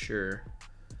though for sure.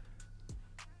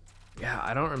 Yeah,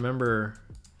 I don't remember.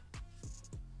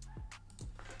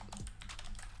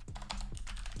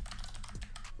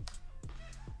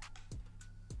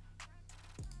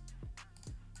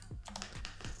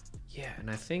 Yeah,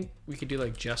 and I think we could do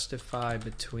like justify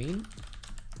between.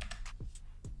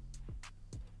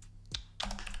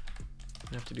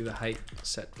 I have to do the height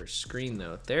set for screen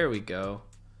though. There we go.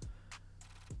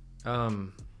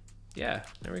 Yeah,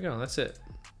 there we go. That's it.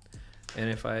 And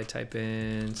if I type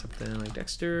in something like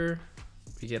Dexter,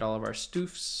 we get all of our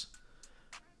stoofs.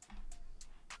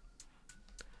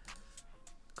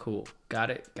 Cool. Got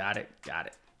it. Got it. Got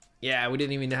it. Yeah, we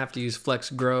didn't even have to use Flex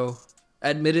Grow.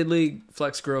 Admittedly,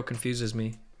 Flex Grow confuses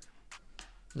me.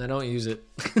 I don't use it.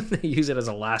 I use it as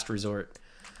a last resort.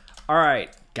 All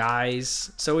right,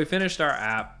 guys. So we finished our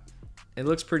app. It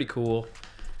looks pretty cool.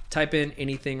 Type in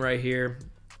anything right here.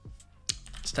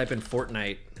 Let's type in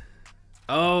Fortnite.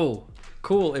 Oh,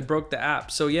 cool. It broke the app.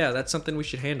 So yeah, that's something we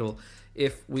should handle.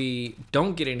 If we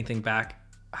don't get anything back,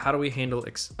 how do we handle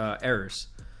errors?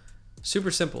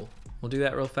 Super simple. We'll do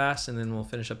that real fast and then we'll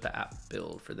finish up the app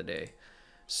build for the day.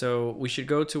 So we should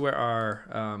go to where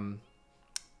our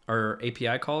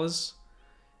API call is,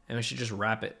 and we should just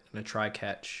wrap it in a try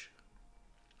catch.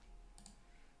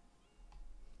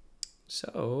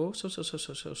 So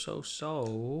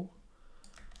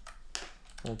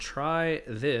we'll try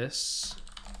this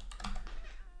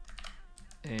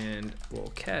and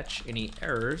we'll catch any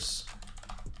errors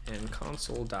and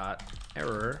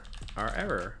console.error our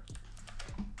error.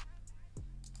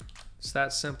 It's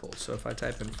that simple. So if I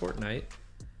type in Fortnite,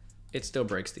 it still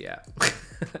breaks the app.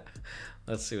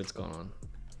 Let's see what's going on.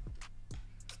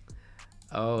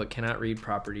 Oh, it cannot read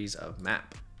properties of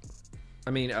map.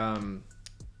 I mean,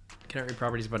 cannot read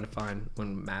properties of undefined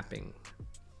when mapping.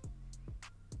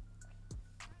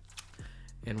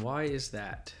 And why is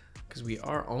that? Because we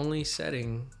are only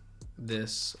setting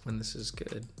this when this is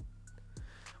good.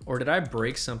 Or did I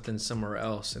break something somewhere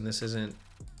else and this isn't?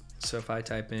 So if I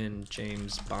type in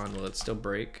James Bond, will it still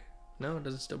break? No,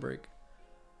 does it still break?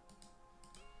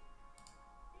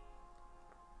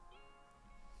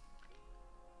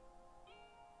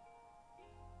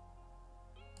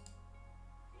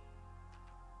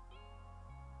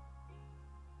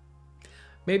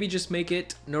 Maybe just make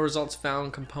it no results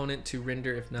found component to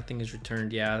render if nothing is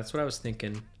returned. Yeah, that's what I was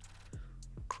thinking.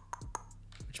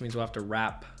 Which means we'll have to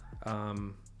wrap.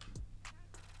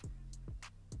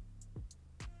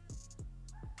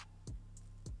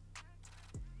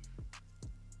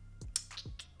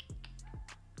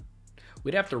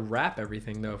 We'd have to wrap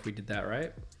everything though if we did that,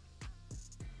 right?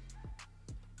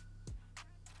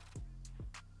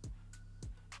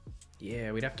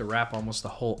 Yeah, we'd have to wrap almost the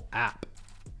whole app.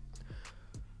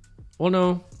 Well,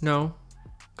 no,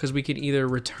 because we could either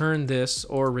return this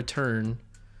or return.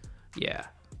 Yeah,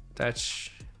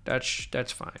 that's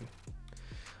fine.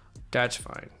 That's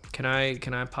fine. Can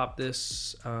I pop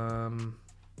this? Hold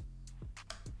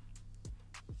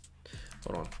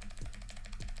on.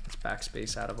 Let's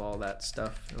backspace out of all that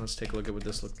stuff and let's take a look at what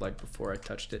this looked like before I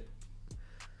touched it.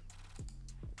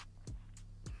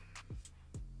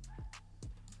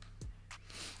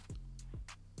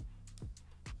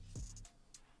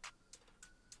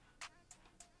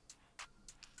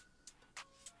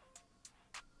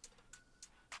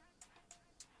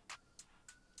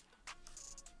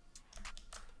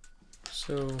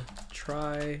 So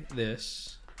try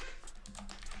this,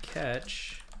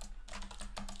 catch,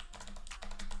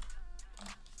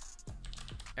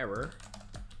 error,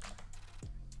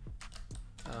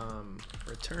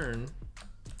 return,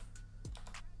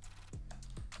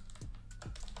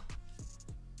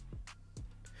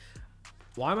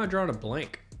 why am I drawing a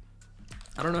blank?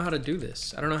 I don't know how to do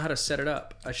this. I don't know how to set it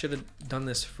up. I should have done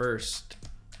this first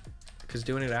because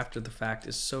doing it after the fact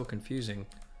is so confusing.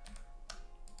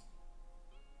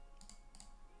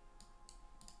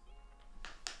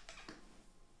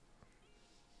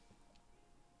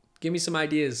 Give me some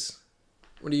ideas.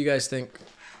 What do you guys think?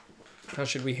 How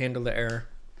should we handle the error?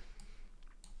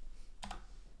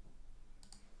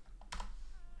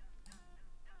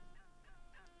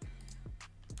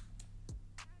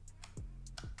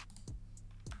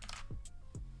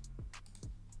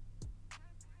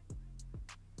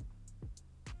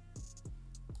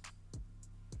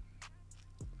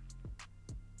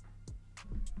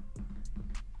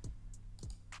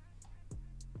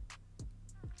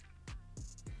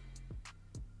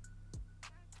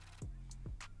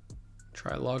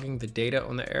 Try logging the data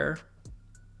on the error.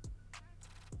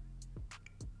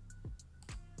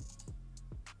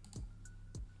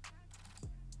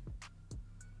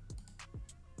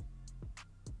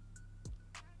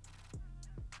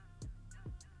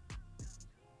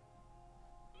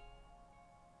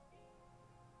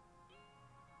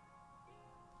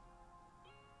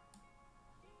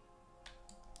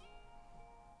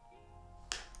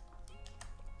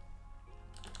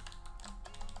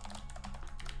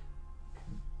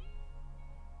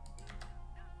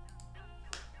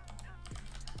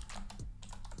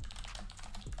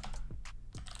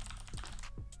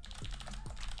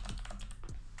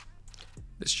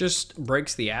 This just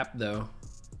breaks the app though,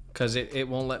 because it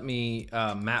won't let me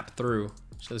map through.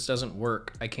 So this doesn't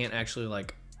work. I can't actually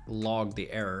like log the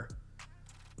error.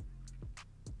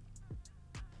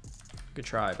 Good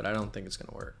try, but I don't think it's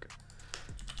gonna work.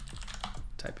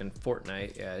 Type in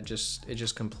Fortnite. Yeah, it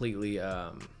just completely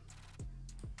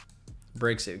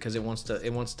breaks it because it wants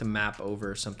to map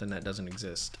over something that doesn't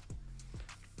exist.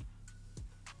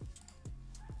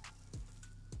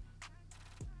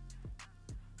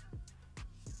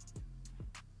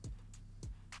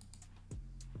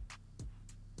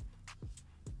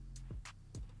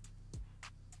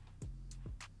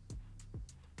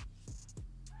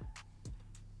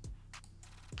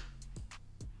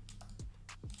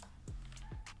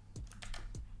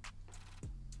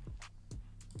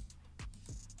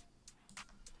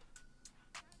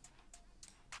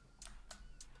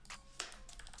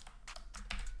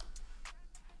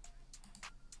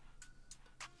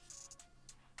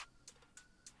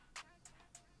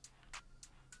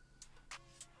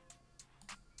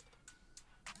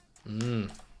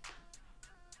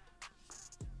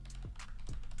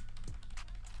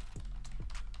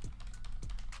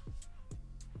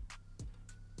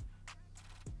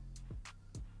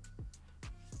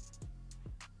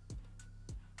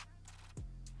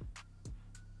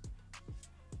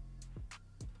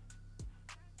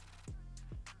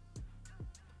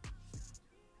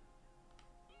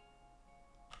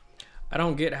 I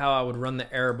don't get how I would run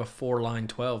the error before line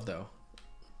 12 though.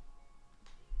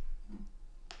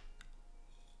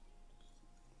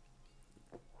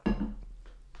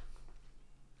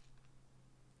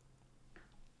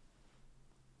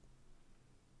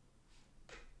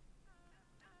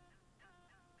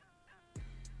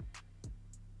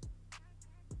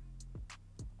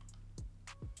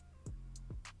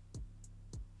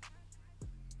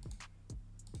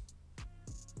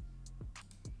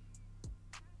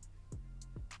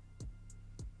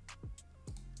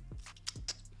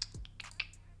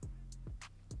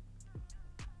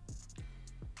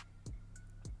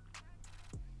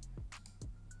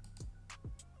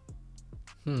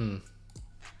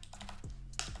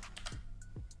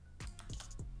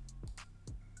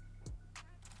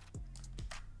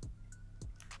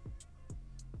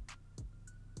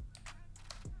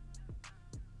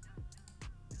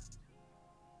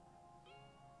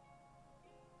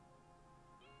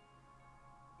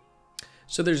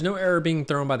 So there's no error being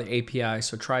thrown by the API,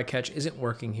 so try catch isn't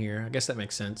working here. I guess that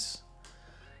makes sense.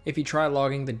 If you try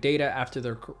logging the data after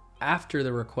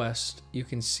the request, you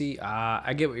can see,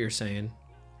 I get what you're saying.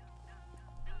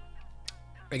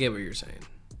 I get what you're saying.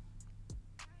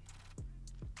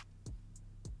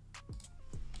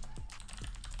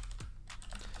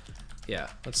 Yeah,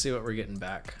 let's see what we're getting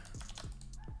back.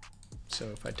 So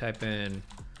if I type in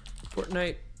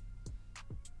Fortnite,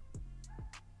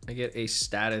 I get a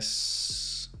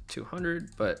status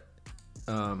 200, but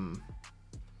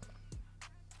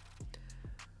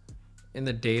in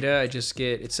the data I just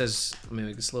get, it says, let me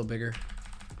make this a little bigger.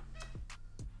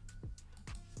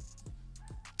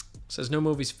 It says no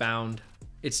movies found.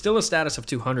 It's still a status of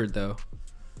 200 though.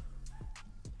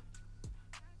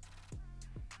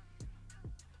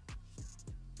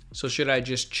 So should I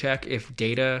just check if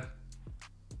data.error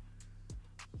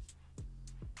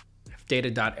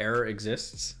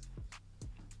exists?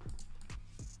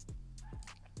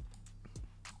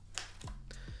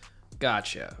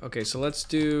 Gotcha. Okay, so let's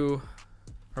do,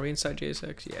 are we inside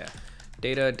JSX? Yeah.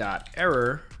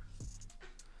 Data.error.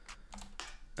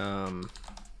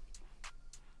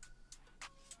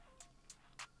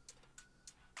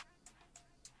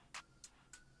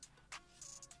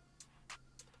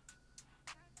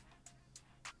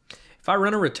 If I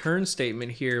run a return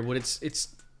statement here, what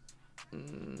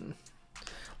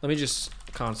let me just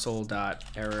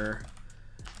console.error.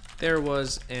 There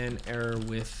was an error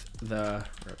with the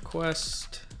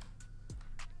request.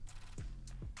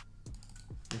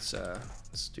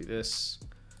 Let's do this.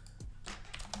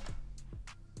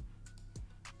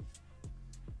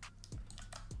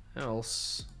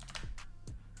 Else,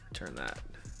 return that.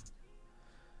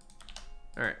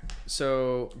 All right,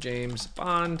 so James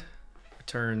Bond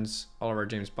returns all of our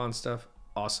James Bond stuff.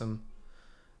 Awesome.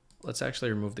 Let's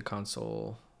actually remove the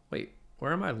console. Wait,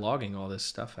 where am I logging all this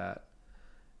stuff at?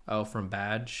 Oh, from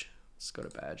badge. Let's go to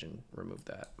badge and remove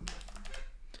that.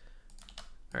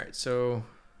 All right, so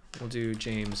we'll do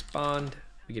James Bond.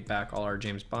 We get back all our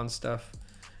James Bond stuff.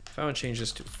 If I want to change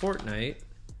this to Fortnite,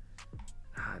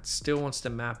 it still wants to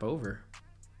map over.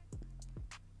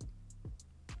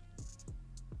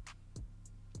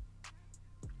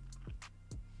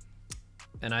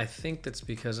 And I think that's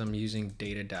because I'm using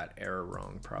data.error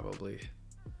wrong, probably.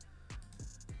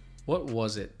 What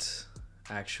was it,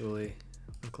 actually?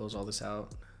 Let me close all this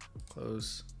out.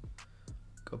 Close.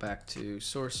 Go back to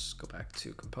source. Go back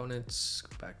to components.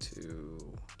 Go back to,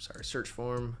 sorry, search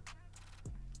form.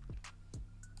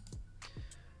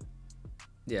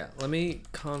 Yeah, let me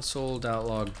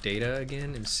console.log data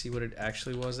again and see what it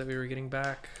actually was that we were getting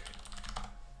back.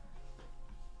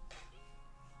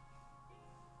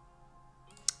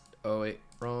 Oh wait,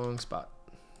 wrong spot.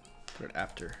 Put it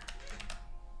after.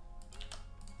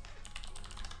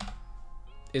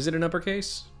 Is it an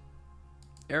uppercase?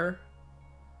 Error?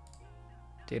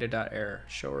 Data.error.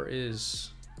 Sure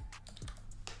is.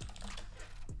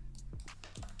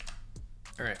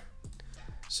 All right.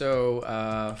 So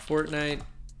Fortnite.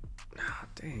 Oh,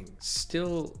 dang,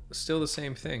 still the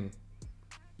same thing.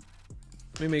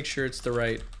 Let me make sure it's the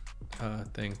right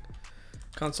thing.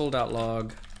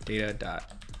 Console.log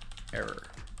data.error.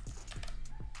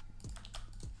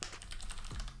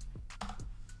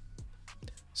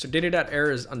 So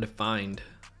data.error is undefined.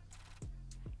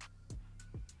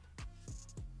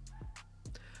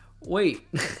 Wait,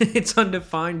 it's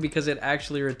undefined because it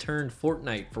actually returned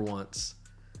Fortnite for once.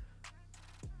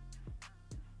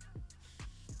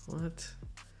 What?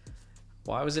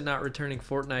 Why was it not returning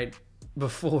Fortnite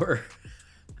before?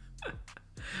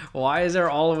 Why is there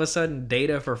all of a sudden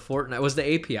data for Fortnite? Was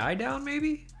the API down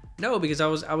maybe? No, because I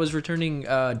was returning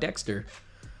Dexter.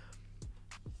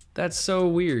 That's so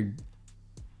weird.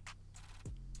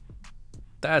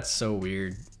 That's so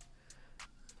weird.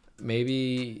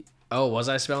 Maybe, oh, was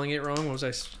I spelling it wrong? Was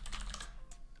I?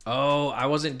 Oh, I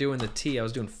wasn't doing the T. I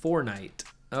was doing Fortnite.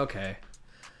 Okay.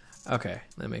 Okay,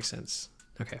 that makes sense.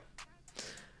 Okay.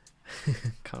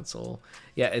 Console.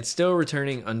 Yeah, it's still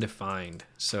returning undefined.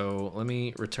 So let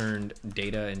me return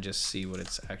data and just see what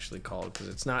it's actually called, because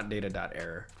it's not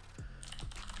data.error.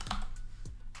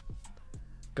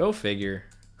 Go figure.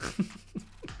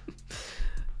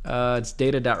 It's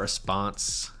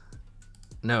data.response.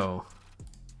 No.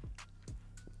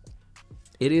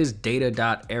 It is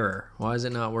data.error. Why is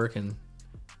it not working?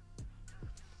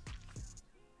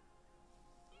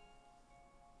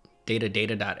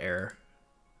 Data.error.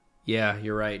 Yeah,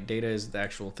 you're right. Data is the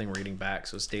actual thing we're getting back.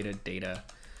 So it's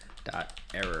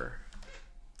data.error.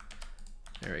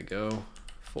 There we go.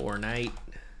 Fortnite.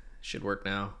 Should work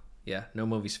now. Yeah, no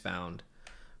movies found.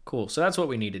 Cool. So that's what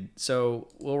we needed. So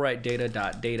we'll write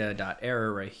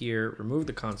data.data.error right here. Remove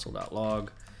the console.log.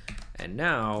 And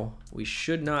now we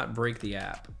should not break the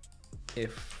app.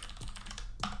 If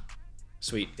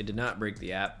sweet, it did not break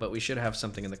the app, but we should have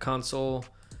something in the console.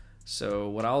 So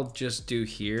what I'll just do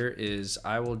here is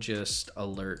I will just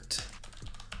alert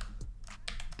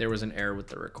there was an error with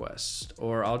the request,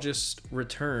 or I'll just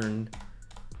return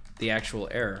the actual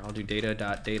error. I'll do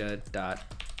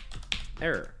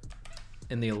data.data.error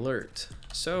in the alert.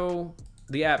 So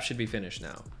the app should be finished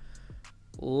now.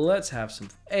 Let's have some,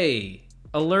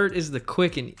 alert is the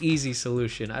quick and easy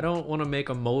solution. I don't want to make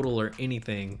a modal or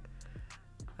anything.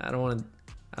 I don't want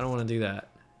to do that.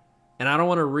 And I don't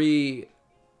want to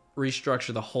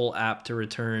restructure the whole app to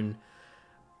return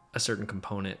a certain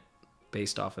component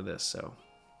based off of this. So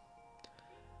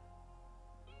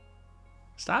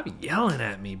stop yelling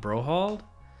at me, Brohald.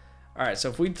 All right, so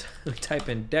if we type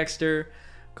in Dexter,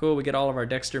 cool, we get all of our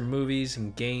Dexter movies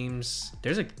and games.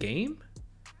 There's a game?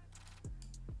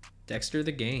 Dexter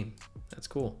the game. That's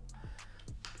cool.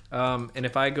 And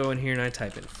if I go in here and I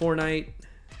type in Fortnite,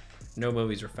 no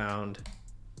movies were found.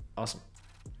 Awesome.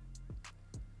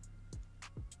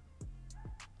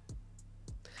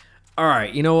 All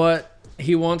right, you know what?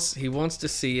 He wants to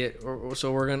see it,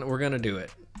 so we're gonna do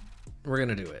it. We're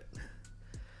gonna do it.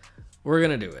 We're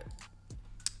gonna do it.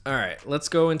 All right, let's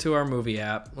go into our movie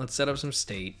app. Let's set up some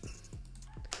state.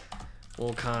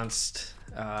 We'll const.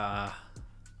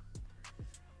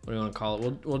 What do you want to call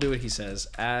it? We'll do what he says.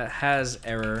 Has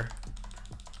error.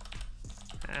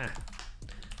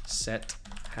 Set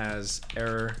has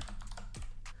error.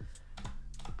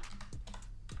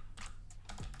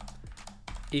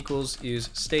 Equals use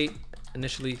state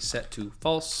initially set to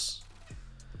false.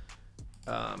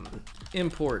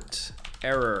 Import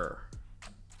error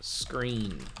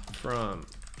screen from,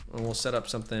 and we'll set up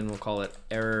something, we'll call it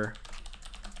error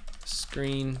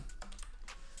screen.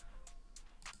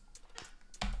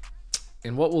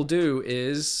 And what we'll do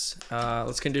is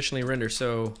let's conditionally render.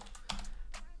 So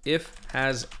if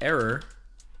has error,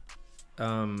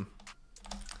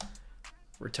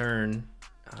 return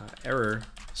error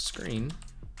screen,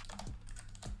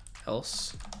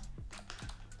 else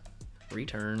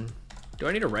return. Do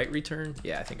I need a write return?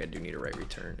 Yeah, I think I do need a write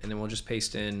return. And then we'll just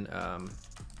paste in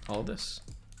all of this.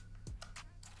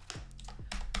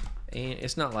 And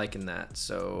it's not liking that,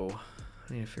 so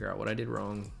I need to figure out what I did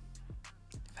wrong.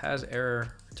 Has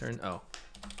error return. Oh,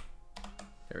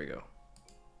 there we go.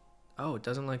 Oh, it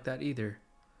doesn't like that either.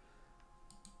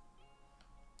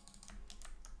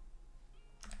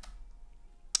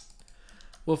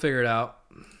 We'll figure it out.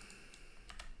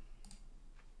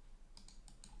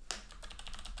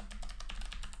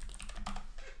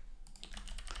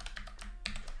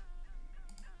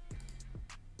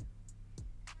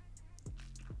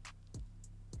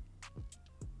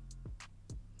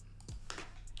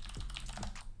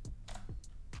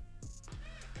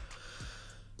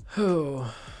 Who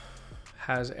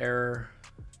has error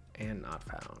and not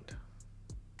found?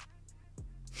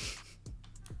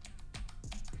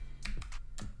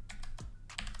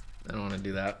 I don't want to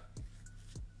do that.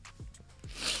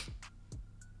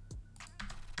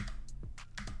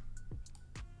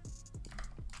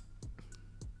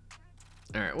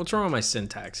 All right, what's wrong with my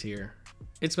syntax here?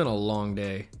 It's been a long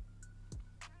day.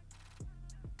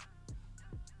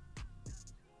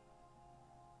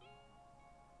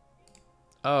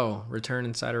 Oh, return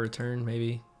inside a return,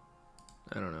 maybe?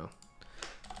 I don't know.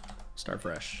 Start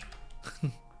fresh.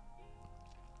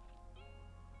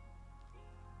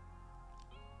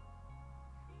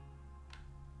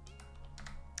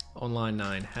 On line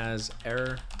 9, has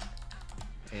error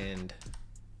and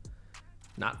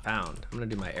not found. I'm gonna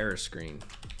do my error screen.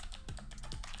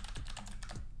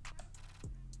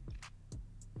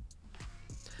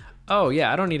 Oh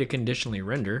yeah, I don't need to conditionally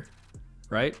render.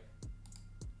 right?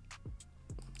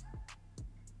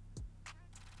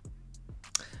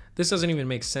 This doesn't even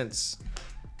make sense.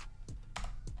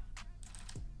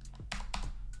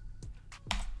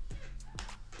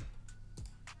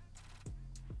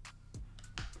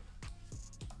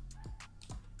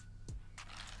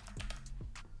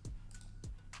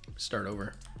 Start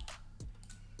over.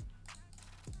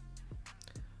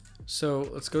 So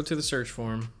let's go to the search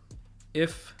form.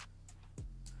 If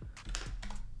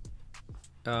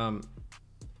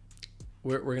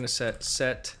we're gonna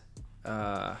set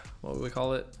what would we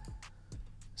call it?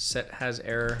 Set has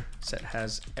error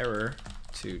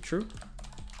to true.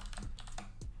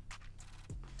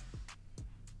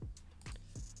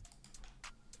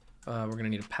 We're gonna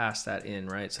need to pass that in,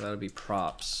 right? So that'll be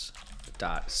props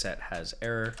dot set has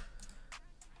error,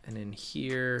 and in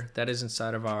here that is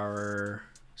inside of our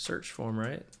search form,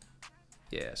 right?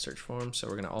 Yeah, search form. So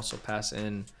we're gonna also pass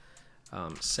in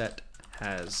set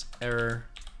has error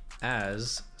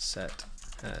as set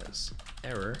has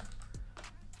error.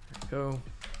 There we go.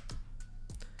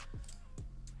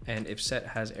 And if set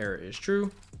has error is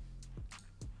true,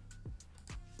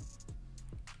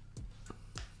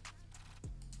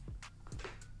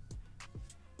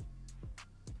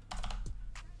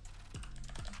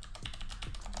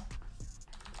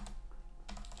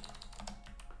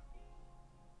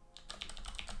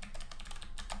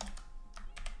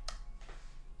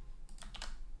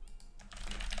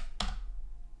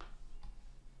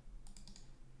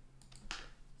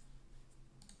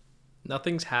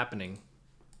 nothing's happening.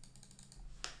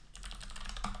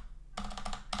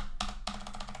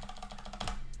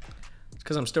 It's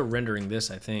because I'm still rendering this,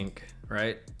 I think,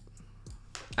 right?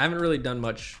 I haven't really done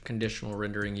much conditional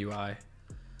rendering UI.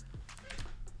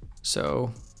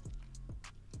 So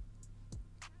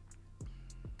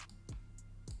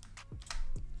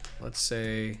let's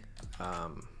say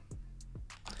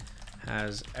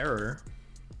has error.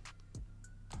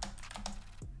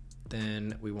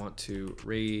 Then we want to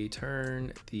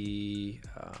return the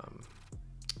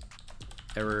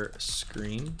error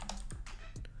screen,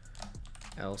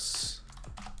 else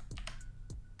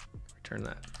return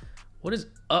that. What is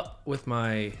up with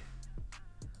my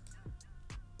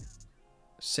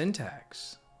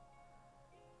syntax?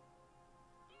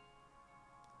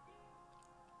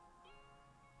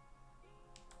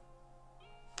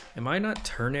 Am I not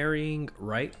ternarying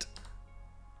right?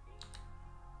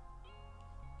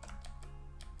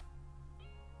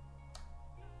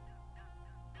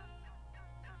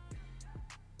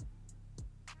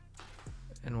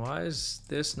 And why is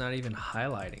this not even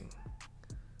highlighting?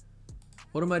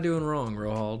 What am I doing wrong,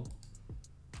 Rohald?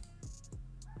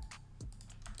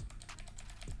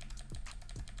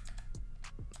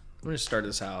 I'm gonna start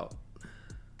this out.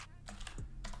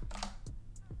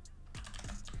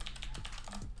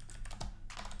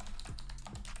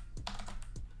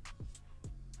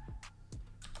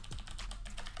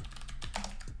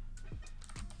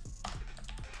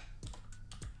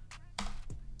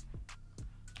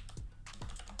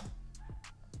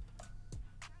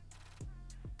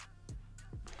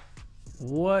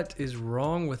 What is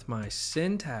wrong with my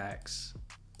syntax?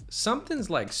 Something's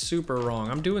like super wrong.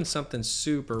 I'm doing something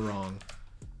super wrong.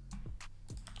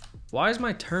 Why is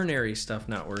my ternary stuff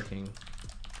not working?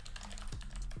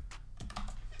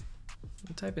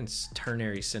 I'll type in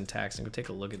ternary syntax and go take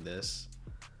a look at this.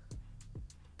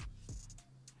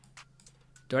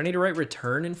 Do I need to write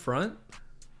return in front?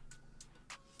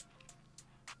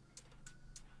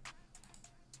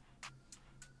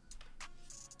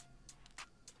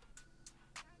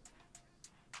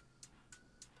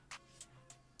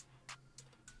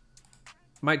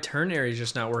 My ternary is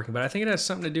just not working, but I think it has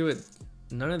something to do with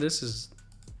none of this is,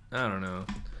 I don't know.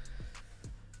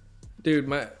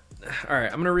 Dude, all right,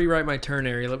 I'm gonna rewrite my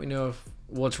ternary. Let me know if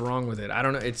what's wrong with it. I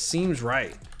don't know, it seems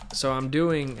right. So I'm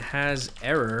doing has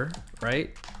error, right?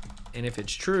 And if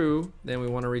it's true, then we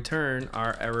wanna return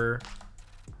our error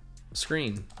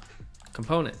screen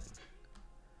component.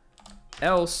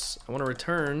 Else, I wanna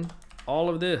return all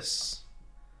of this.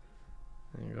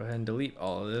 Go ahead and delete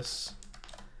all of this.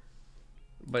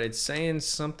 But it's saying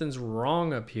something's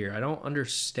wrong up here. I don't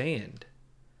understand.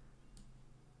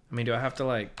 I mean, do I have to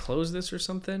like close this or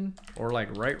something? Or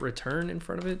like write return in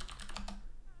front of it?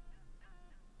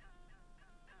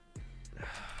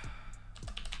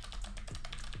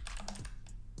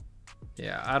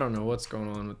 Yeah, I don't know what's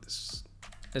going on with this.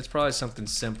 It's probably something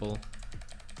simple.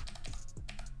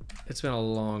 It's been a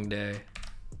long day.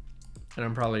 And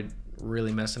I'm probably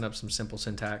really messing up some simple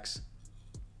syntax.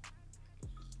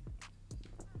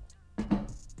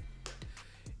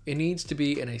 It needs to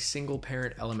be in a single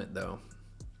parent element though.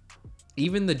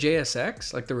 Even the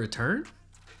JSX, like the return,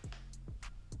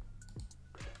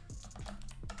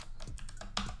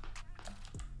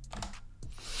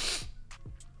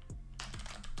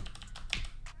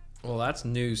 Well, that's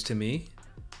news to me.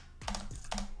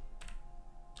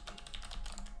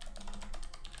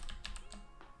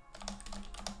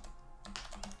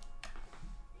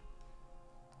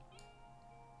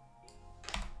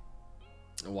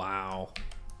 Wow.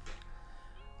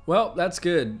 Well, that's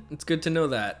good. It's good to know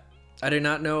that. I did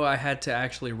not know I had to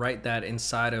actually write that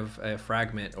inside of a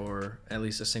fragment or at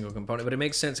least a single component, but it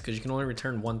makes sense because you can only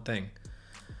return one thing.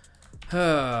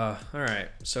 All right,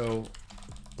 so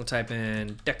we'll type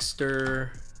in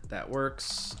Dexter. That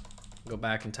works. Go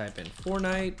back and type in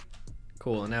Fortnite.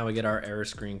 Cool, and now we get our error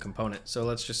screen component. So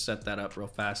let's just set that up real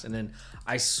fast, and then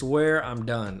I swear I'm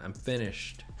done. I'm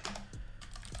finished.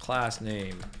 Class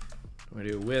name. I'm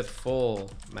gonna do width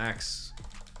full max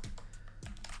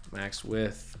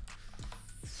width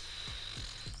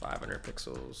 500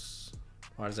 pixels.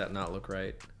 Why does that not look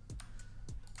right?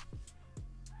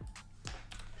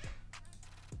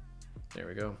 There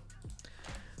we go.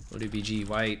 We'll do BG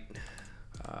white,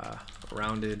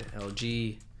 rounded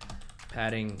LG,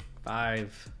 padding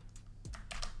 5.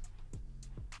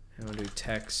 And we'll do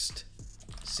text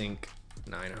sync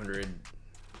 900.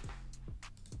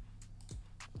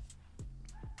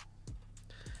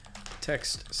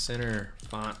 Text center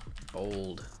font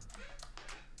bold.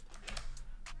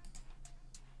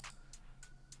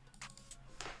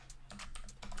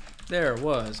 There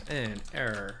was an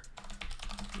error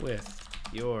with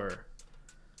your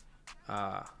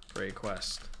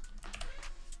request.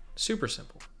 Super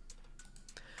simple.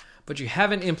 But you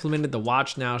haven't implemented the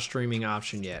watch now streaming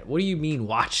option yet. What do you mean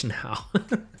watch now?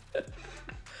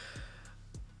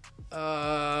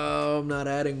 I'm not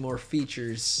adding more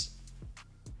features.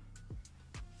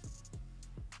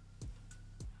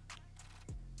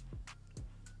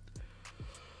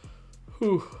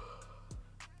 Whew.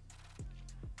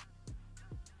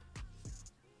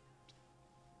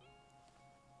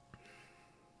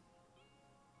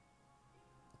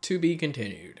 To be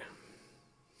continued.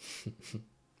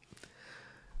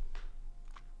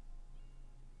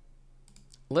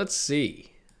 Let's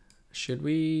see. Should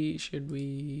we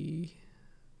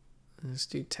let's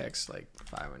do text like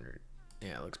 500.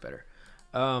 Yeah, it looks better.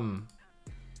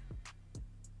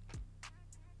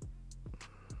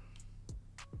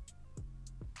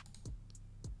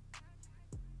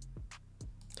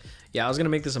 Yeah, I was gonna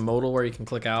make this a modal where you can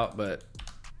click out, but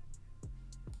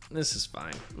this is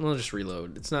fine. We'll just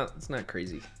reload. It's not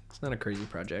crazy. It's not a crazy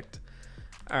project.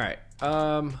 All right.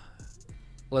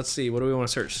 Let's see. What do we want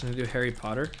to search? Gonna do Harry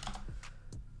Potter.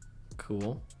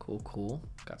 Cool.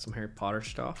 Got some Harry Potter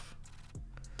stuff.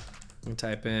 I'm gonna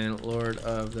type in Lord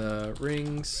of the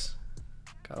Rings.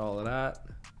 Got all of that.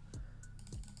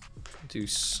 Do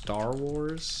Star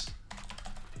Wars.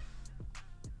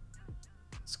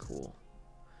 That's cool.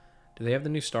 Do they have the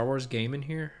new Star Wars game in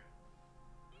here?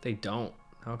 They don't.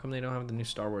 How come they don't have the new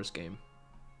Star Wars game?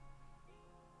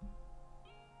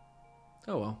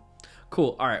 Oh well.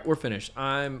 Cool. All right, we're finished.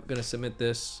 I'm gonna submit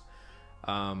this.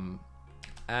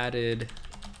 Added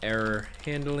error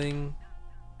handling.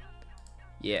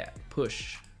 Yeah,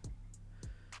 push.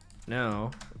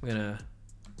 Now I'm gonna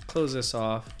close this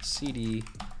off. CD.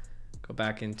 Go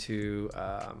back into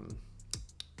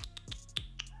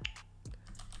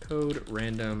code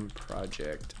random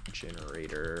project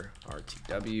generator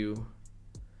RTW.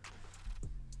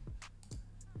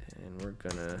 And we're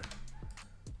gonna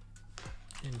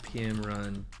npm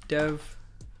run dev,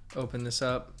 open this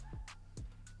up.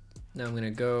 Now I'm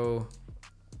gonna go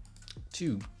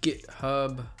to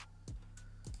GitHub.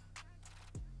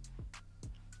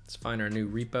 Let's find our new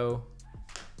repo.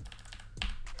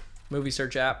 Movie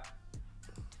search app.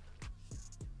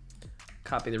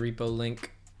 Copy the repo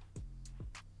link.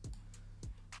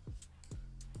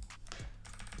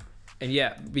 And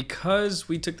yeah, because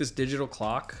we took this digital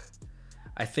clock,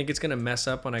 I think it's gonna mess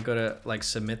up when I go to like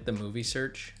submit the movie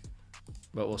search,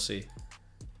 but we'll see.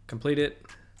 Complete it.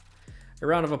 A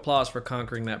round of applause for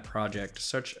conquering that project.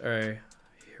 Such a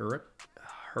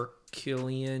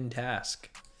Herculean task.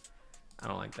 I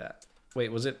don't like that.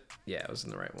 Wait, was it? Yeah, it was in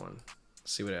the right one.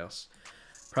 Let's see what else.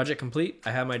 Project complete.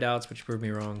 I have my doubts, but you proved me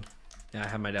wrong. Yeah, I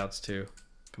have my doubts too.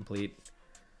 Complete.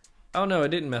 Oh no, it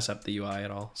didn't mess up the UI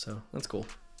at all, so that's cool.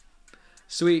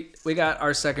 Sweet, we got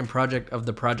our second project of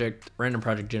the random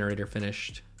project generator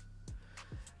finished.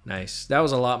 Nice. That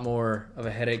was a lot more of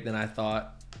a headache than I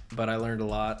thought, but I learned a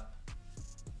lot.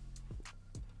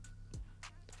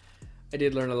 I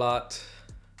did learn a lot.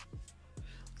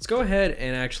 Let's go ahead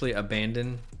and actually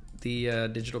abandon the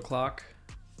digital clock.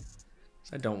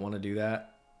 I don't want to do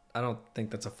that. I don't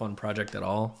think that's a fun project at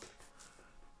all.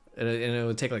 And it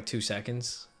would take like 2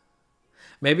 seconds.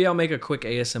 Maybe I'll make a quick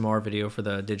ASMR video for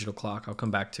the digital clock. I'll come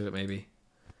back to it maybe.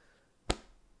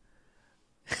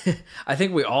 I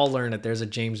think we all learned that there's a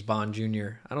James Bond Jr.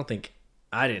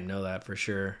 I didn't know that for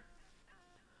sure.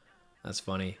 That's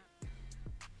funny.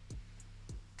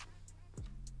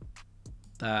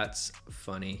 That's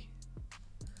funny.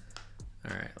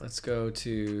 All right, let's go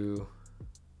to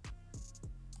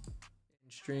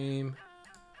stream.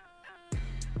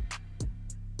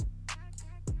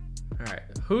 All right,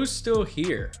 who's still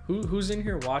here? Who's in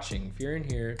here watching? If you're in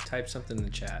here, type something in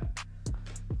the chat.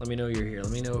 Let me know you're here.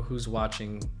 Let me know who's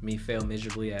watching me fail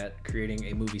miserably at creating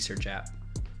a movie search app.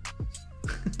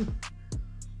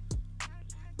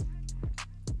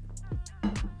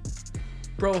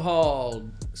 Brohald,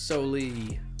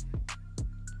 Soli,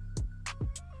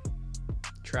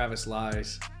 Travis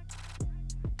lies.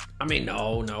 I mean,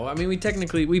 no. I mean, we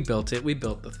built it. We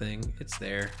built the thing. It's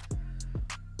there.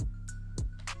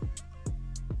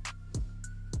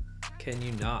 Can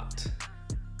you not?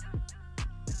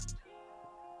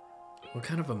 What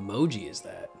kind of emoji is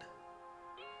that?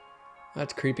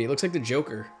 That's creepy. It looks like the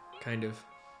Joker, kind of.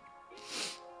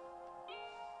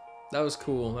 That was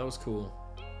cool. That was cool.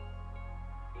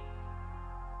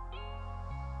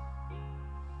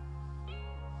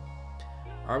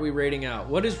 Are we raiding out?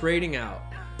 What is raiding out?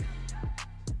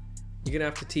 You're gonna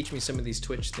have to teach me some of these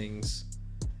Twitch things.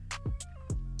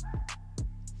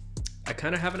 I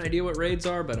kind of have an idea what raids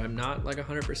are, but I'm not like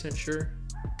 100% sure.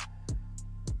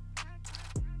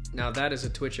 Now that is a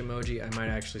Twitch emoji I might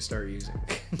actually start using.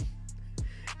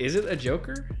 Is it a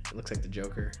Joker? It looks like the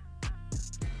Joker.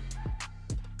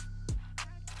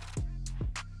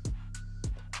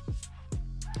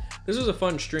 This was a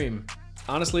fun stream.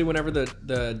 Honestly, whenever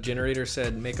the generator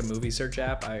said make a movie search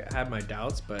app, I had my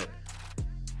doubts, but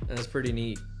that was pretty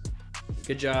neat.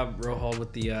 Good job, Rohald,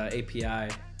 with the API.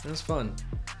 That was fun.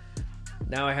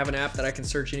 Now I have an app that I can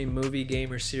search any movie, game,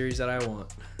 or series that I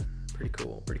want. Pretty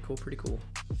cool, pretty cool, pretty cool.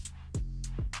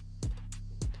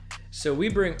 So we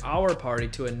bring our party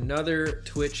to another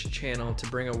Twitch channel to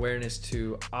bring awareness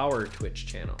to our Twitch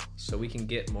channel so we can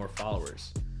get more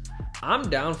followers. I'm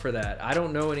down for that. I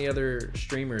don't know any other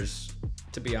streamers,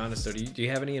 to be honest though. Do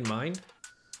you have any in mind?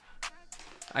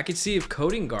 I could see if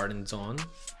Coding Garden's on,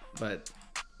 but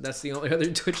that's the only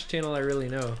other Twitch channel I really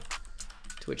know.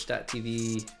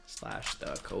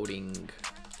 Twitch.tv/the Coding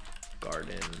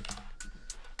Garden.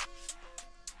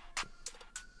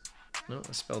 No,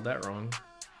 I spelled that wrong.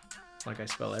 Like I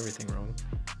spell everything wrong.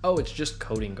 Oh, it's just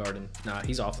Coding Garden. Nah,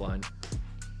 he's offline.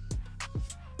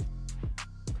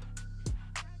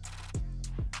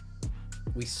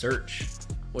 We search.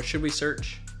 What should we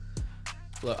search?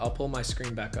 Look, I'll pull my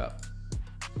screen back up.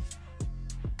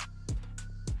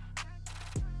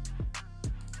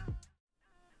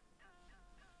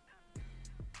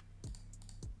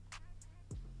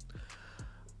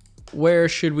 Where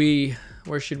should we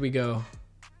go?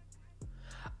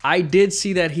 I did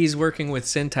see that he's working with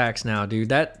Syntax now, dude.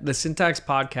 The Syntax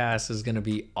podcast is gonna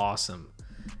be awesome.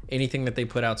 Anything that they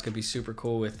put out is gonna be super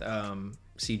cool with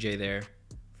CJ there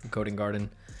from Coding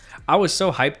Garden. I was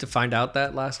so hyped to find out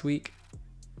that last week.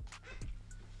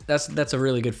 That's a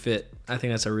really good fit. I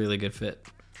think that's a really good fit.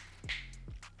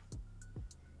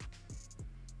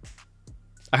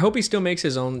 I hope he still makes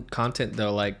his own content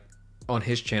though, like on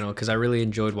his channel, because I really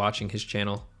enjoyed watching his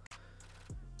channel.